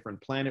or on a different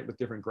planet with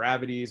different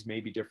gravities,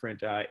 maybe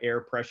different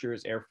air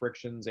pressures, air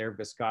frictions, air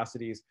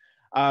viscosities.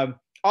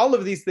 All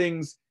of these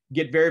things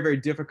get very, very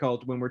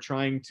difficult when we're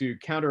trying to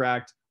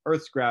counteract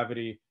Earth's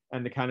gravity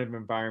and the kind of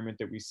environment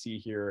that we see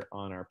here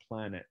on our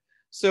planet.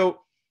 So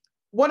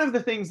one of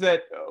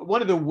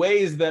the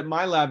ways that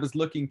my lab is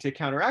looking to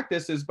counteract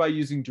this is by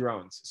using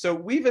drones. So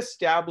we've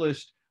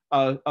established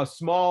a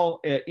small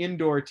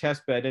indoor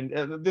test bed,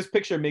 and this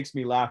picture makes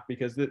me laugh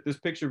because this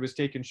picture was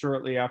taken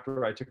shortly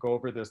after I took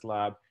over this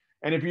lab.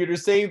 And if you were to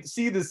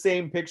see the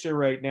same picture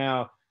right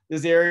now,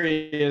 this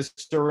area is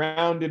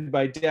surrounded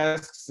by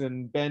desks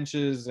and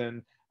benches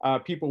and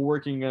people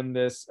working on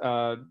this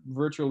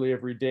virtually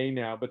every day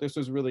now. But this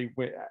was really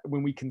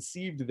when we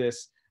conceived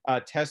this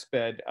test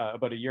bed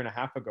about 1.5 years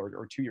ago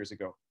or 2 years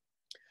ago.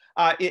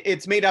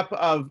 It's made up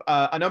of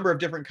a number of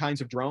different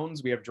kinds of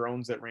drones. We have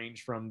drones that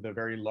range from the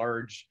very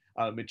large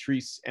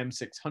Matrice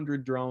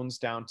M600 drones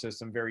down to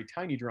some very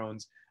tiny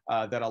drones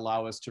that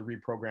allow us to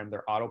reprogram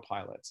their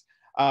autopilots.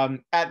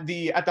 At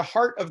the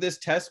heart of this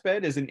test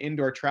bed is an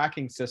indoor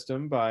tracking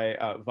system by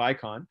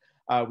Vicon.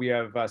 We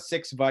have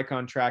 6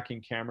 Vicon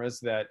tracking cameras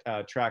that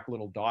track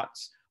little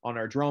dots on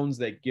our drones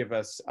that give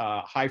us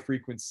high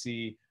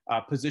frequency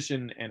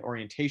position and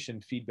orientation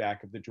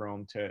feedback of the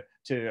drone to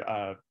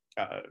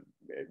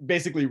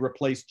basically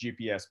replace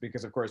GPS,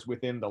 because of course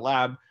within the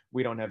lab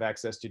we don't have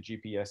access to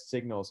GPS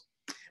signals.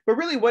 But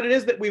really what it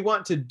is that we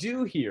want to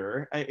do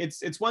here,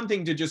 it's one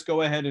thing to just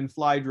go ahead and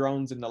fly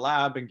drones in the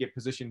lab and get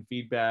position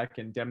feedback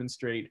and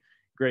demonstrate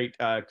great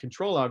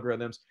control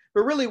algorithms.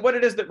 But really what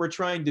it is that we're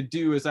trying to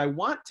do is I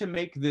want to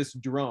make this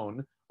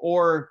drone,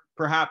 or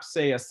perhaps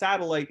say a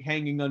satellite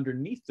hanging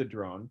underneath the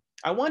drone,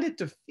 I want it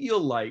to feel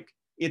like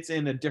it's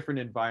in a different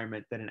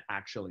environment than it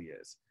actually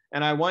is.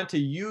 And I want to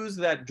use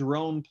that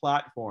drone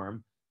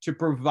platform to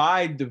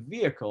provide the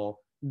vehicle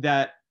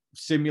that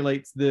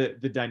simulates the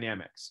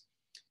dynamics.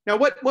 Now,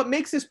 what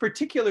makes this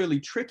particularly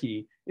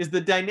tricky is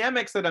the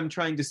dynamics that I'm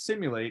trying to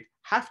simulate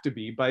have to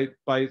be,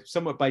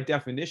 somewhat by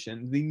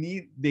definition,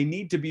 they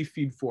need to be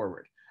feed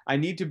forward. I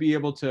need to be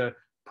able to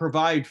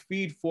provide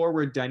feed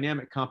forward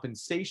dynamic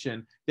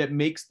compensation that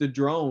makes the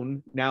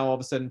drone now all of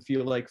a sudden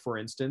feel like, for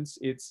instance,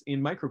 it's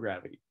in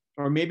microgravity.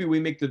 Or maybe we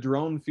make the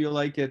drone feel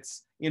like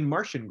it's in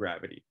Martian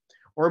gravity.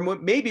 Or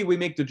maybe we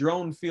make the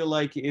drone feel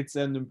like it's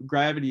in the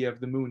gravity of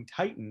the moon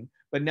Titan,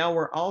 but now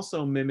we're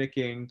also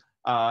mimicking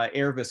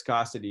air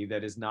viscosity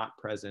that is not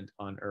present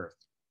on Earth.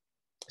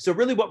 So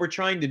really what we're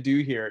trying to do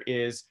here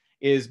is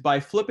by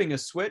flipping a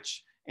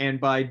switch and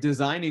by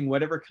designing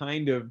whatever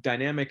kind of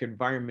dynamic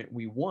environment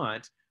we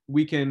want,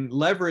 we can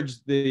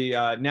leverage the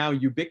now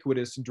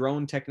ubiquitous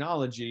drone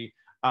technology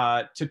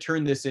to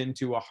turn this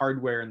into a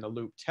hardware in the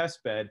loop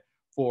testbed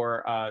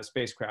for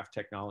spacecraft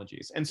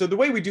technologies. And so the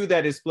way we do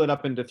that is split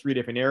up into 3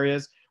 different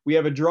areas. We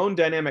have a drone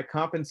dynamic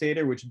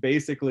compensator, which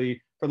basically,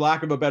 for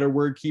lack of a better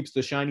word, keeps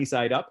the shiny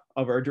side up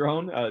of our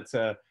drone. It's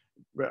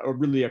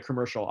really a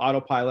commercial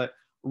autopilot.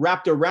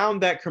 Wrapped around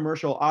that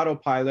commercial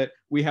autopilot,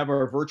 we have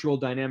our virtual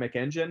dynamic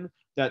engine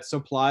that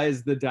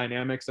supplies the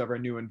dynamics of our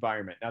new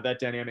environment. Now that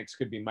dynamics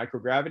could be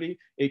microgravity.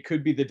 It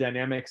could be the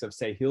dynamics of,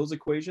 say, Hill's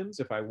equations,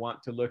 if I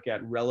want to look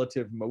at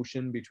relative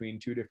motion between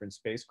 2 different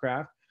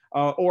spacecraft.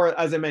 Or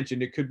as I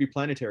mentioned, it could be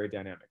planetary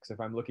dynamics if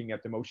I'm looking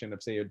at the motion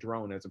of, say, a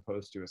drone as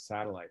opposed to a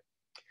satellite.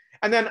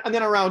 And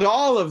then around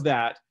all of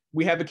that,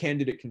 we have a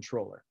candidate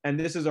controller. And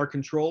this is our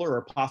controller,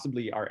 or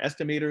possibly our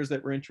estimators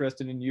that we're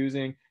interested in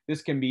using.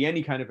 This can be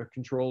any kind of a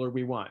controller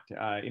we want.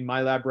 In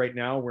my lab right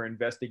now, we're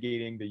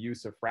investigating the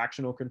use of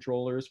fractional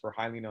controllers for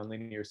highly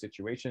nonlinear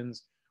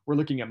situations. We're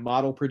looking at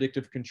model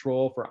predictive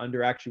control for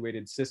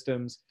underactuated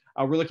systems.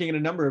 We're looking at a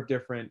number of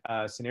different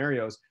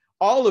scenarios,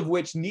 all of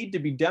which need to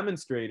be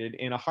demonstrated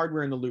in a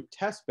hardware in the loop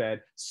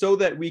testbed so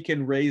that we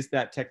can raise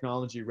that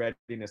technology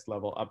readiness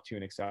level up to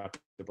an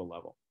acceptable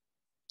level.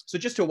 So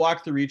just to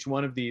walk through each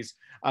one of these,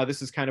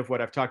 this is kind of what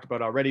I've talked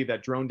about already,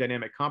 that drone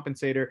dynamic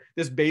compensator.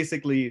 This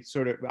basically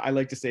sort of, I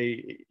like to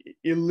say,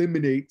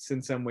 eliminates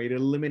in some way, it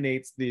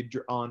eliminates the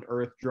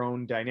on-Earth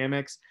drone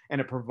dynamics, and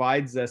it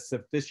provides us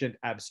sufficient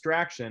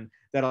abstraction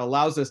that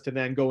allows us to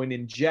then go and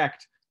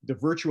inject the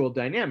virtual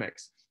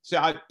dynamics. So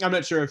I'm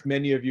not sure if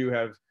many of you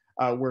have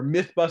were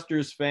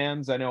Mythbusters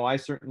fans. I know I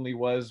certainly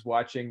was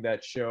watching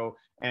that show,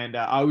 and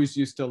I always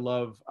used to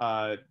love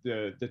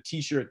the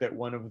T-shirt that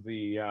one of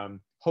the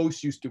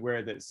hosts used to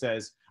wear that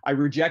says, "I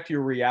reject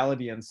your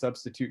reality and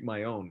substitute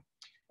my own."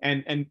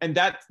 And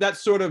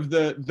that's sort of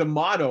the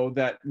motto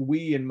that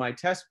we in my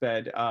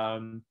testbed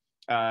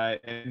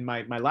and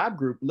my lab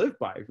group live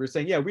by. We're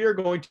saying, yeah, we are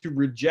going to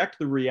reject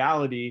the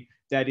reality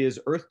that is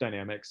Earth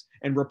dynamics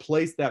and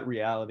replace that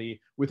reality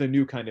with a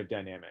new kind of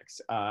dynamics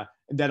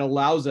that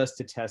allows us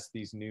to test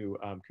these new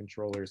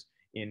controllers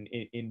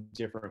in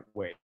different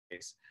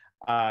ways,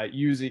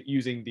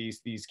 using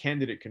these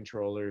candidate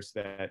controllers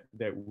that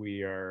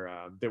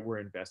we're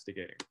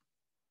investigating.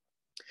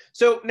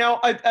 So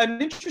now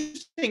an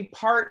interesting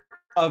part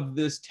of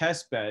this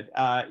testbed,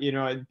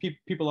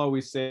 people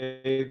always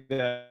say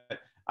that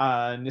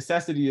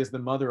necessity is the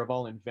mother of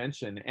all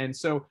invention. And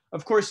so,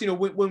 of course,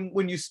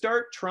 when you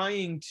start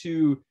trying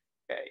to,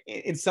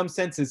 in some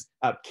senses,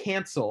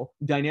 cancel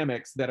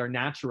dynamics that are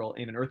natural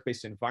in an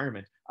Earth-based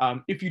environment,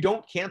 if you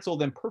don't cancel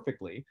them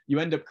perfectly, you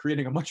end up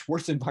creating a much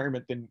worse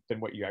environment than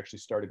what you actually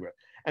started with.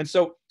 And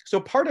so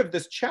part of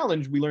this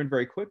challenge we learned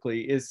very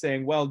quickly is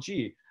saying, well,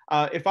 gee,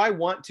 if I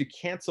want to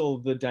cancel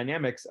the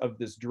dynamics of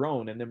this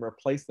drone and then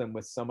replace them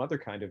with some other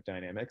kind of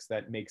dynamics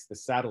that makes the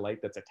satellite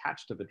that's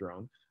attached to the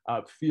drone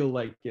feel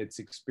like it's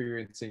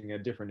experiencing a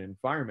different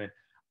environment,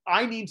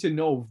 I need to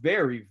know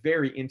very,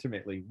 very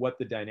intimately what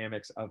the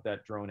dynamics of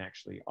that drone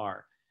actually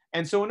are.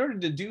 And so in order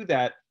to do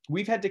that,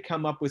 we've had to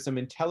come up with some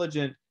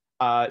intelligent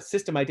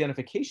system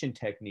identification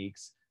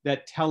techniques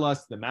that tell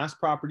us the mass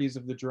properties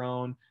of the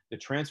drone, the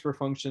transfer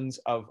functions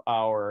of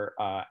our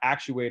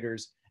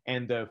actuators,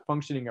 and the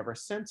functioning of our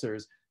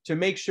sensors to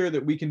make sure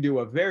that we can do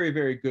a very,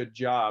 very good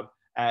job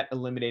at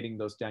eliminating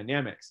those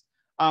dynamics.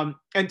 And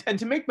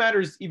to make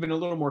matters even a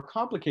little more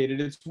complicated,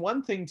 it's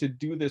one thing to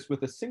do this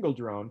with a single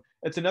drone.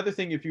 It's another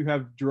thing if you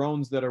have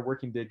drones that are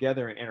working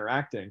together and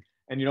interacting.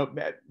 And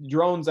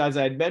drones, as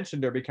I had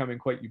mentioned, are becoming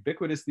quite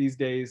ubiquitous these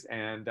days,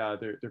 and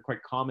they're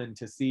quite common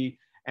to see.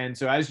 And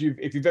so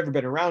if you've ever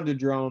been around a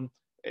drone,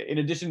 in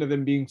addition to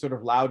them being sort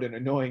of loud and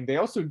annoying, they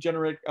also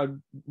generate a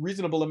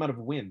reasonable amount of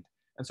wind.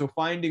 And so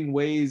finding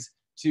ways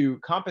to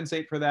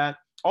compensate for that,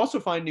 also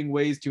finding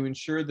ways to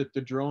ensure that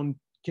the drone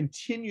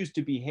continues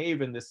to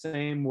behave in the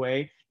same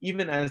way,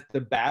 even as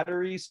the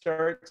battery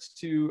starts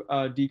to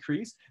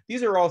decrease.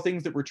 These are all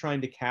things that we're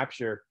trying to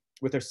capture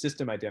with our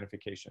system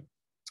identification.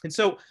 And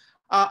so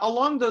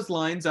along those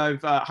lines,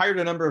 I've hired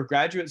a number of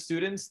graduate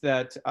students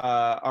that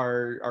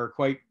are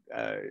quite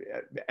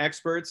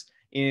experts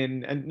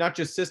in and not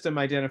just system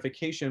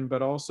identification,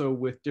 but also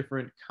with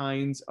different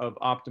kinds of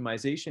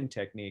optimization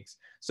techniques.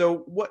 So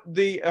what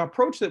the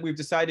approach that we've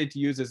decided to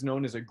use is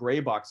known as a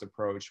gray box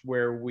approach,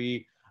 where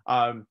we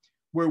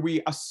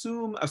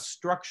assume a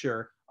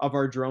structure of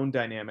our drone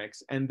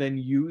dynamics and then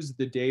use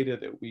the data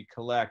that we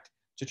collect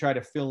to try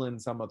to fill in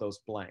some of those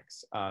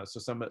blanks. So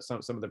some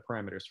of the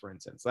parameters, for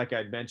instance, like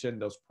I'd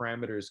mentioned, those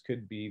parameters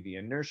could be the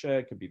inertia,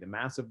 it could be the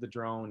mass of the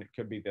drone, it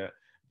could be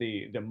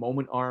the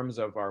moment arms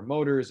of our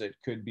motors, it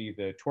could be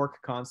the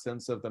torque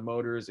constants of the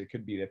motors, it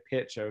could be the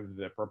pitch of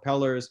the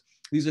propellers.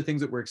 These are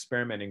things that we're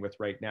experimenting with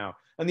right now.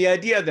 And the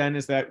idea then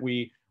is that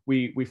we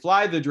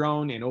fly the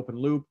drone in open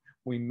loop,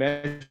 we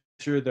measure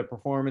the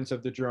performance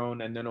of the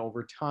drone, and then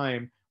over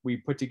time, we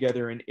put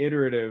together an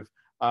iterative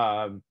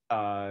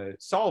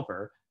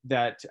solver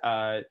that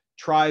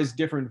tries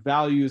different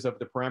values of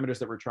the parameters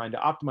that we're trying to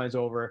optimize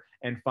over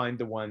and find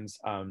the ones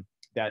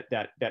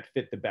that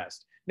fit the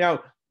best.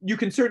 Now, you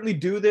can certainly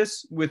do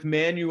this with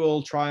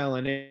manual trial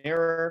and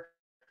error,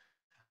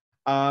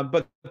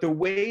 but the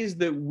ways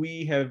that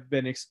we have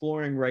been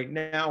exploring right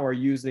now are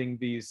using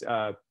these,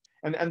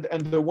 and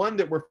the one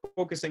that we're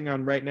focusing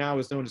on right now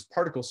is known as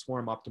particle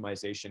swarm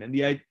optimization. And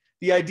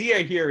the idea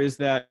here is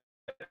that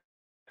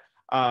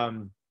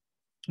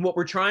what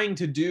we're trying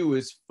to do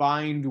is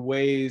find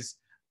ways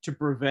to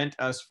prevent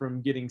us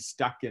from getting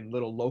stuck in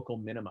little local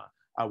minima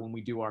when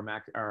we do our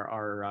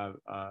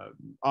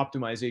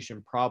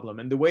optimization problem.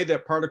 And the way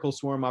that particle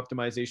swarm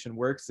optimization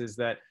works is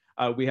that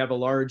we have a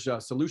large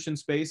solution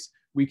space.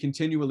 We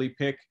continually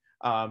pick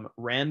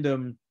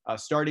random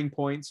starting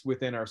points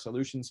within our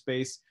solution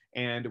space,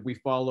 and we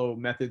follow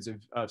methods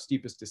of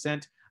steepest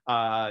descent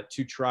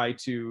to try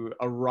to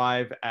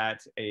arrive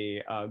at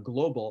a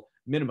global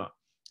minima.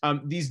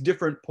 These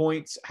different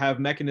points have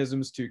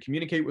mechanisms to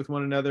communicate with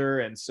one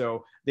another, and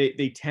so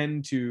they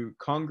tend to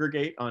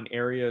congregate on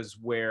areas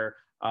where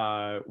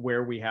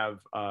we have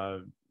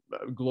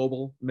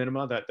global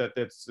minima.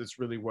 That's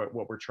really what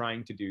we're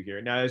trying to do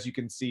here. Now, as you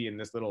can see in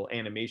this little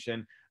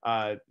animation,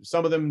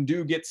 some of them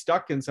do get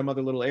stuck in some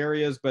other little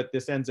areas, but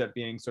this ends up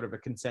being sort of a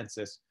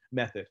consensus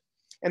method.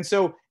 And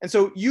so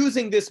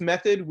using this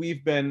method,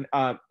 we've been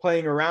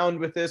playing around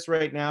with this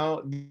right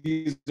now.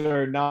 These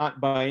are not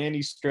by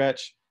any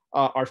stretch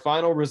our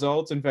final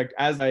results. In fact,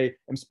 as I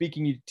am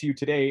speaking to you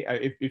today,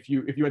 if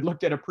you had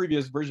looked at a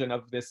previous version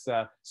of this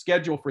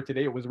schedule for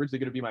today, it was originally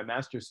going to be my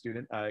master's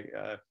student,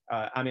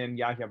 Amin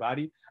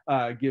Yahyabadi,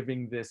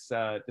 giving this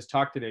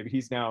talk today, but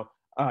he's now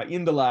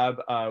in the lab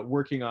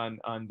working on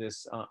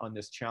this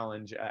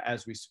challenge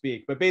as we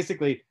speak. But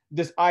basically,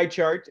 this eye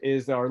chart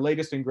is our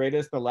latest and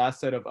greatest, the last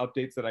set of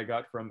updates that I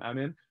got from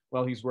Amin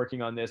while he's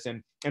working on this.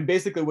 And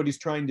basically what he's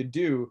trying to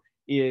do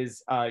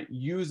is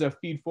use a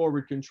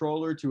feed-forward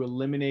controller to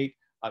eliminate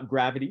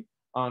gravity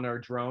on our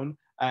drone,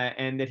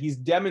 and that he's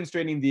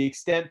demonstrating the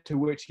extent to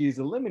which he's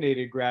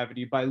eliminated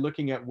gravity by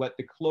looking at what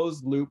the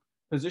closed-loop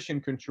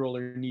position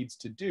controller needs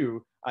to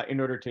do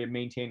in order to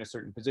maintain a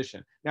certain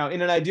position. Now,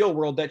 in an ideal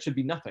world, that should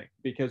be nothing,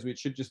 because it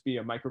should just be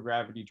a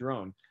microgravity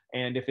drone.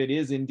 And if it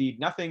is indeed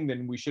nothing,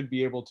 then we should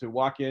be able to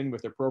walk in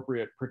with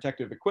appropriate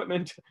protective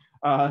equipment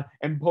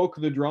and poke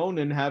the drone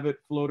and have it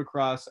float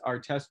across our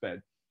test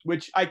bed,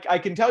 which I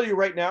can tell you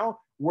right now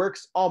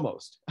works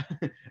almost.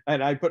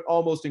 And I put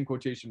almost in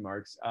quotation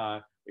marks.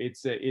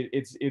 It's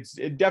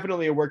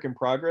definitely a work in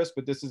progress,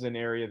 but this is an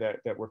area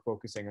that we're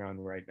focusing on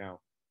right now.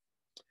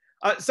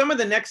 Some of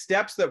the next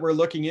steps that we're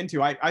looking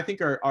into, I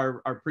think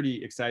are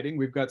pretty exciting.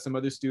 We've got some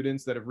other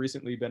students that have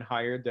recently been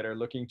hired that are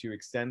looking to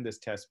extend this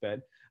test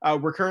bed.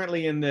 We're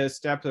currently in the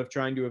steps of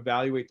trying to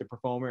evaluate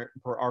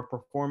our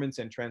performance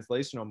and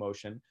translational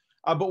motion,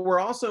 but we're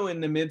also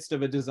in the midst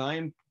of a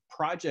design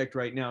project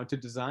right now to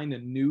design a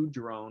new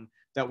drone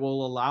that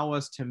will allow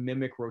us to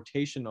mimic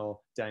rotational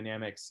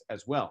dynamics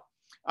as well.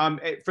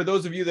 For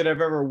those of you that have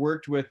ever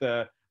worked with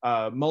a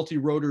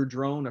multi-rotor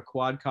drone, a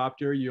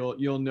quadcopter,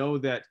 you'll know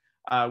that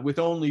with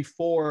only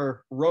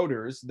 4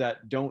 rotors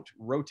that don't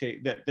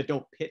rotate, that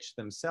don't pitch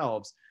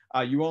themselves,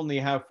 you only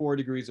have 4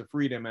 degrees of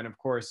freedom. And of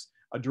course,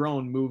 a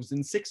drone moves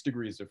in 6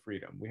 degrees of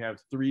freedom. We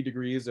have 3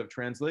 degrees of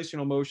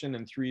translational motion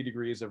and 3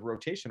 degrees of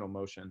rotational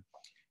motion.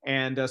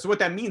 And so what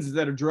that means is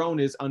that a drone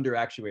is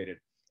underactuated.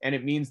 And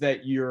it means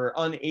that you're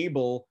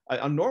unable,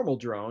 a normal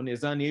drone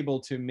is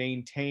unable to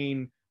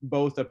maintain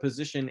both a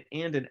position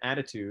and an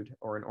attitude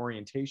or an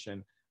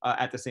orientation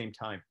at the same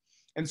time.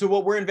 And so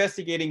what we're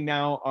investigating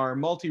now are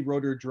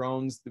multi-rotor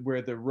drones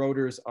where the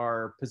rotors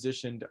are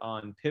positioned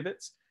on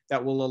pivots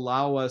that will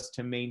allow us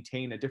to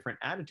maintain a different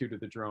attitude of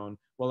the drone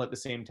while at the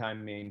same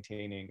time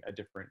maintaining a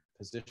different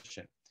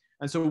position.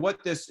 And so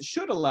what this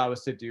should allow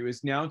us to do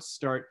is now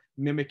start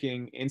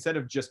mimicking, instead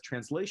of just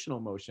translational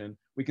motion,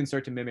 we can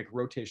start to mimic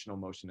rotational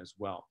motion as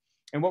well.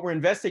 And what we're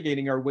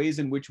investigating are ways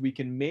in which we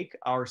can make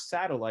our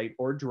satellite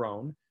or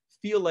drone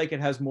feel like it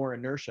has more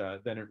inertia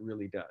than it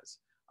really does,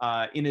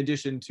 in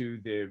addition to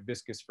the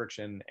viscous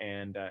friction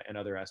and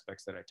other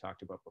aspects that I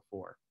talked about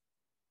before.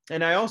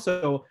 And I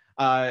also,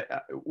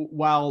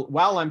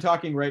 while I'm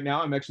talking right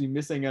now, I'm actually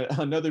missing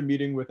another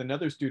meeting with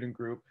another student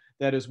group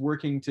that is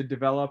working to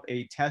develop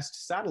a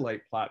test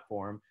satellite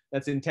platform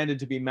that's intended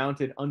to be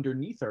mounted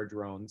underneath our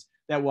drones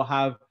that will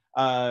have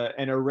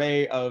an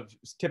array of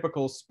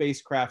typical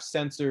spacecraft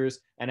sensors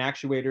and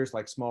actuators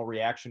like small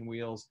reaction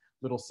wheels,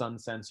 little sun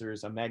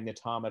sensors, a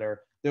magnetometer,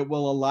 that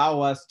will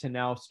allow us to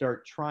now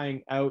start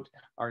trying out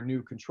our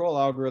new control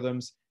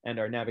algorithms and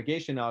our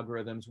navigation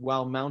algorithms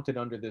while mounted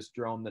under this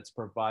drone that's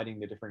providing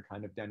the different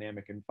kind of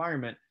dynamic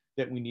environment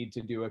that we need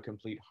to do a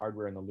complete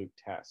hardware in the loop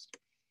test.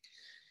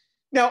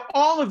 Now,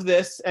 all of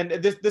this, and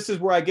this is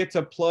where I get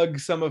to plug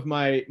some of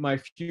my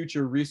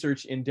future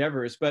research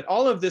endeavors, but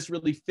all of this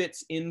really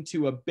fits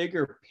into a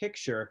bigger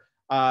picture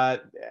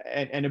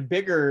and a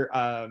bigger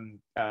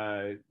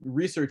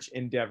research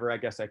endeavor, I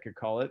guess I could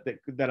call it,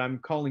 that I'm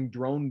calling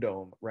Drone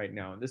Dome right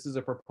now. And this is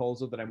a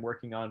proposal that I'm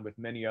working on with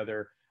many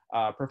other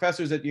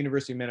professors at the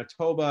University of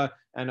Manitoba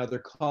and other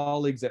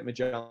colleagues at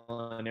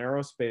Magellan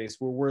Aerospace,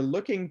 where we're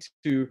looking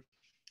to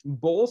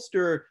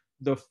bolster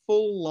the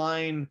full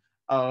line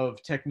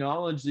of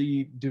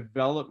technology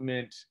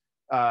development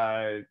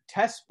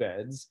test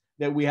beds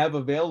that we have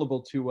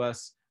available to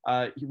us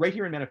right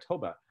here in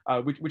Manitoba,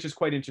 which is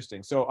quite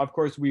interesting. So of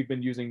course, we've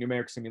been using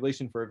numeric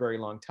simulation for a very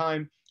long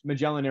time.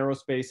 Magellan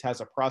Aerospace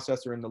has a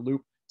processor in the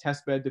loop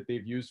test bed that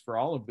they've used for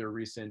all of their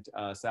recent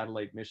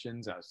satellite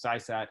missions,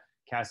 SciSat,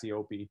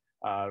 Cassiope,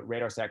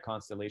 RadarSat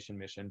Constellation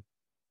mission.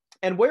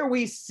 And where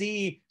we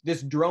see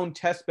this drone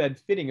test bed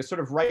fitting is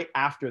sort of right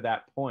after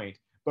that point,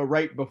 but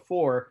right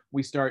before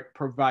we start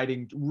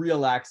providing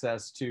real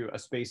access to a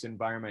space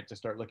environment to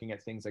start looking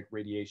at things like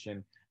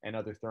radiation and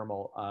other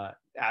thermal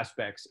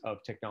aspects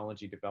of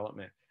technology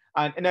development.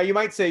 And now you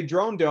might say,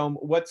 Drone Dome,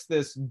 what's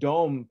this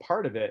dome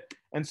part of it?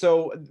 And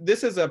so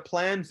this is a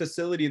planned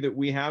facility that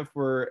we have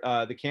for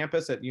the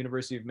campus at the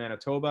University of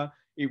Manitoba.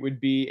 It would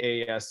be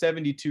a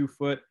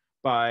 72-foot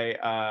by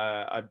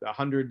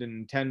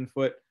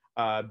 110-foot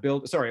by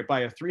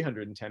a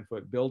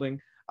 310-foot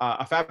building,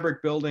 a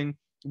fabric building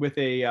with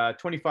a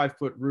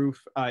 25-foot roof,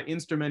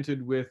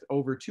 instrumented with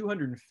over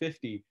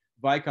 250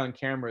 Vicon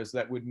cameras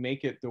that would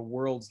make it the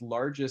world's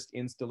largest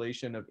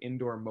installation of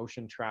indoor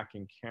motion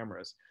tracking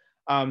cameras.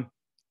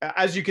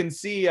 As you can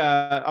see,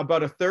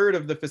 about a third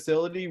of the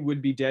facility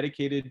would be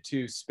dedicated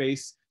to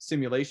space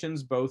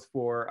simulations, both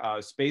for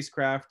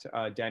spacecraft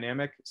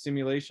dynamic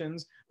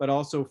simulations, but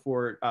also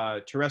for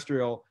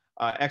terrestrial,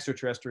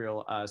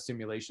 extraterrestrial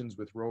simulations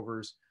with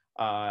rovers,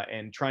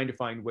 and trying to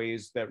find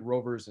ways that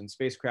rovers and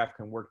spacecraft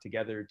can work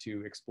together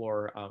to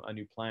explore a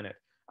new planet.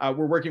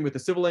 We're working with the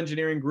civil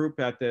engineering group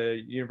at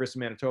the University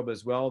of Manitoba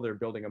as well. They're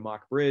building a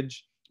mock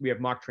bridge. We have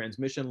mock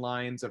transmission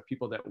lines of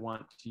people that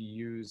want to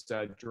use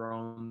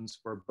drones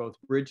for both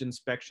bridge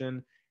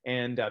inspection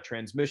and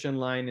transmission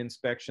line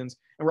inspections.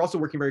 And we're also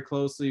working very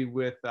closely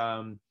with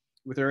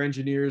our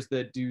engineers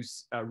that do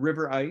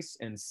river ice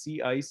and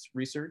sea ice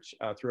research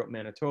throughout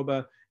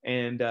Manitoba.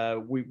 And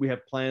we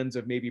have plans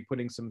of maybe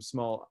putting some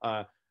small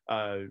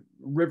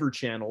river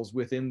channels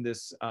within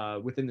this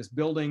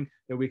building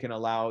that we can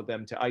allow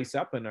them to ice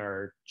up in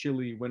our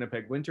chilly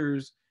Winnipeg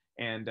winters,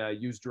 and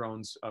use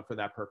drones for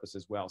that purpose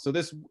as well. So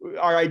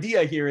our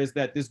idea here is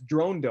that this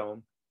Drone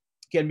Dome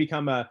can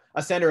become a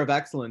center of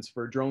excellence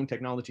for drone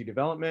technology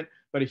development,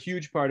 but a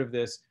huge part of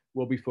this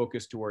will be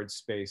focused towards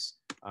space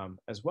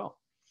as well.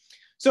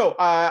 So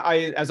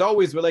I, as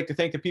always, would like to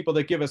thank the people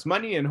that give us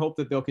money and hope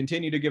that they'll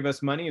continue to give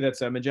us money. That's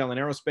Magellan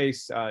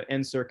Aerospace,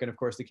 NSERC, and of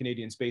course the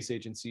Canadian Space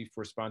Agency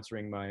for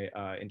sponsoring my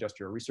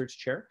industrial research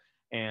chair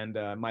and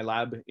my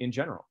lab in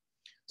general.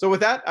 So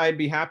with that, I'd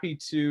be happy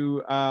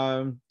to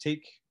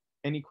take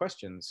any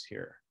questions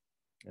here.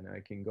 And I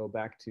can go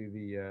back to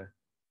the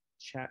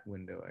chat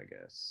window, I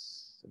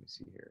guess. Let me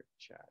see here,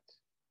 chat.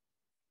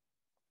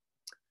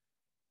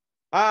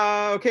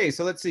 Okay,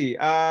 so let's see.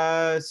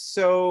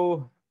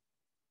 So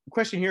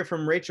question here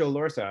from Rachel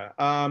Lorsa.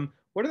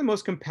 What are the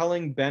most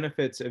compelling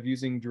benefits of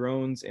using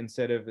drones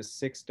instead of a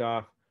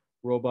 6-DOF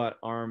robot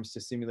arms to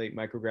simulate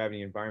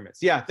microgravity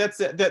environments? Yeah,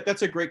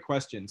 that's a great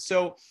question.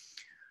 So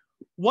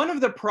one of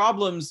the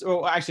problems,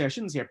 or actually I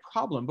shouldn't say a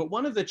problem, but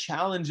one of the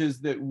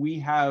challenges that we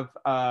have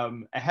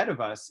ahead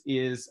of us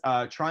is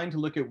trying to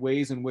look at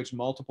ways in which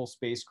multiple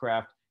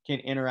spacecraft can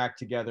interact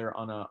together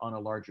on a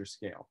larger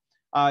scale.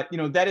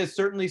 That is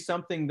certainly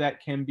something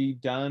that can be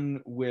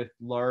done with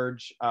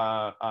large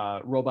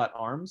robot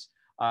arms.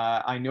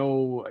 I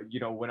know,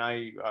 when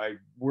I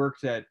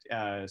worked at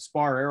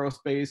Spar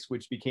Aerospace,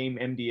 which became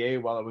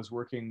MDA while I was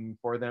working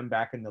for them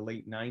back in the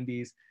late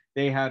 90s,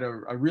 they had a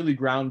really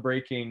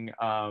groundbreaking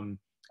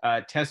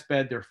test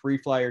bed, their free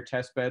flyer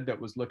test bed that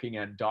was looking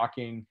at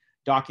docking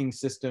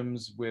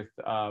systems with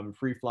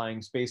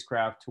free-flying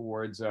spacecraft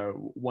towards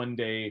one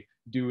day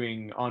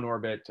doing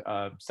on-orbit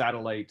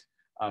satellite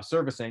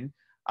servicing.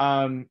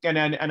 And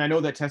I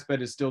know that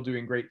testbed is still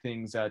doing great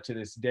things to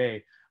this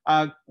day.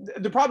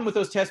 The problem with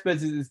those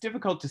testbeds is it's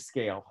difficult to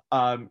scale.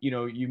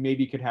 You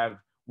maybe could have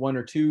 1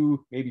 or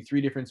 2, maybe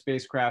 3 different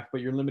spacecraft,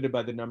 but you're limited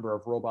by the number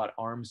of robot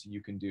arms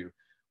you can do.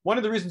 One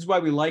of the reasons why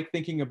we like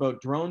thinking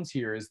about drones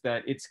here is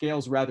that it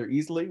scales rather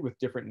easily with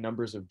different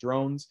numbers of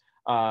drones.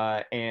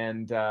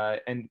 And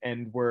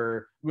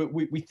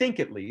we think,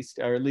 at least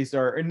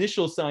our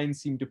initial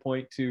signs seem to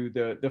point to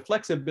the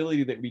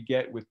flexibility that we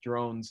get with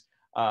drones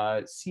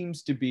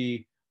seems to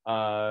be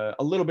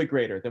a little bit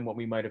greater than what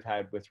we might have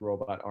had with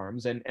robot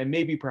arms, and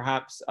maybe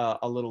perhaps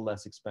a little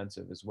less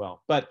expensive as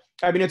well. But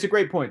I mean, it's a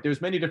great point.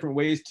 There's many different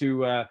ways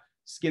to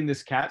skin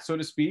this cat, so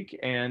to speak.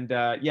 And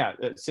yeah,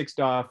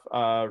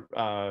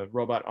 6DOF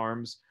robot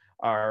arms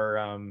are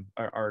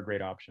a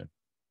great option.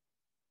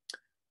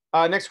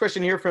 Next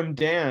question here from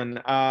Dan.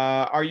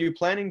 Are you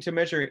planning to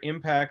measure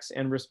impacts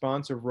and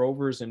response of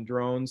rovers and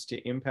drones to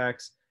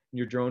impacts in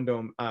your Drone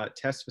Dome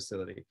test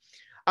facility?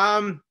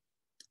 I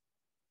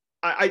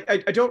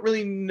don't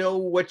really know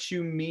what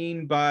you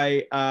mean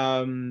by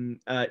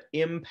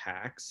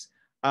impacts.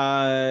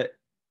 One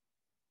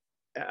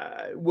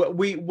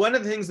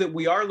of the things that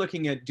we are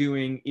looking at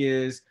doing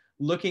is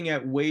looking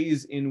at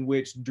ways in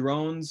which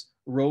drones,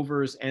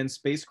 rovers, and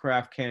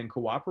spacecraft can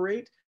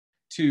cooperate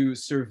to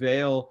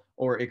surveil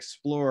or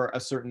explore a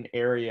certain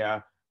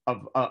area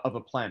of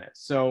a planet.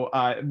 So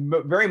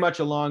very much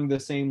along the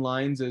same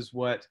lines as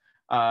what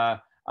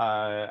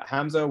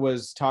Hamza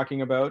was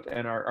talking about,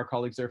 and our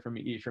colleagues there from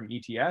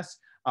ETS,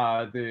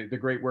 the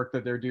great work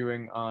that they're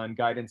doing on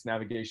guidance,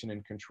 navigation,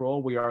 and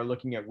control. We are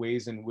looking at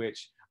ways in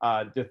which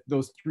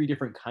those three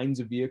different kinds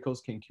of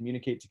vehicles can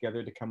communicate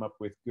together to come up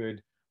with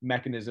good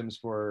mechanisms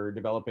for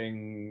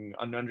developing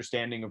an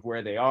understanding of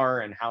where they are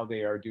and how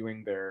they are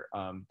doing their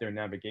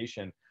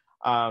navigation.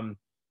 But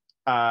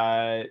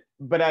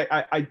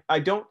I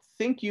don't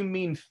think you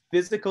mean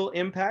physical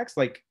impacts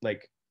like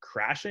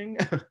crashing.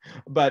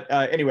 But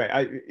anyway,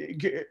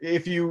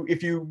 if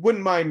you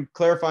wouldn't mind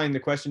clarifying the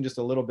question just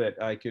a little bit,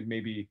 I could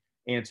maybe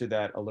answer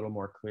that a little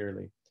more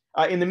clearly.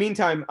 In the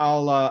meantime,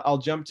 I'll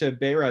jump to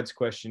Bayrad's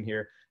question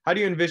here. How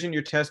do you envision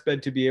your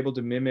testbed to be able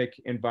to mimic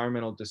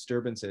environmental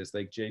disturbances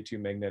like J2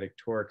 magnetic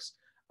torques?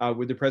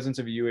 Would the presence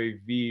of a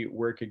UAV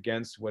work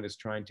against what it's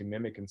trying to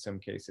mimic in some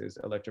cases,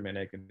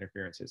 electromagnetic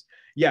interferences?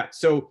 Yeah,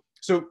 so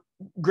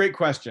great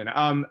question.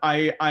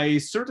 I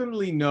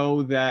certainly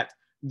know that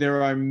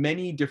there are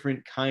many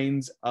different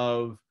kinds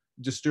of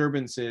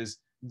disturbances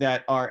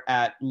that are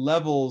at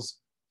levels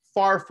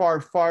far,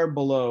 far, far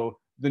below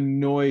the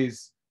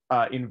noise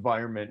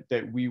environment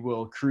that we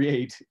will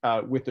create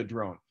with a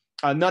drone.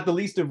 Not the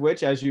least of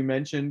which, as you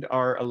mentioned,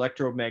 are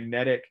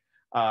electromagnetic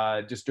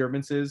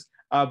disturbances,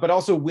 but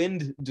also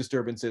wind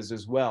disturbances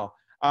as well.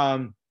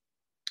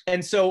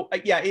 And so,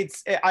 yeah,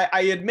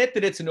 I admit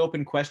that it's an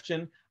open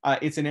question.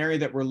 It's an area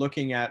that we're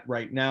looking at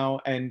right now.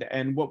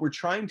 And what we're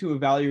trying to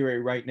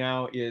evaluate right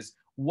now is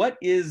what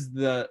is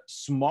the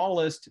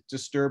smallest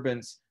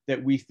disturbance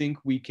that we think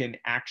we can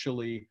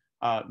actually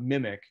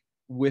mimic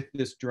with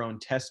this drone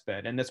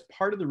testbed. And that's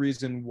part of the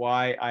reason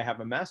why I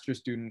have a master's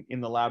student in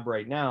the lab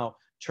right now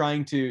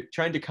trying to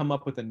come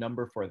up with a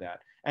number for that.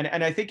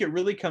 And I think it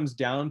really comes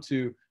down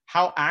to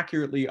how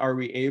accurately are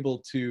we able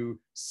to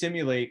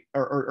simulate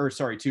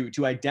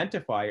to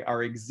identify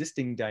our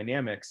existing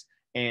dynamics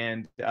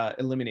and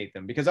eliminate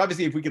them. Because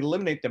obviously if we could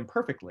eliminate them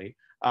perfectly,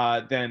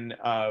 then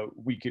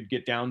we could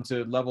get down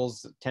to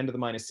levels 10 to the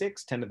minus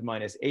 6, 10 to the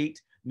minus 8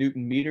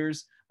 Newton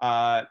meters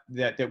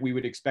that we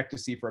would expect to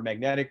see for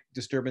magnetic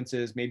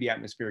disturbances, maybe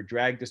atmospheric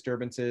drag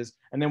disturbances.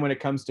 And then when it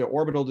comes to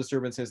orbital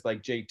disturbances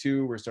like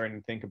J2, we're starting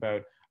to think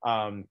about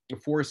the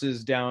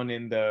forces down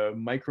in the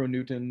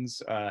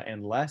micronewtons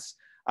and less.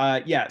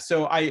 Yeah,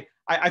 so I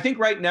think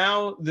right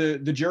now the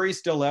jury's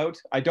still out.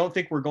 I don't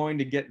think we're going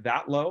to get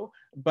that low,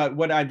 but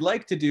what I'd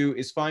like to do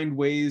is find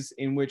ways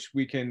in which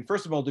we can,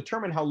 first of all,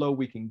 determine how low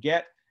we can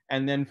get,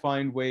 and then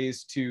find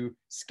ways to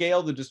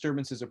scale the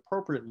disturbances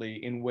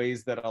appropriately in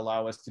ways that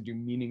allow us to do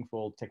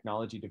meaningful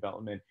technology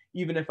development,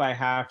 even if I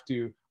have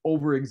to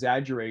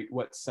over-exaggerate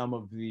what some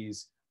of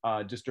these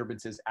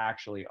disturbances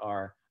actually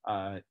are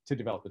to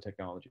develop the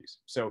technologies.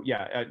 So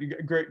yeah,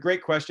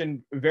 great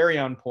question, very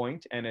on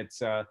point, and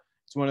it's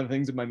one of the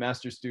things that my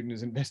master's student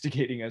is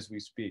investigating as we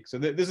speak. So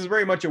this is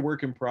very much a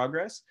work in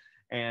progress,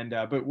 and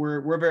but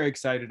we're very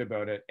excited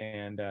about it,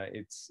 and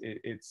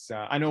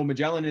I know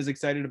Magellan is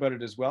excited about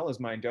it as well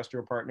as my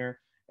industrial partner,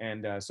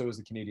 and so is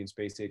the Canadian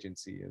Space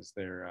Agency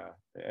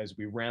as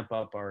we ramp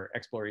up our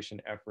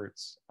exploration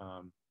efforts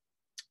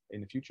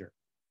in the future.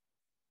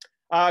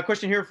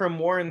 Question here from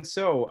Warren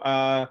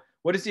So.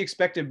 What is the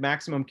expected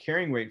maximum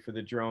carrying weight for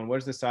the drone? What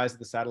is the size of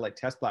the satellite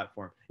test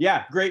platform?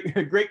 Yeah,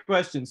 great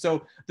question.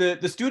 So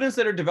the students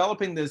that are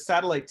developing the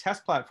satellite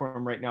test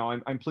platform right now,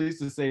 I'm pleased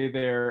to say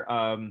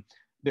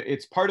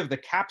it's part of the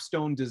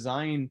capstone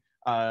design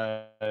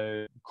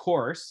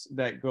course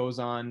that goes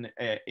on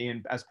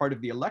as part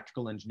of the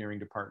electrical engineering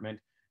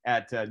department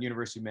at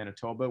University of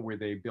Manitoba, where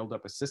they build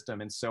up a system.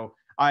 And so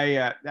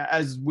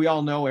as we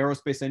all know,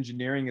 aerospace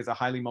engineering is a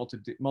highly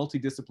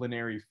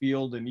multidisciplinary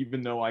field. And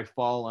even though I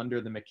fall under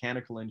the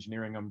mechanical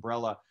engineering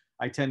umbrella,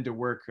 I tend to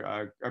work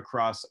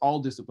across all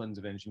disciplines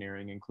of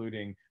engineering,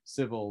 including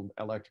civil,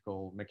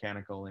 electrical,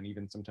 mechanical, and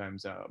even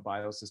sometimes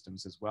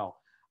biosystems as well.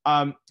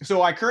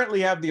 So I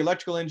currently have the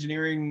electrical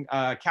engineering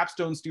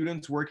capstone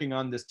students working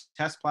on this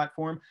test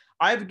platform.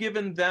 I've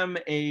given them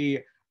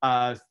a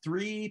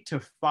 3 to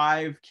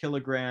 5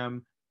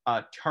 kilogram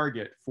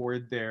target for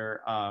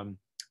their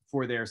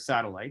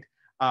satellite.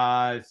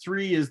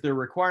 3 is their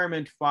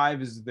requirement,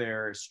 5 is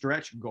their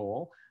stretch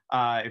goal.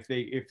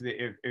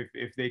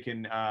 if they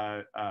can,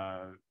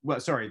 well,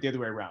 sorry, the other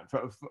way around.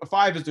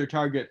 5 is their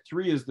target,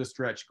 3 is the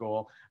stretch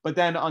goal. But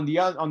then on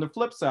the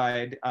flip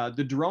side,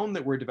 the drone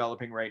that we're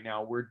developing right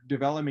now, we're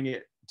developing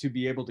it to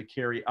be able to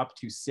carry up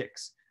to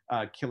 6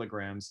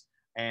 kilograms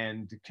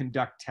and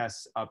conduct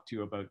tests up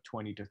to about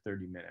 20 to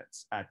 30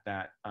 minutes at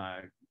that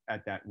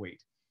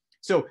weight.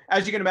 So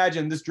as you can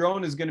imagine, this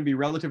drone is going to be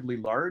relatively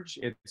large.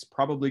 It's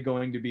probably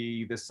going to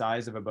be the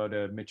size of about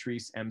a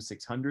Matrice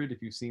M600.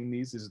 If you've seen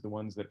these is the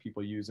ones that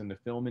people use in the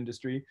film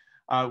industry.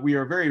 We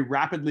are very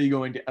rapidly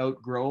going to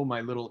outgrow my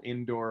little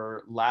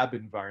indoor lab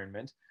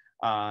environment.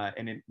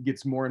 And it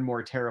gets more and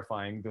more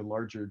terrifying the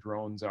larger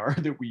drones are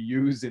that we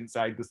use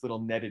inside this little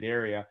netted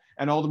area.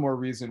 And all the more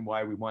reason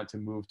why we want to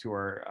move to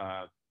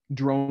our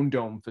drone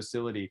dome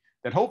facility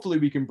that hopefully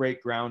we can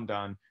break ground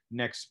on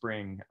next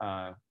spring,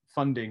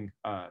 funding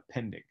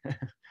pending.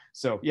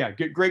 So yeah,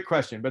 great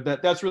question. But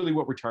that's really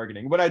what we're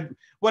targeting. What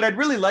I'd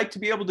really like to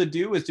be able to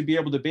do is to be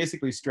able to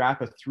basically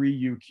strap a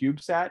 3U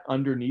CubeSat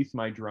underneath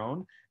my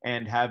drone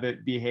and have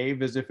it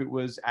behave as if it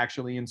was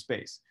actually in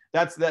space.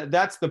 That's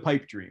the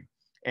pipe dream.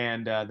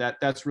 And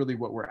that's really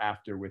what we're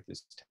after with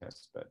this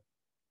test bed.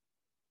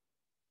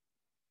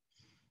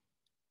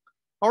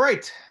 All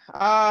right,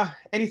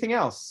 anything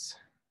else?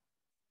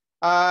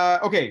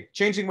 Okay,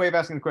 changing way of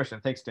asking the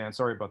question. Thanks, Dan.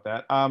 Sorry about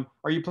that.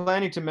 Are you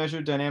planning to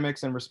measure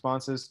dynamics and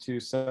responses to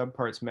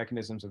subparts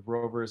mechanisms of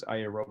rovers,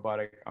 i.e. a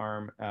robotic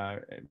arm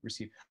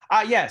receive?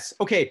 Yes.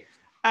 Okay.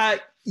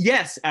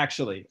 Yes,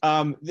 actually.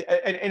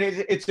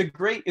 It's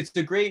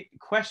a great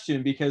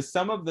question because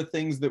some of the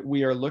things that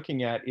we are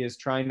looking at is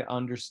trying to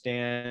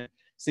understand,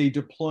 say,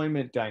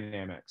 deployment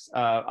dynamics.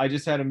 I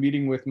just had a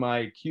meeting with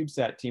my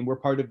CubeSat team. We're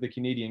part of the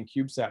Canadian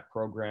CubeSat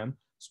program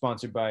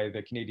sponsored by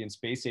the Canadian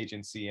Space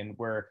Agency, and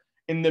we're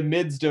in the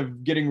midst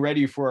of getting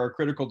ready for our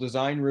critical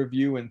design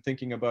review and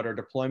thinking about our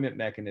deployment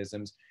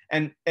mechanisms.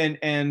 And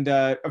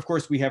of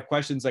course, we have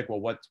questions like,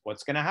 well,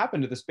 what's going to happen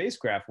to the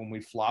spacecraft when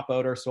we flop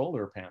out our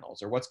solar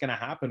panels, or what's going to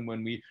happen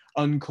when we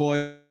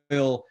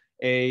uncoil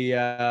a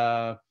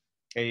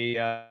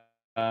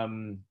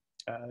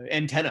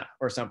antenna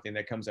or something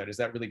that comes out? Is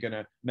that really going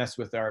to mess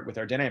with our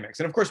dynamics?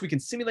 And of course, we can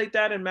simulate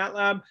that in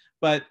MATLAB,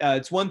 but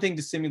it's one thing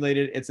to simulate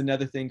it. It's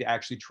another thing to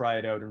actually try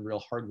it out in real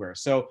hardware.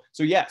 So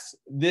yes,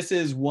 this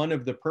is one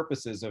of the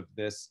purposes of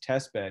this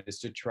test bed, is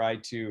to try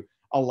to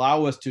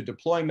allow us to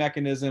deploy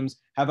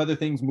mechanisms, have other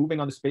things moving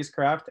on the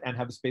spacecraft, and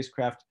have the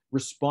spacecraft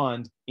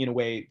respond in a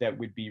way that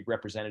would be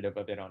representative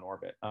of it on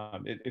orbit.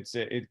 It's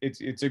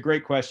a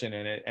great question,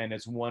 and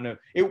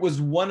it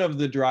was one of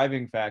the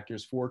driving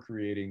factors for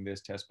creating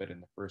this testbed in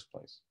the first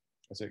place.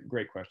 That's a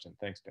great question.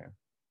 Thanks, Dan.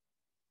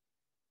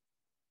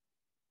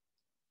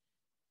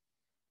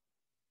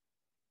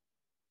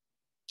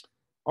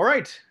 All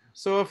right.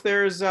 So if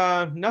there's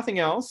nothing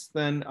else,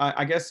 then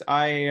I guess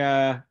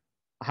I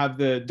have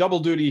the double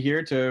duty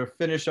here to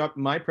finish up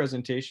my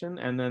presentation,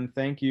 and then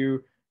thank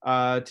you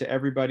to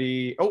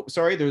everybody. Oh,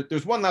 sorry,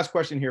 there's one last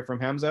question here from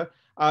Hamza.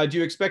 Do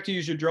you expect to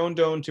use your drone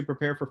dome to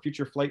prepare for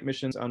future flight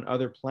missions on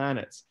other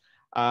planets?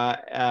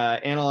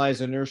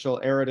 Analyze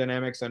inertial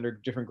aerodynamics under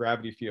different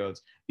gravity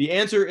fields? The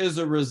answer is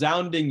a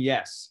resounding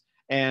yes.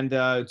 And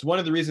it's one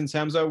of the reasons,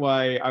 Hamza,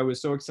 why I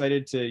was so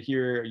excited to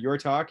hear your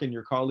talk and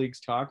your colleagues'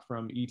 talk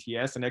from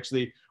ETS. And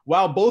actually,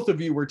 while both of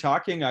you were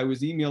talking, I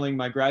was emailing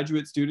my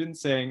graduate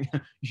students saying,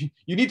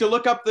 you need to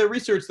look up the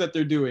research that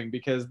they're doing,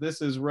 because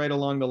this is right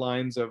along the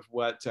lines of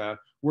what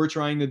we're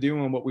trying to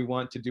do and what we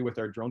want to do with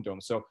our drone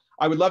dome. So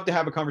I would love to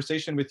have a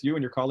conversation with you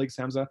and your colleagues,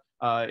 Hamza,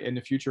 in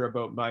the future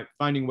about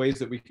finding ways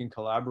that we can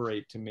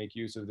collaborate to make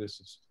use of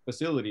this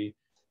facility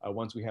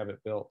once we have it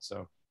built.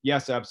 So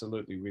yes,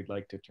 absolutely, we'd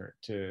like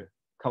to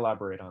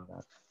collaborate on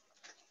that.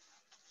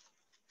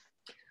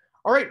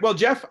 All right, well,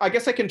 Jeff, I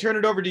guess I can turn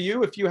it over to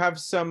you if you have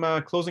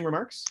some closing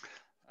remarks.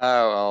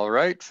 All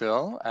right,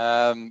 Phil.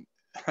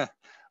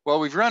 Well,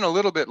 we've run a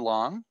little bit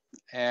long,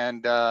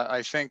 and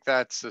I think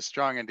that's a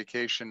strong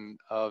indication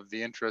of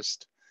the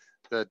interest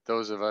that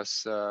those of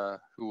us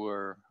who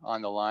are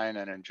on the line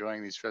and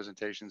enjoying these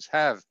presentations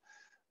have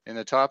in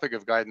the topic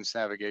of guidance,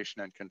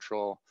 navigation, and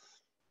control.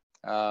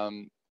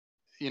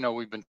 You know,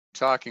 we've been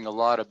talking a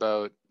lot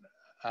about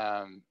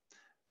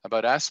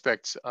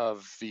aspects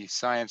of the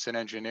science and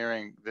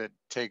engineering that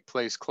take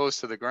place close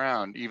to the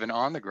ground, even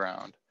on the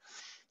ground,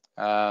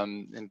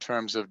 in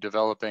terms of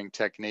developing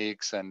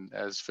techniques. And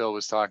as Phil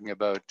was talking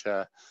about,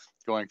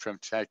 going from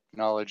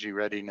technology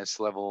readiness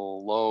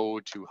level low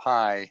to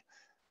high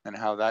and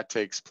how that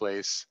takes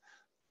place.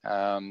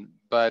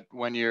 But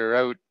when you're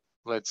out,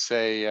 let's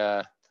say,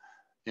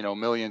 you know,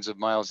 millions of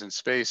miles in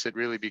space, it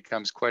really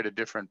becomes quite a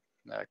different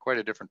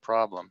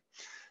problem.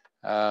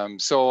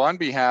 So on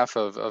behalf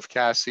of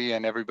CASI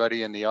and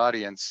everybody in the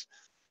audience,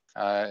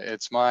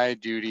 it's my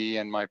duty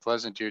and my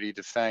pleasant duty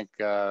to thank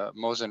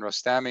Mohsen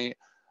Rostami,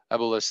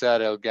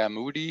 Abulasad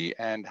Elgamoudi,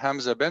 and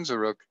Hamza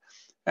Benzerrouk,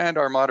 and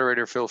our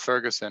moderator, Phil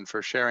Ferguson,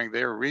 for sharing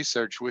their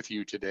research with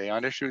you today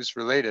on issues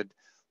related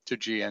to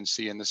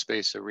GNC in the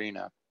space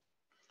arena.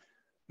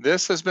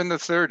 This has been the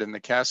third in the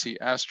CASI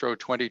ASTRO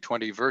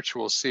 2020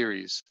 virtual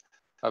series,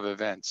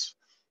 events.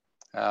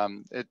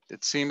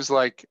 It seems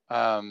like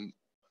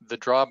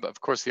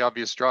of course, the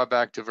obvious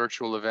drawback to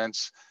virtual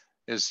events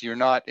is you're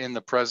not in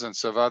the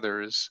presence of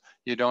others.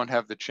 You don't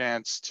have the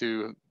chance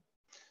to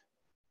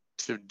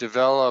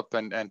develop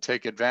and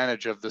take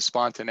advantage of the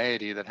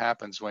spontaneity that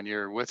happens when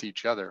you're with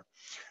each other.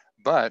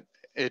 But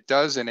it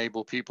does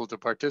enable people to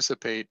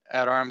participate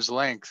at arm's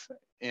length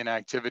in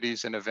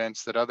activities and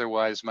events that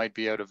otherwise might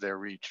be out of their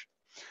reach.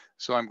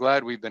 So I'm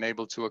glad we've been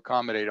able to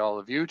accommodate all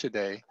of you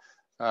today.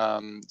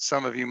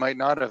 Some of you might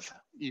not have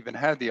even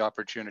had the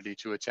opportunity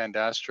to attend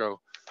ASTRO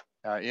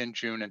in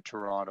June in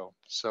Toronto.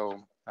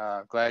 So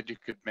glad you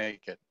could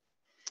make it.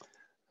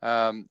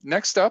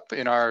 Next up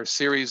in our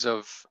series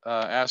of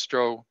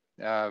ASTRO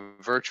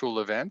virtual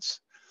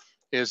events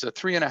is a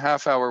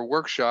 3.5-hour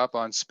workshop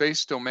on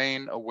space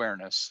domain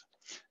awareness.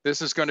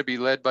 This is going to be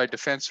led by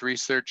Defense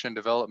Research and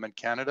Development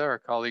Canada, our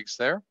colleagues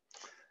there.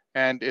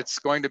 And it's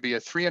going to be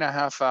a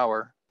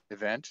 3.5-hour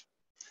event.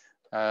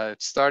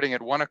 It's starting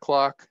at 1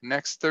 o'clock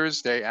next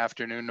Thursday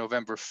afternoon,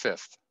 November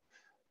 5th.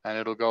 And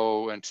it'll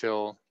go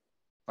until,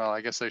 well,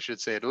 I guess I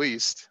should say at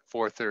least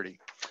 4:30.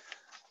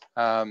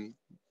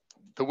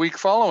 The week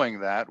following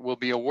that will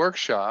be a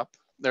workshop.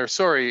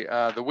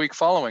 The week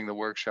following the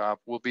workshop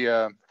will be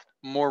a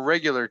more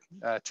regular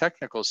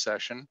technical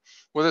session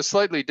with a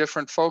slightly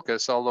different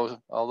focus,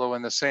 although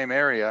in the same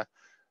area,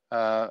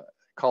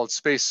 called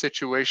space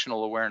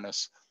situational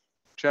awareness.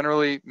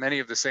 Generally, many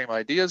of the same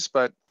ideas,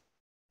 but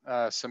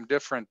some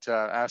different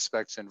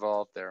aspects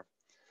involved there.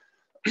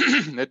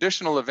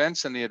 Additional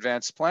events in the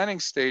advanced planning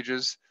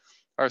stages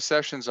are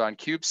sessions on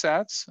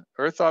CubeSats,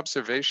 Earth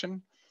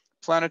observation,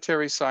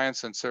 planetary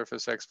science and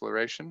surface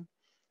exploration,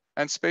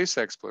 and space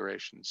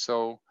exploration.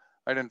 So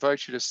I'd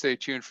invite you to stay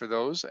tuned for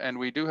those. And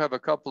we do have a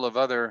couple of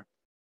other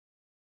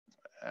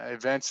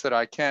events that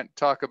I can't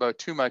talk about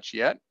too much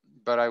yet,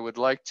 but I would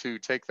like to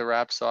take the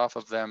wraps off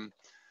of them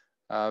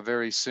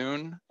very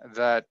soon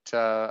that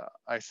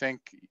I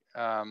think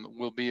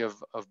will be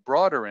of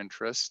broader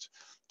interest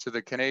to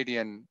the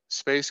Canadian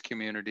space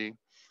community.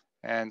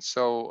 And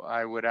so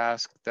I would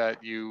ask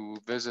that you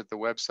visit the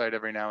website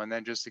every now and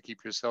then just to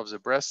keep yourselves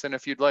abreast. And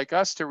if you'd like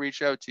us to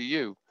reach out to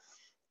you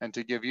and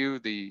to give you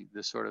the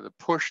sort of the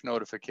push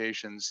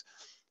notifications,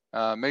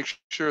 make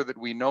sure that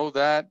we know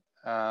that.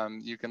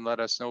 You can let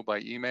us know by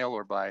email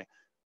or by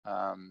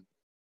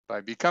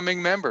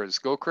becoming members.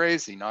 Go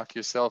crazy, knock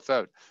yourself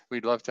out.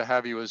 We'd love to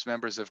have you as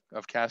members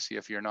of CASI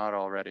if you're not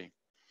already.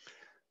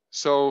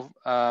 So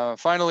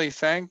finally,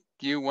 thank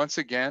you once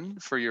again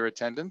for your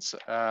attendance.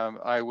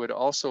 I would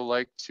also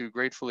like to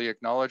gratefully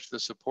acknowledge the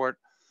support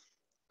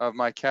of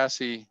my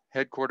CASI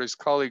headquarters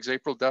colleagues,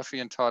 April Duffy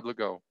and Todd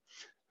Legault,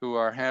 who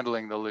are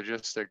handling the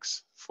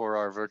logistics for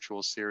our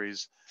virtual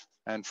series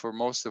and for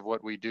most of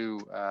what we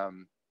do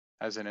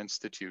as an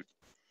institute.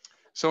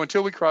 So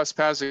until we cross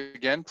paths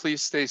again,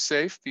 please stay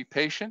safe, be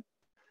patient,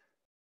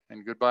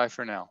 and goodbye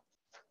for now.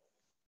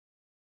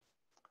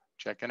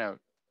 Checking out.